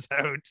 comes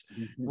out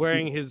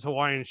wearing his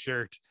Hawaiian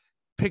shirt,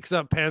 picks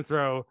up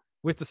Panthro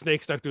with the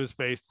snake stuck to his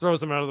face,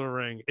 throws him out of the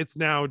ring. It's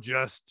now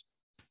just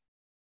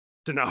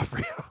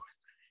D'Onofrio.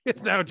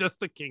 It's now just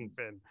the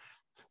Kingpin.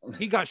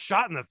 He got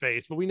shot in the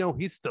face, but we know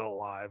he's still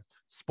alive.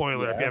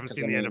 Spoiler if you haven't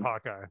seen the end of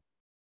Hawkeye.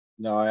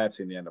 No, I have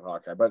seen the end of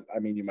Hawkeye, but I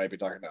mean, you might be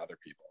talking to other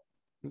people.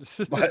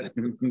 But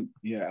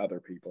yeah, other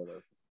people.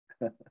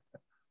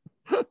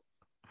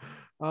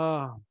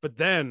 But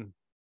then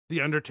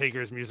the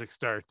Undertaker's music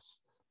starts.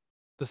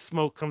 The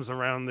smoke comes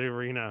around the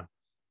arena.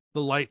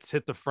 The lights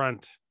hit the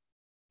front.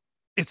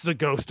 It's the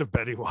ghost of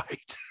Betty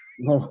White.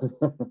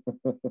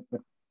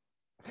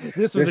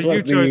 This was a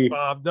you choice,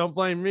 Bob. Don't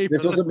blame me.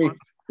 This wasn't me.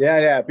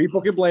 Yeah.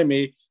 People can blame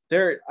me.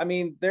 There's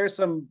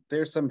some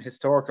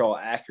historical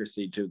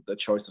accuracy to the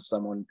choice of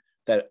someone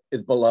that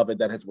is beloved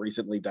that has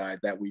recently died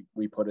that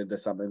we put into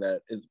something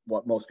that is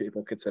what most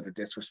people consider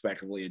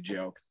disrespectfully a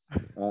joke.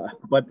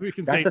 But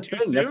that's the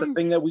thing. That's the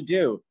thing that we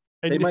do.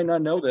 They might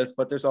not know this,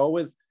 but there's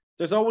always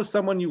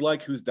someone you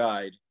like who's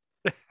died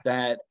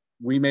that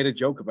we made a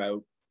joke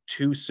about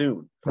too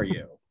soon for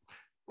you.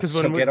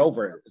 So get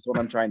over it is what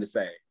I'm trying to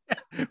say.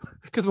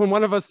 Because when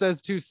one of us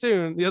says too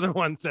soon, the other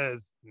one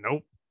says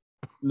nope.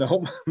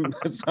 Nope.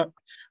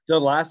 The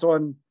last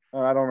one,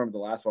 I don't remember the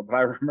last one, but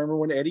I remember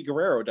when Eddie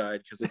Guerrero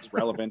died because it's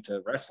relevant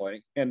to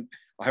wrestling. And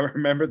I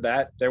remember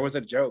that there was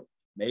a joke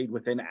made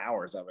within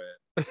hours of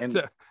it.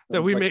 And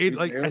that we made,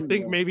 like, I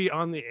think maybe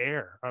on the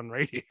air, on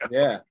radio.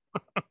 Yeah.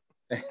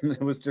 And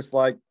it was just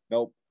like,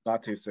 nope,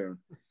 not too soon.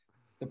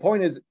 The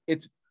point is,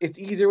 it's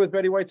easier with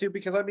Betty White too,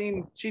 because I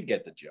mean, she'd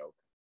get the joke.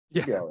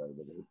 Yeah.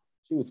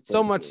 She was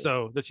so much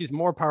so that she's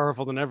more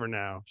powerful than ever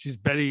now. She's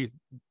Betty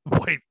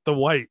White the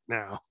White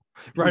now,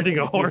 riding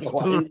a horse.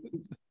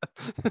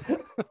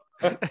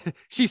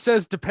 She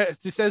says to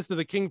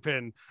the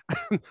Kingpin,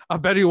 a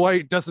Betty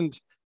White doesn't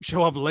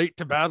show up late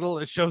to battle.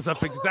 It shows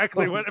up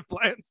exactly when it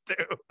plans to.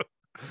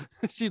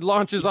 She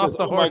launches off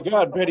the horse. Oh my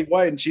God, Betty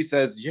White. And she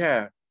says,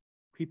 yeah,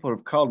 people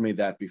have called me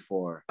that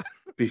before.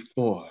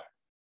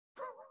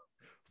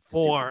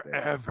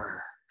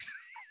 Forever.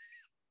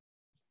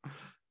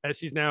 As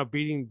she's now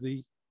beating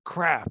the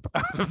crap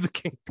out of the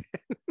Kingpin.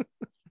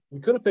 We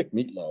could have picked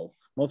Meatloaf.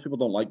 Most people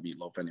don't like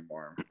Meatloaf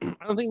anymore.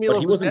 I don't think Meatloaf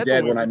he wasn't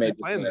dead when I made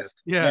this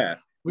list. Yeah.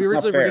 We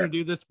originally were going to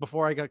do this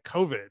before I got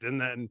COVID, and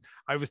then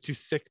I was too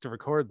sick to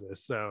record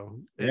this.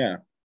 So yeah.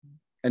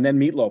 And then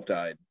Meatloaf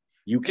died.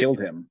 You killed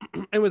him.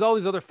 And with all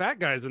these other fat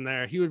guys in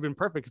there, he would have been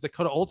perfect because they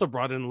could have also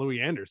brought in Louis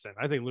Anderson.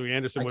 I think Louis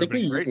Anderson would have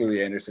been great.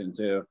 Louis Anderson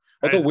too.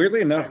 Although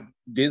weirdly enough,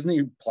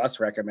 Disney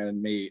Plus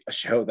recommended me a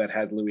show that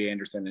has Louis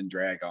Anderson and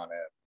drag on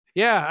it.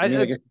 Yeah, I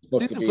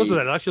see some clips of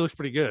that. It actually looks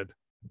pretty good.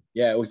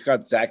 Yeah, it's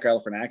got Zach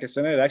Galifianakis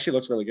in it. It actually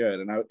looks really good.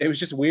 And it was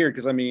just weird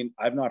because I mean,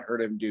 I've not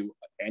heard him do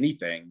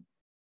anything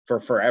for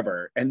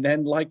forever. And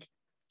then like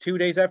 2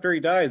 days after he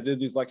dies,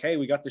 Disney's like, hey,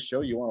 we got this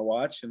show you want to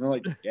watch? And they're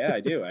like, yeah,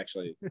 I do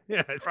actually.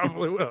 Yeah, I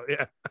probably will.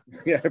 Yeah.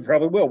 Yeah, I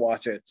probably will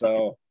watch it.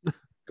 So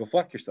go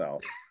fuck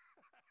yourself.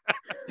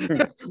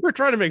 We're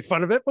trying to make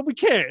fun of it, but we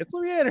can't. It's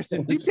Louis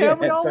Anderson. Deep down,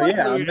 we all like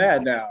I'm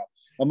mad now.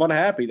 I'm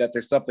unhappy that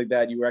there's something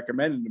that you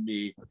recommended to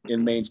me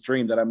in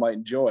mainstream that I might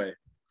enjoy.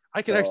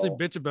 I could actually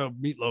bitch about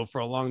Meatloaf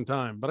for a long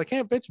time, but I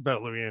can't bitch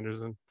about Louis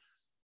Anderson.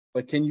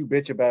 But can you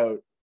bitch about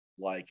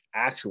like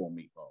actual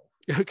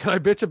Meatloaf? Can I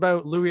bitch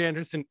about Louis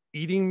Anderson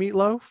eating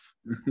meatloaf?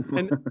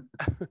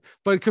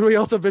 But can we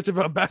also bitch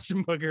about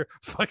Bastion Booger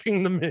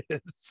fucking the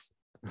Miz?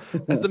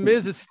 As the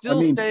Miz is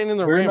still staying in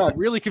the ring,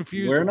 really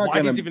confused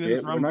why he's even in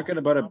this rumble. We're not going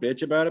to butt a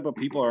bitch about it, but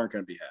people aren't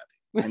going to be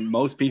happy. And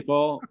most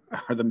people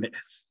are the Miz.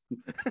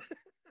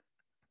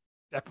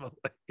 Definitely.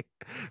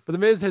 But the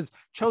Miz has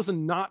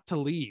chosen not to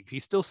leave.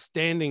 He's still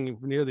standing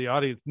near the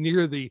audience,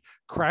 near the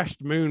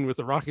crashed moon with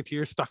the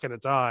Rocketeer stuck in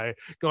its eye,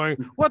 going,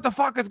 what the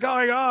fuck is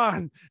going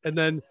on? And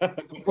then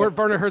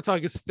Werner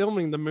Herzog is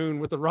filming the moon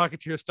with the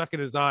Rocketeer stuck in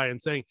his eye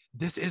and saying,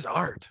 this is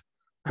art.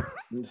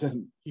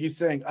 He's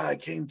saying, I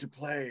came to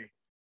play.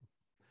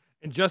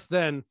 And just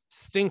then,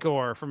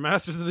 Stinkor from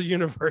Masters of the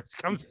Universe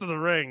comes to the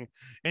ring,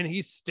 and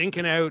he's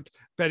stinking out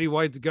Betty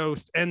White's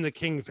ghost and the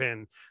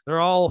Kingpin. They're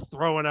all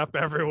throwing up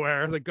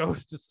everywhere. The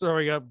ghost is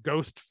throwing up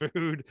ghost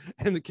food,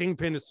 and the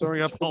Kingpin is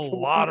throwing up a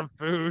lot of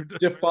food.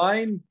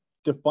 Define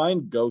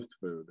ghost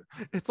food.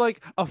 It's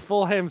like a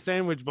full ham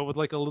sandwich, but with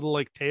like a little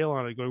like tail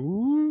on it going,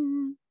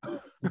 woo.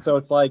 So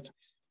it's like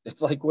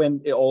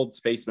when old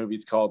space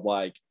movies called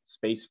like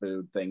space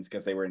food things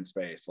because they were in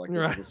space. Like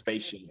this is a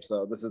spaceship,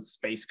 so this is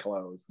space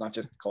clothes, not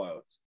just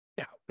clothes.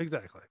 Yeah,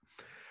 exactly.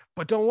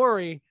 But don't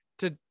worry,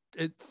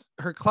 it's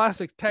her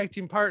classic tag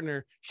team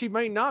partner. She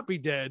might not be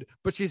dead,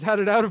 but she's had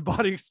an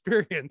out-of-body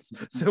experience.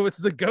 So it's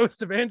the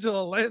ghost of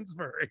Angela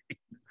Lansbury.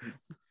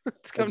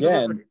 It's come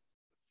Again, to the ring.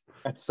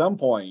 At some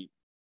point,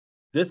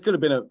 this could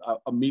have been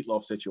a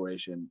Meatloaf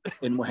situation.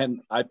 And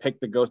when I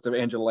picked the ghost of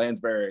Angela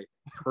Lansbury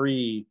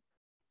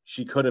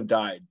she could have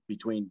died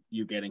between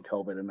you getting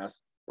COVID and us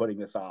putting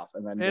this off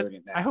and then doing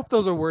it now. I hope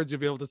those are words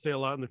you'll be able to say a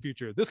lot in the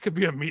future. This could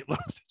be a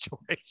Meatloaf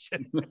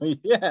situation.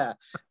 Yeah,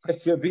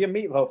 it could be a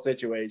Meatloaf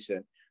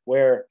situation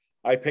where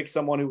I picked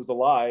someone who was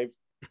alive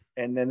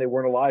and then they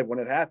weren't alive when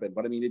it happened.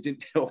 But I mean, it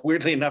didn't,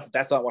 weirdly enough,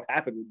 that's not what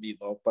happened with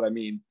Meatloaf. But I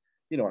mean,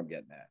 you know what I'm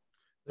getting at.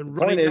 And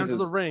running down to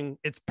the ring,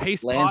 it's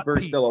Paste Pot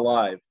Lansbury's Pete, still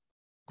alive.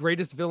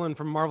 greatest villain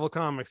from Marvel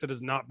Comics that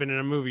has not been in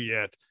a movie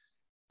yet.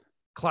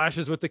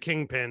 Clashes with the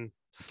Kingpin,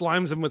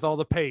 slimes him with all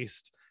the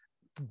paste,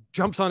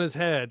 jumps on his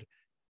head.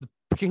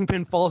 The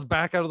Kingpin falls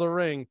back out of the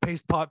ring.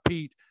 Paste Pot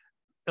Pete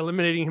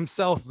eliminating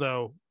himself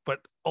though, but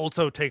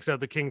also takes out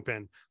the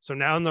Kingpin. So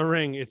now in the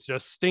ring, it's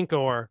just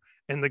Stinkor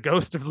and the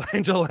ghost of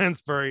Angela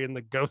Lansbury and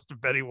the ghost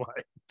of Betty White.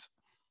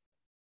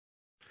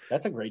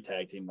 That's a great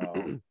tag team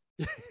though.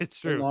 It's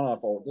true.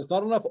 There's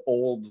not enough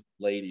old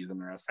ladies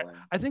in wrestling.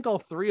 I think all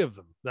three of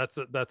them. That's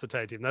a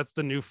tag team. That's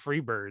the new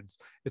Freebirds.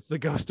 It's the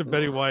ghost of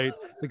Betty White,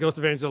 the ghost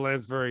of Angela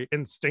Lansbury,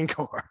 and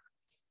Stinkor.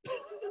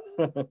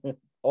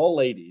 All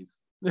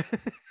ladies.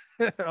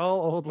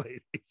 All old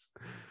ladies.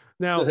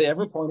 Now, do they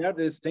ever point out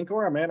is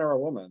Stinkor a man or a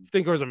woman?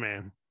 Stinkor's a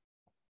man.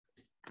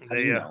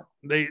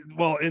 They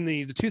well in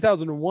the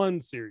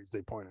 2001 series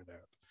they pointed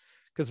out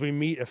because we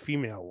meet a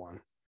female one.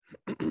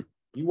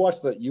 You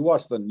watched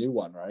the new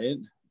one, right?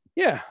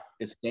 Yeah.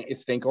 Is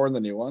Stinkor in the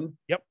new one?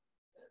 Yep.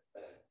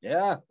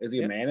 Yeah. Is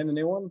he a man in the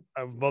new one?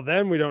 Well,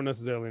 then we don't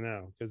necessarily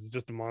know because it's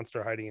just a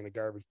monster hiding in a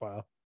garbage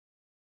pile.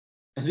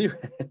 Is he?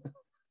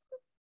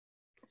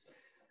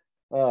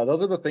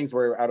 Those are the things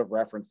where out of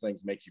reference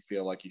things make you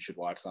feel like you should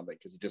watch something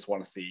because you just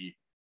want to see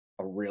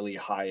a really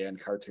high-end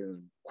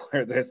cartoon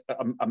where there's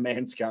a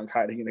man skunk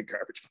hiding in a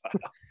garbage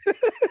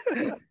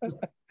pile.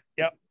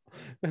 Yep.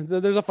 And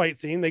there's a fight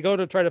scene. They go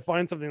to try to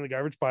find something in the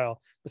garbage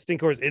pile. The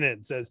Stinkor's in it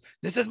and says,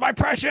 "This is my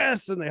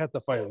precious," and they have to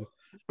fight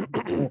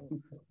him.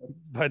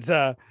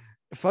 But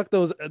fuck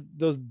those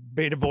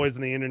beta boys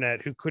on the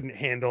internet who couldn't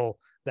handle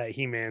that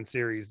He-Man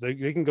series.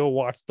 They can go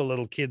watch the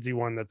little kidsy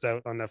one that's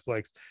out on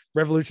Netflix.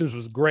 Revolutions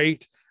was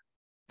great.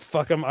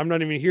 Fuck them. I'm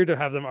not even here to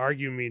have them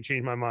argue me and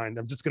change my mind.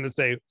 I'm just gonna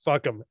say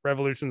fuck them.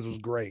 Revolutions was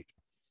great.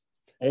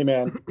 Hey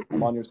man,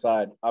 I'm on your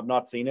side. I've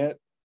not seen it,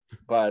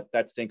 but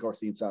that Stinkor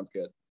scene sounds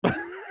good.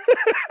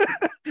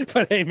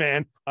 But hey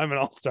man, I'm an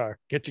all-star.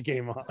 Get your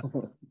game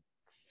on.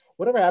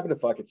 Whatever happened to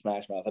fucking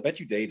Smash Mouth? I bet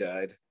you they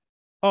died.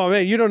 Oh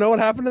man, you don't know what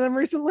happened to them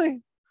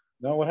recently?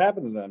 No, what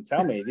happened to them?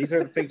 Tell me. These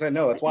are the things I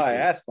know. That's why I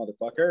asked,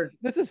 motherfucker.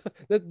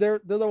 They're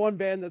the one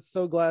band that's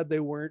so glad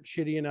they weren't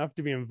shitty enough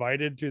to be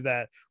invited to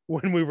that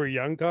When We Were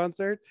Young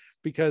concert,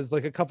 because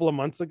like a couple of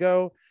months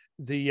ago,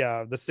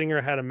 the singer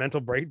had a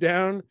mental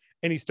breakdown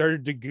and he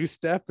started to goose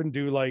step and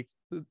do like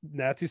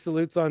Nazi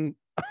salutes on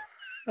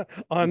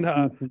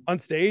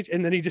stage,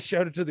 and then he just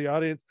shouted to the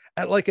audience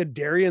at like a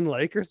Darien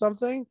Lake or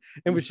something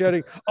and was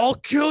shouting, "I'll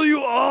kill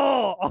you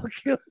all! I'll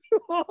kill you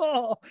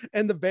all!"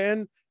 And the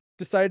band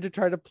decided to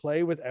try to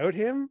play without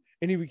him,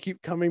 and he would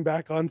keep coming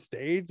back on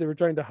stage. They were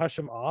trying to hush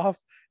him off,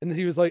 and then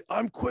he was like,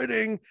 "I'm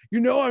quitting,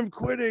 I'm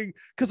quitting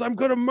because I'm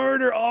gonna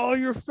murder all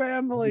your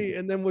family,"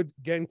 and then would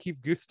again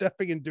keep goose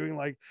stepping and doing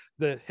like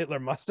the Hitler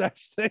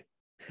mustache thing.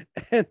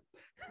 And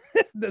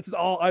this is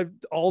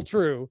all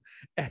true.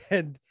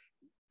 And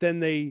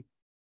then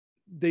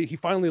he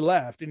finally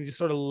left, and he just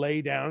sort of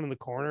lay down in the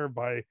corner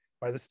by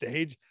the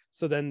stage.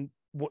 So then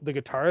the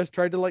guitarist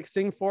tried to like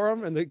sing for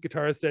him, and the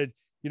guitarist said,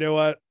 "You know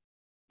what?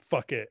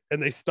 Fuck it."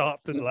 And they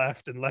stopped and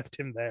left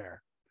him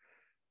there.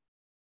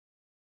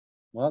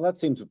 Well,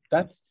 that's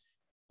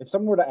if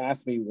someone were to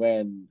ask me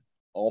when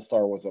All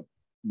Star was a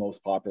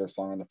most popular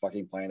song on the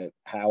fucking planet,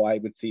 how I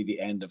would see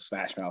the end of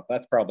Smash Mouth,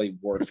 that's probably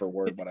word for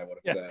word what I would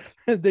have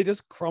said. They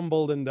just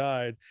crumbled and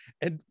died.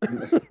 And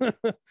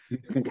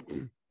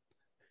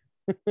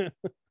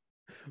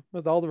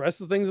with all the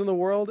rest of the things in the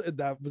world,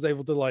 that was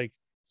able to like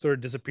sort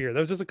of disappear. That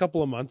was just a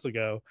couple of months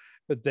ago.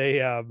 But they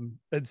and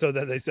so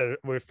then they said,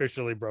 "We're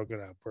officially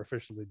broken up. We're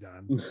officially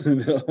done."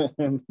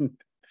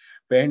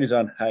 Band is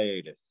on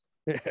hiatus.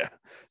 Yeah.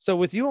 So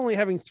with you only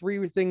having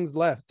 3 things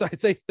left, I'd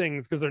say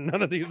things because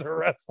none of these are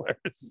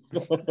wrestlers.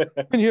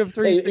 And you have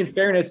 3. Hey, in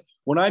fairness,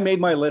 when I made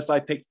my list, I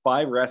picked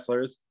 5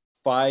 wrestlers,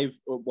 5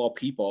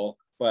 people,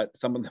 but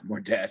some of them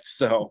were dead.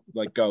 So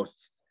like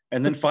ghosts,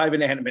 and then 5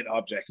 inanimate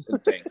objects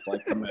and things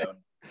like the moon,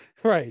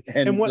 right?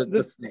 and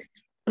the snake.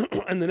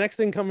 And the next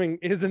thing coming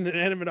is an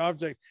inanimate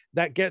object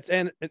that gets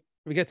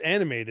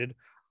animated.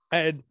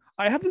 And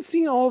I haven't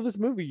seen all of this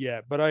movie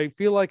yet, but I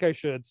feel like I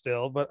should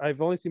still. But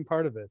I've only seen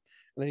part of it,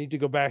 and I need to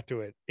go back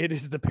to it. It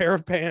is the pair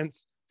of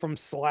pants from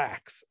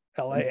Slacks,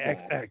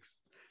 LAXX.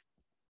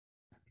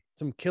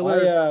 Some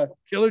killer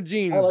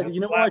jeans. I like it.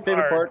 You know what my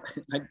favorite part?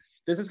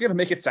 This is gonna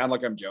make it sound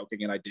like I'm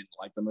joking, and I didn't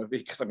like the movie,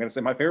 because I'm gonna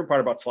say my favorite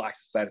part about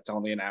Slacks is that it's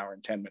only an hour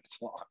and 10 minutes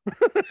long.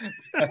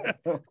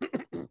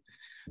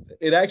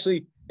 It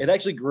actually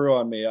grew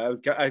on me. I was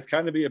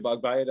kind of be a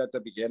bug by it at the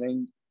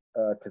beginning,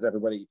 because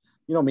everybody,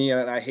 you know me,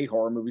 and I hate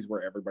horror movies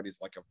where everybody's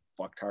like a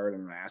fucktard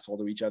and an asshole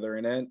to each other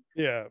in it.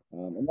 Yeah,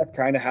 and that's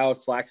kind of how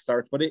Slack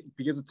starts. But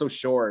because it's so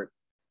short,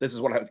 this is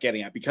what I was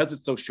getting at. Because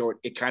it's so short,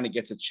 it kind of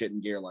gets its shit in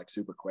gear like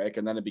super quick,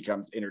 and then it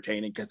becomes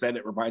entertaining because then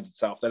it reminds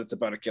itself that it's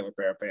about a killer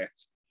pair of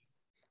pants.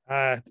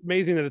 It's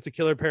amazing that it's a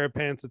killer pair of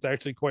pants. It's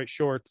actually quite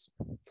shorts.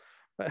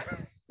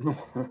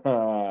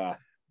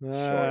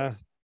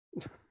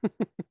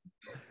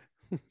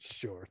 Shorts.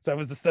 Shorts.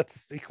 That's the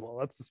sequel.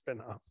 That's the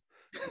spinoff.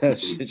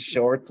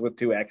 Shorts with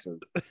 2 X's.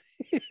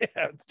 Yeah,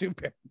 it's 2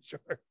 pairs of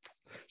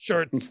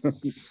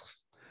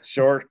shorts.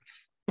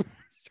 Shorts.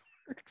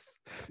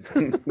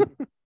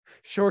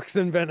 Shorts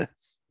in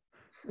Venice.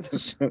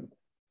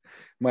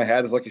 My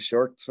hat is like a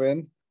short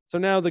swim. So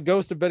now the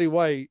ghost of Betty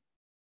White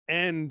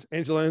and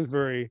Angela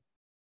Lansbury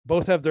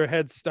both have their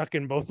heads stuck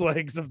in both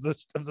legs of the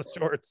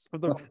shorts,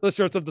 of the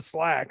shorts of the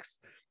Slacks,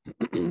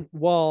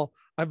 while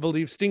I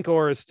believe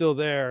Stinkor is still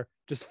there,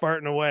 just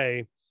farting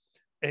away.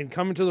 And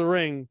coming to the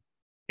ring,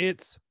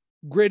 it's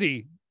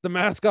Gritty, the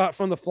mascot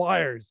from the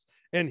Flyers,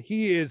 and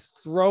he is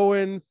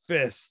throwing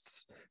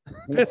fists.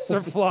 Fists are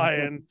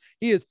flying.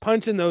 He is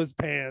punching those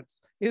pants.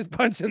 He is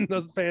punching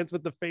those pants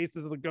with the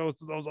faces of the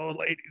ghosts of those old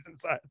ladies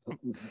inside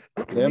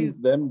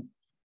them.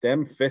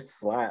 Them fists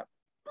slap.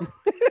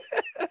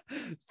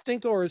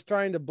 Stinkor is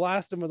trying to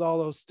blast him with all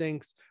those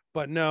stinks,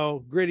 but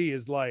no, Gritty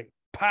is like,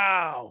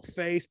 pow,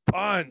 face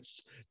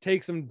punch,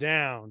 takes him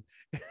down.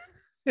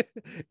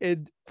 It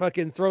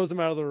fucking throws him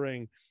out of the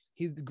ring.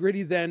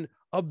 Gritty then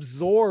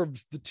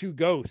absorbs the 2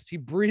 ghosts. He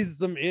breathes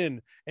them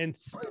in and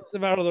spits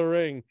them out of the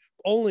ring,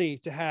 only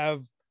to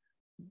have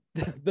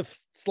the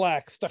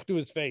Slacks stuck to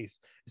his face.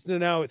 So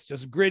now it's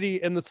just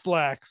Gritty and the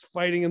Slacks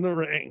fighting in the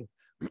ring.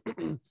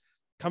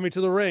 Coming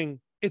to the ring,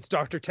 it's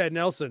Dr. Ted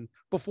Nelson.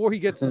 Before he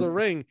gets to the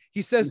ring,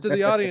 he says to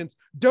the audience,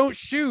 "Don't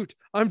shoot,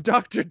 I'm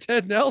Dr.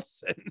 Ted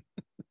Nelson."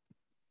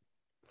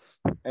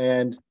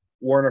 And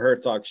Werner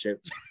Herzog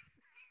shoots.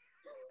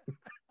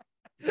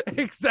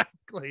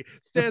 Exactly.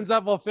 Stands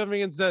up while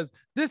filming and says,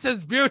 "This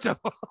is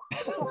beautiful."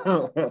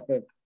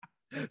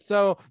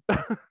 So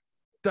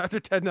Dr.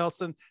 Ted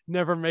Nelson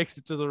never makes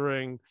it to the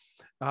ring.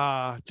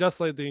 Just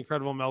like the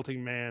Incredible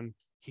Melting Man,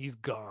 he's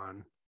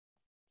gone.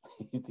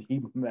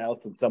 He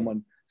melts and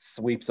someone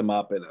sweeps him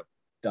up in a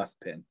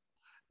dustbin.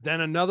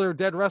 Then another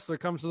dead wrestler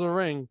comes to the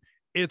ring.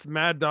 It's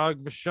Mad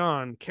Dog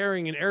Vachon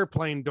carrying an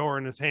airplane door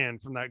in his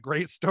hand from that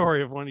great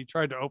story of when he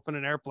tried to open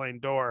an airplane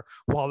door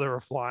while they were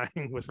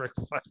flying with Ric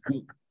Flair.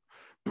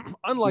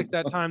 Unlike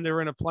that time they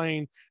were in a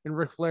plane and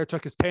Ric Flair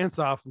took his pants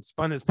off and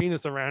spun his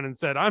penis around and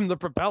said, "I'm the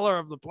propeller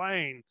of the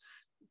plane."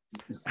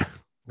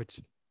 Which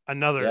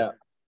another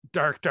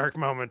dark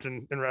moment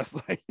in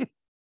wrestling.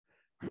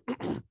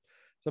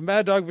 So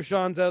Mad Dog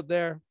Vachon's out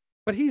there,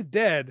 but he's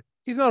dead.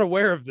 He's not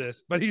aware of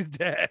this, but he's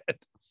dead.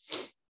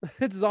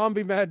 It's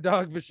zombie Mad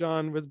Dog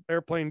Vachon with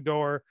airplane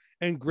door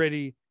and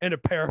Gritty and a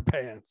pair of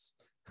pants.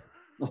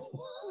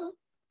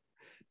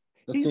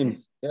 That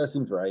seems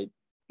right.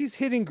 He's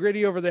hitting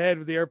Gritty over the head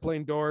with the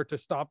airplane door to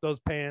stop those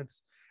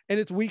pants, and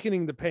it's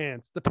weakening the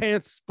pants. The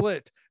pants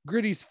split.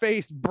 Gritty's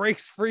face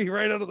breaks free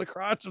right out of the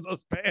crotch of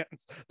those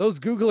pants. Those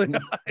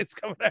googling eyes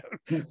coming out.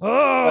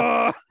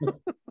 Oh!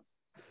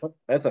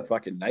 That's a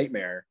fucking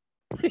nightmare.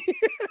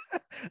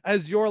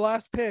 As your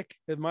last pick,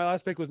 and my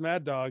last pick was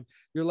Mad Dog,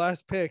 your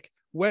last pick,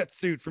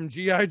 Wetsuit from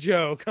G.I.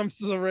 Joe, comes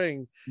to the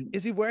ring.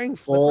 Is he wearing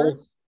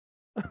flippers?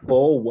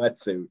 Full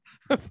wetsuit.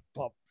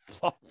 Flop,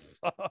 flop,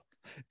 flop.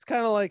 It's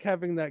kind of like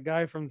having that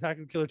guy from Attack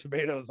of the Killer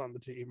Tomatoes on the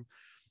team.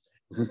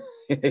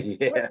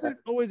 Wetsuit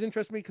always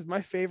interests me because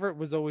my favorite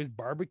was always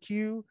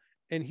Barbecue,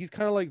 and he's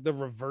kind of like the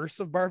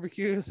reverse of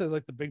Barbecue. So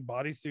like the big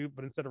bodysuit,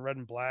 but instead of red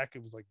and black,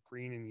 it was like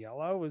green and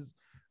yellow. Is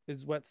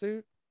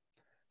Wetsuit?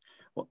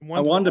 Well, I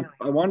wanted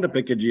to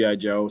pick a GI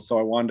Joe, so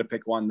I wanted to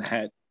pick one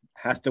that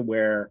has to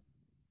wear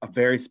a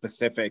very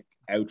specific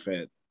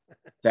outfit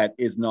that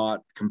is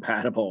not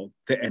compatible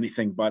to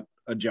anything but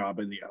a job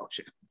in the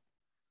ocean.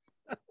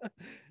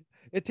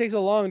 It takes a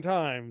long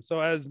time. So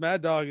as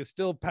Mad Dog is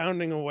still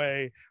pounding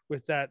away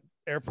with that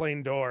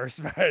airplane door,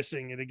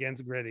 smashing it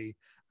against Gritty,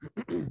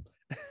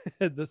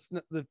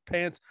 the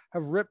pants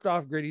have ripped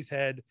off Gritty's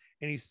head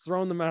and he's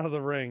thrown them out of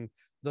the ring.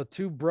 The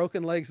 2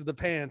 broken legs of the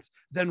pants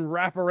then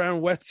wrap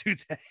around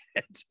Wetsuit's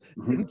head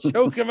and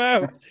choke him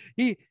out.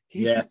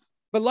 Yes.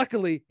 But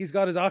luckily he's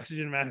got his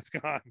oxygen mask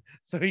on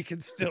so he can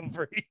still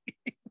breathe.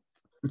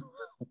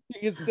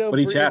 He can still But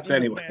he breathe taps in the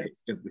anyway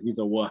pants. because he's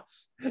a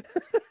wuss.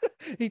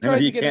 He And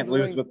tries you to get in can't the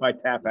lose ring, with my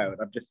tap out.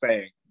 I'm just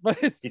saying. but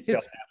He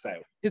still taps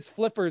out. his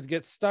flippers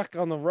get stuck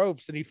on the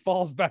ropes and he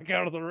falls back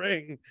out of the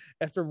ring.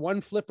 After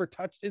one flipper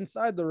touched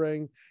inside the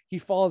ring, he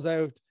falls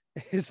out.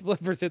 His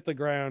flippers hit the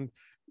ground,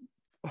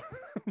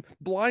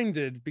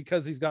 blinded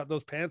because he's got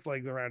those pants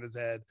legs around his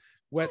head.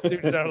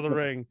 Wetsuits out of the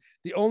ring.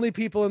 The only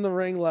people in the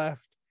ring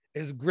left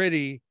is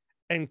Gritty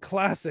and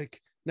classic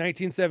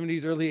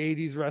 1970s, early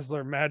 80s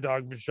wrestler Mad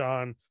Dog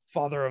Vachon,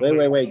 father of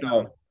Wait.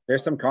 No,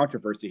 there's some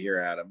controversy here,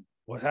 Adam.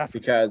 What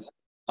happened? Because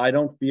I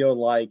don't feel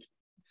like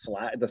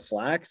the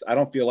slacks. I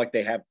don't feel like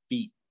they have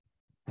feet.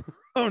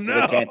 Oh So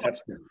no!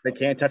 They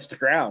can't touch the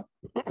ground.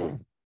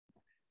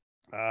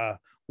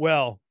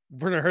 Well,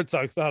 Werner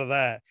Herzog thought of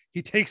that.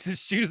 He takes his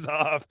shoes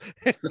off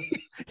and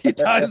he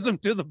ties them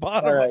to the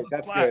bottom of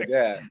the slacks,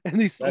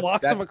 and he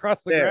walks them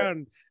across the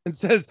ground and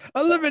says,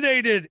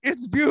 "Eliminated!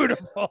 It's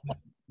beautiful."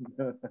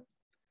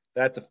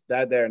 That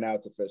there now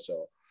it's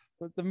official.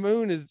 But the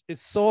moon is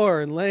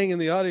sore and laying in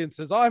the audience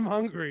says, "I'm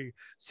hungry."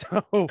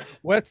 So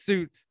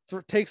Wetsuit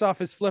takes off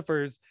his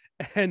flippers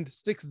and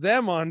sticks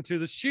them onto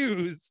the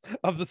shoes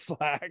of the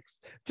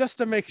slacks just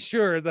to make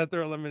sure that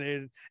they're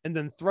eliminated, and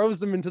then throws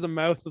them into the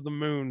mouth of the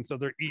moon so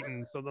they're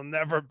eaten, so they'll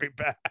never be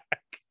back.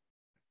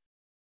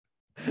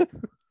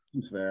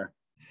 Seems fair.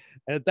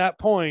 And at that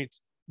point,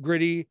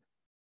 Gritty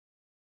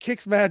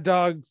kicks Mad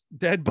Dog's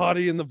dead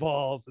body in the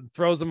balls and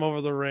throws him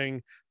over the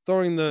ring,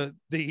 throwing the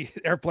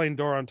airplane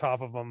door on top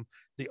of him.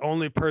 The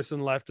only person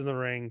left in the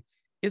ring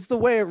is the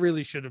way it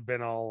really should have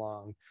been all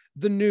along.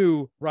 The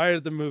new Riot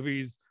at the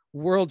Movies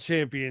World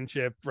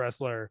Championship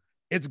wrestler.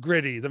 It's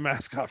Gritty, the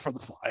mascot for the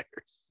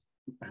Flyers.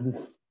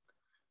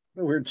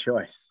 A weird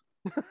choice.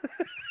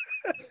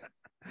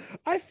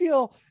 I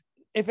feel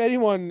if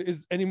anyone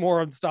is any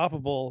more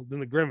unstoppable than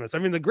the Grimace. I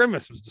mean, the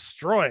Grimace was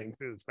destroying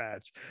through this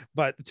match,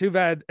 but too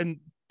bad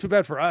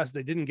for us,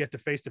 they didn't get to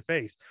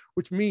face,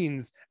 which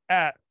means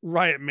at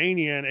Riot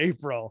Mania in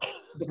April,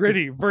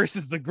 Gritty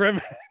versus the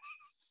Grimace.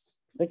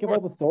 Think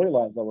about the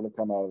storylines that would have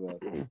come out of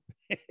this.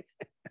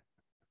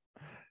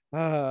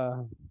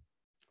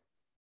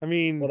 I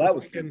mean, well, that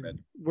was stupid.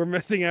 We're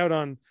missing out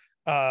on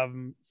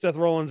Seth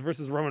Rollins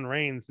versus Roman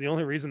Reigns. The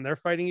only reason they're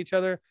fighting each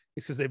other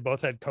is because they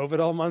both had COVID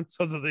all month,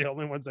 so they're the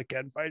only ones that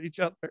can fight each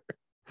other.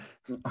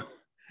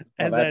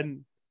 And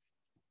then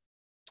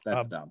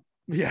that's dumb.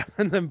 Yeah,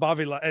 and then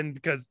and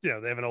because they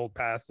have an old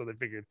past, so they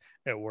figured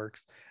it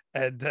works.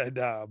 And then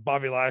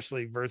Bobby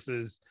Lashley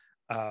versus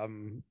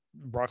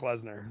Brock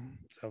Lesnar.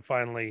 So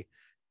finally,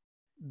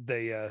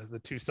 the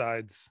two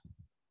sides,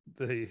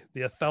 the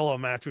Othello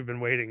match we've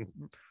been waiting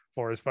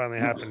for has finally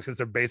happened, because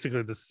they're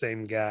basically the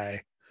same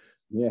guy.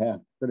 Yeah,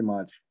 pretty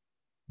much.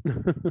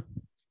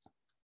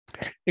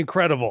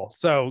 Incredible.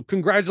 So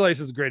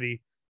congratulations,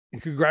 Gritty,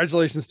 and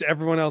congratulations to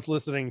everyone else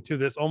listening to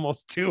this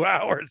almost 2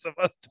 hours of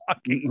us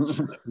talking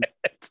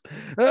shit.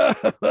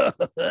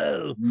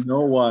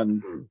 No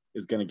one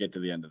is going to get to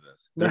the end of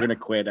this. They're going to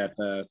quit at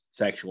the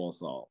sexual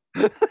assault.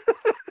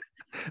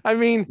 I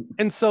mean,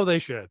 and so they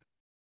should.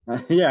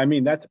 Yeah, I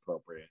mean, that's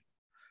appropriate.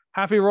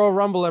 Happy Royal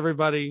Rumble,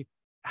 everybody.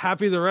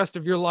 Happy the rest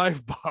of your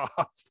life, Bob.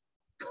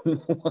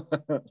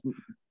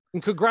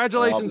 And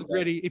congratulations,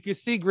 Gritty. If you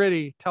see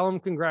Gritty, tell him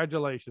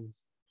congratulations.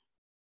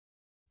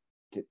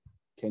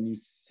 Can you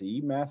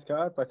see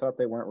mascots? I thought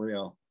they weren't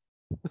real.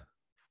 You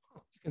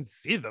can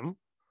see them.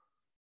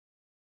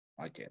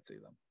 I can't see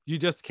them. You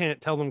just can't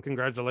tell them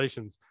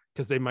congratulations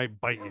because they might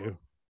bite you.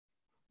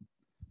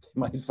 They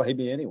might fight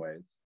me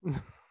anyways.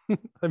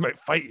 They might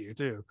fight you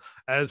too,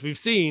 as we've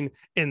seen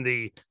in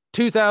the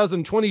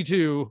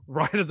 2022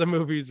 Riot at the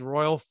Movies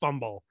Royal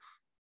Fumble.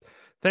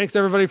 Thanks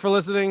everybody for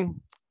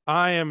listening.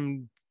 I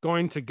am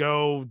going to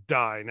go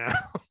die now.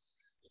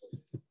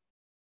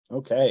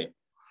 Okay.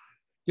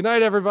 Good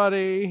night,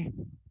 everybody.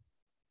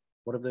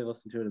 What if they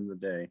listen to it in the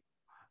day?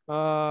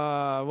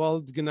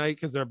 Well, good night,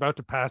 because they're about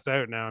to pass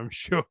out now, I'm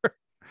sure.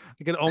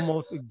 I can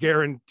almost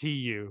guarantee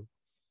you.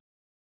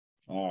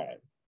 All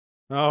right.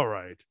 All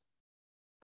right.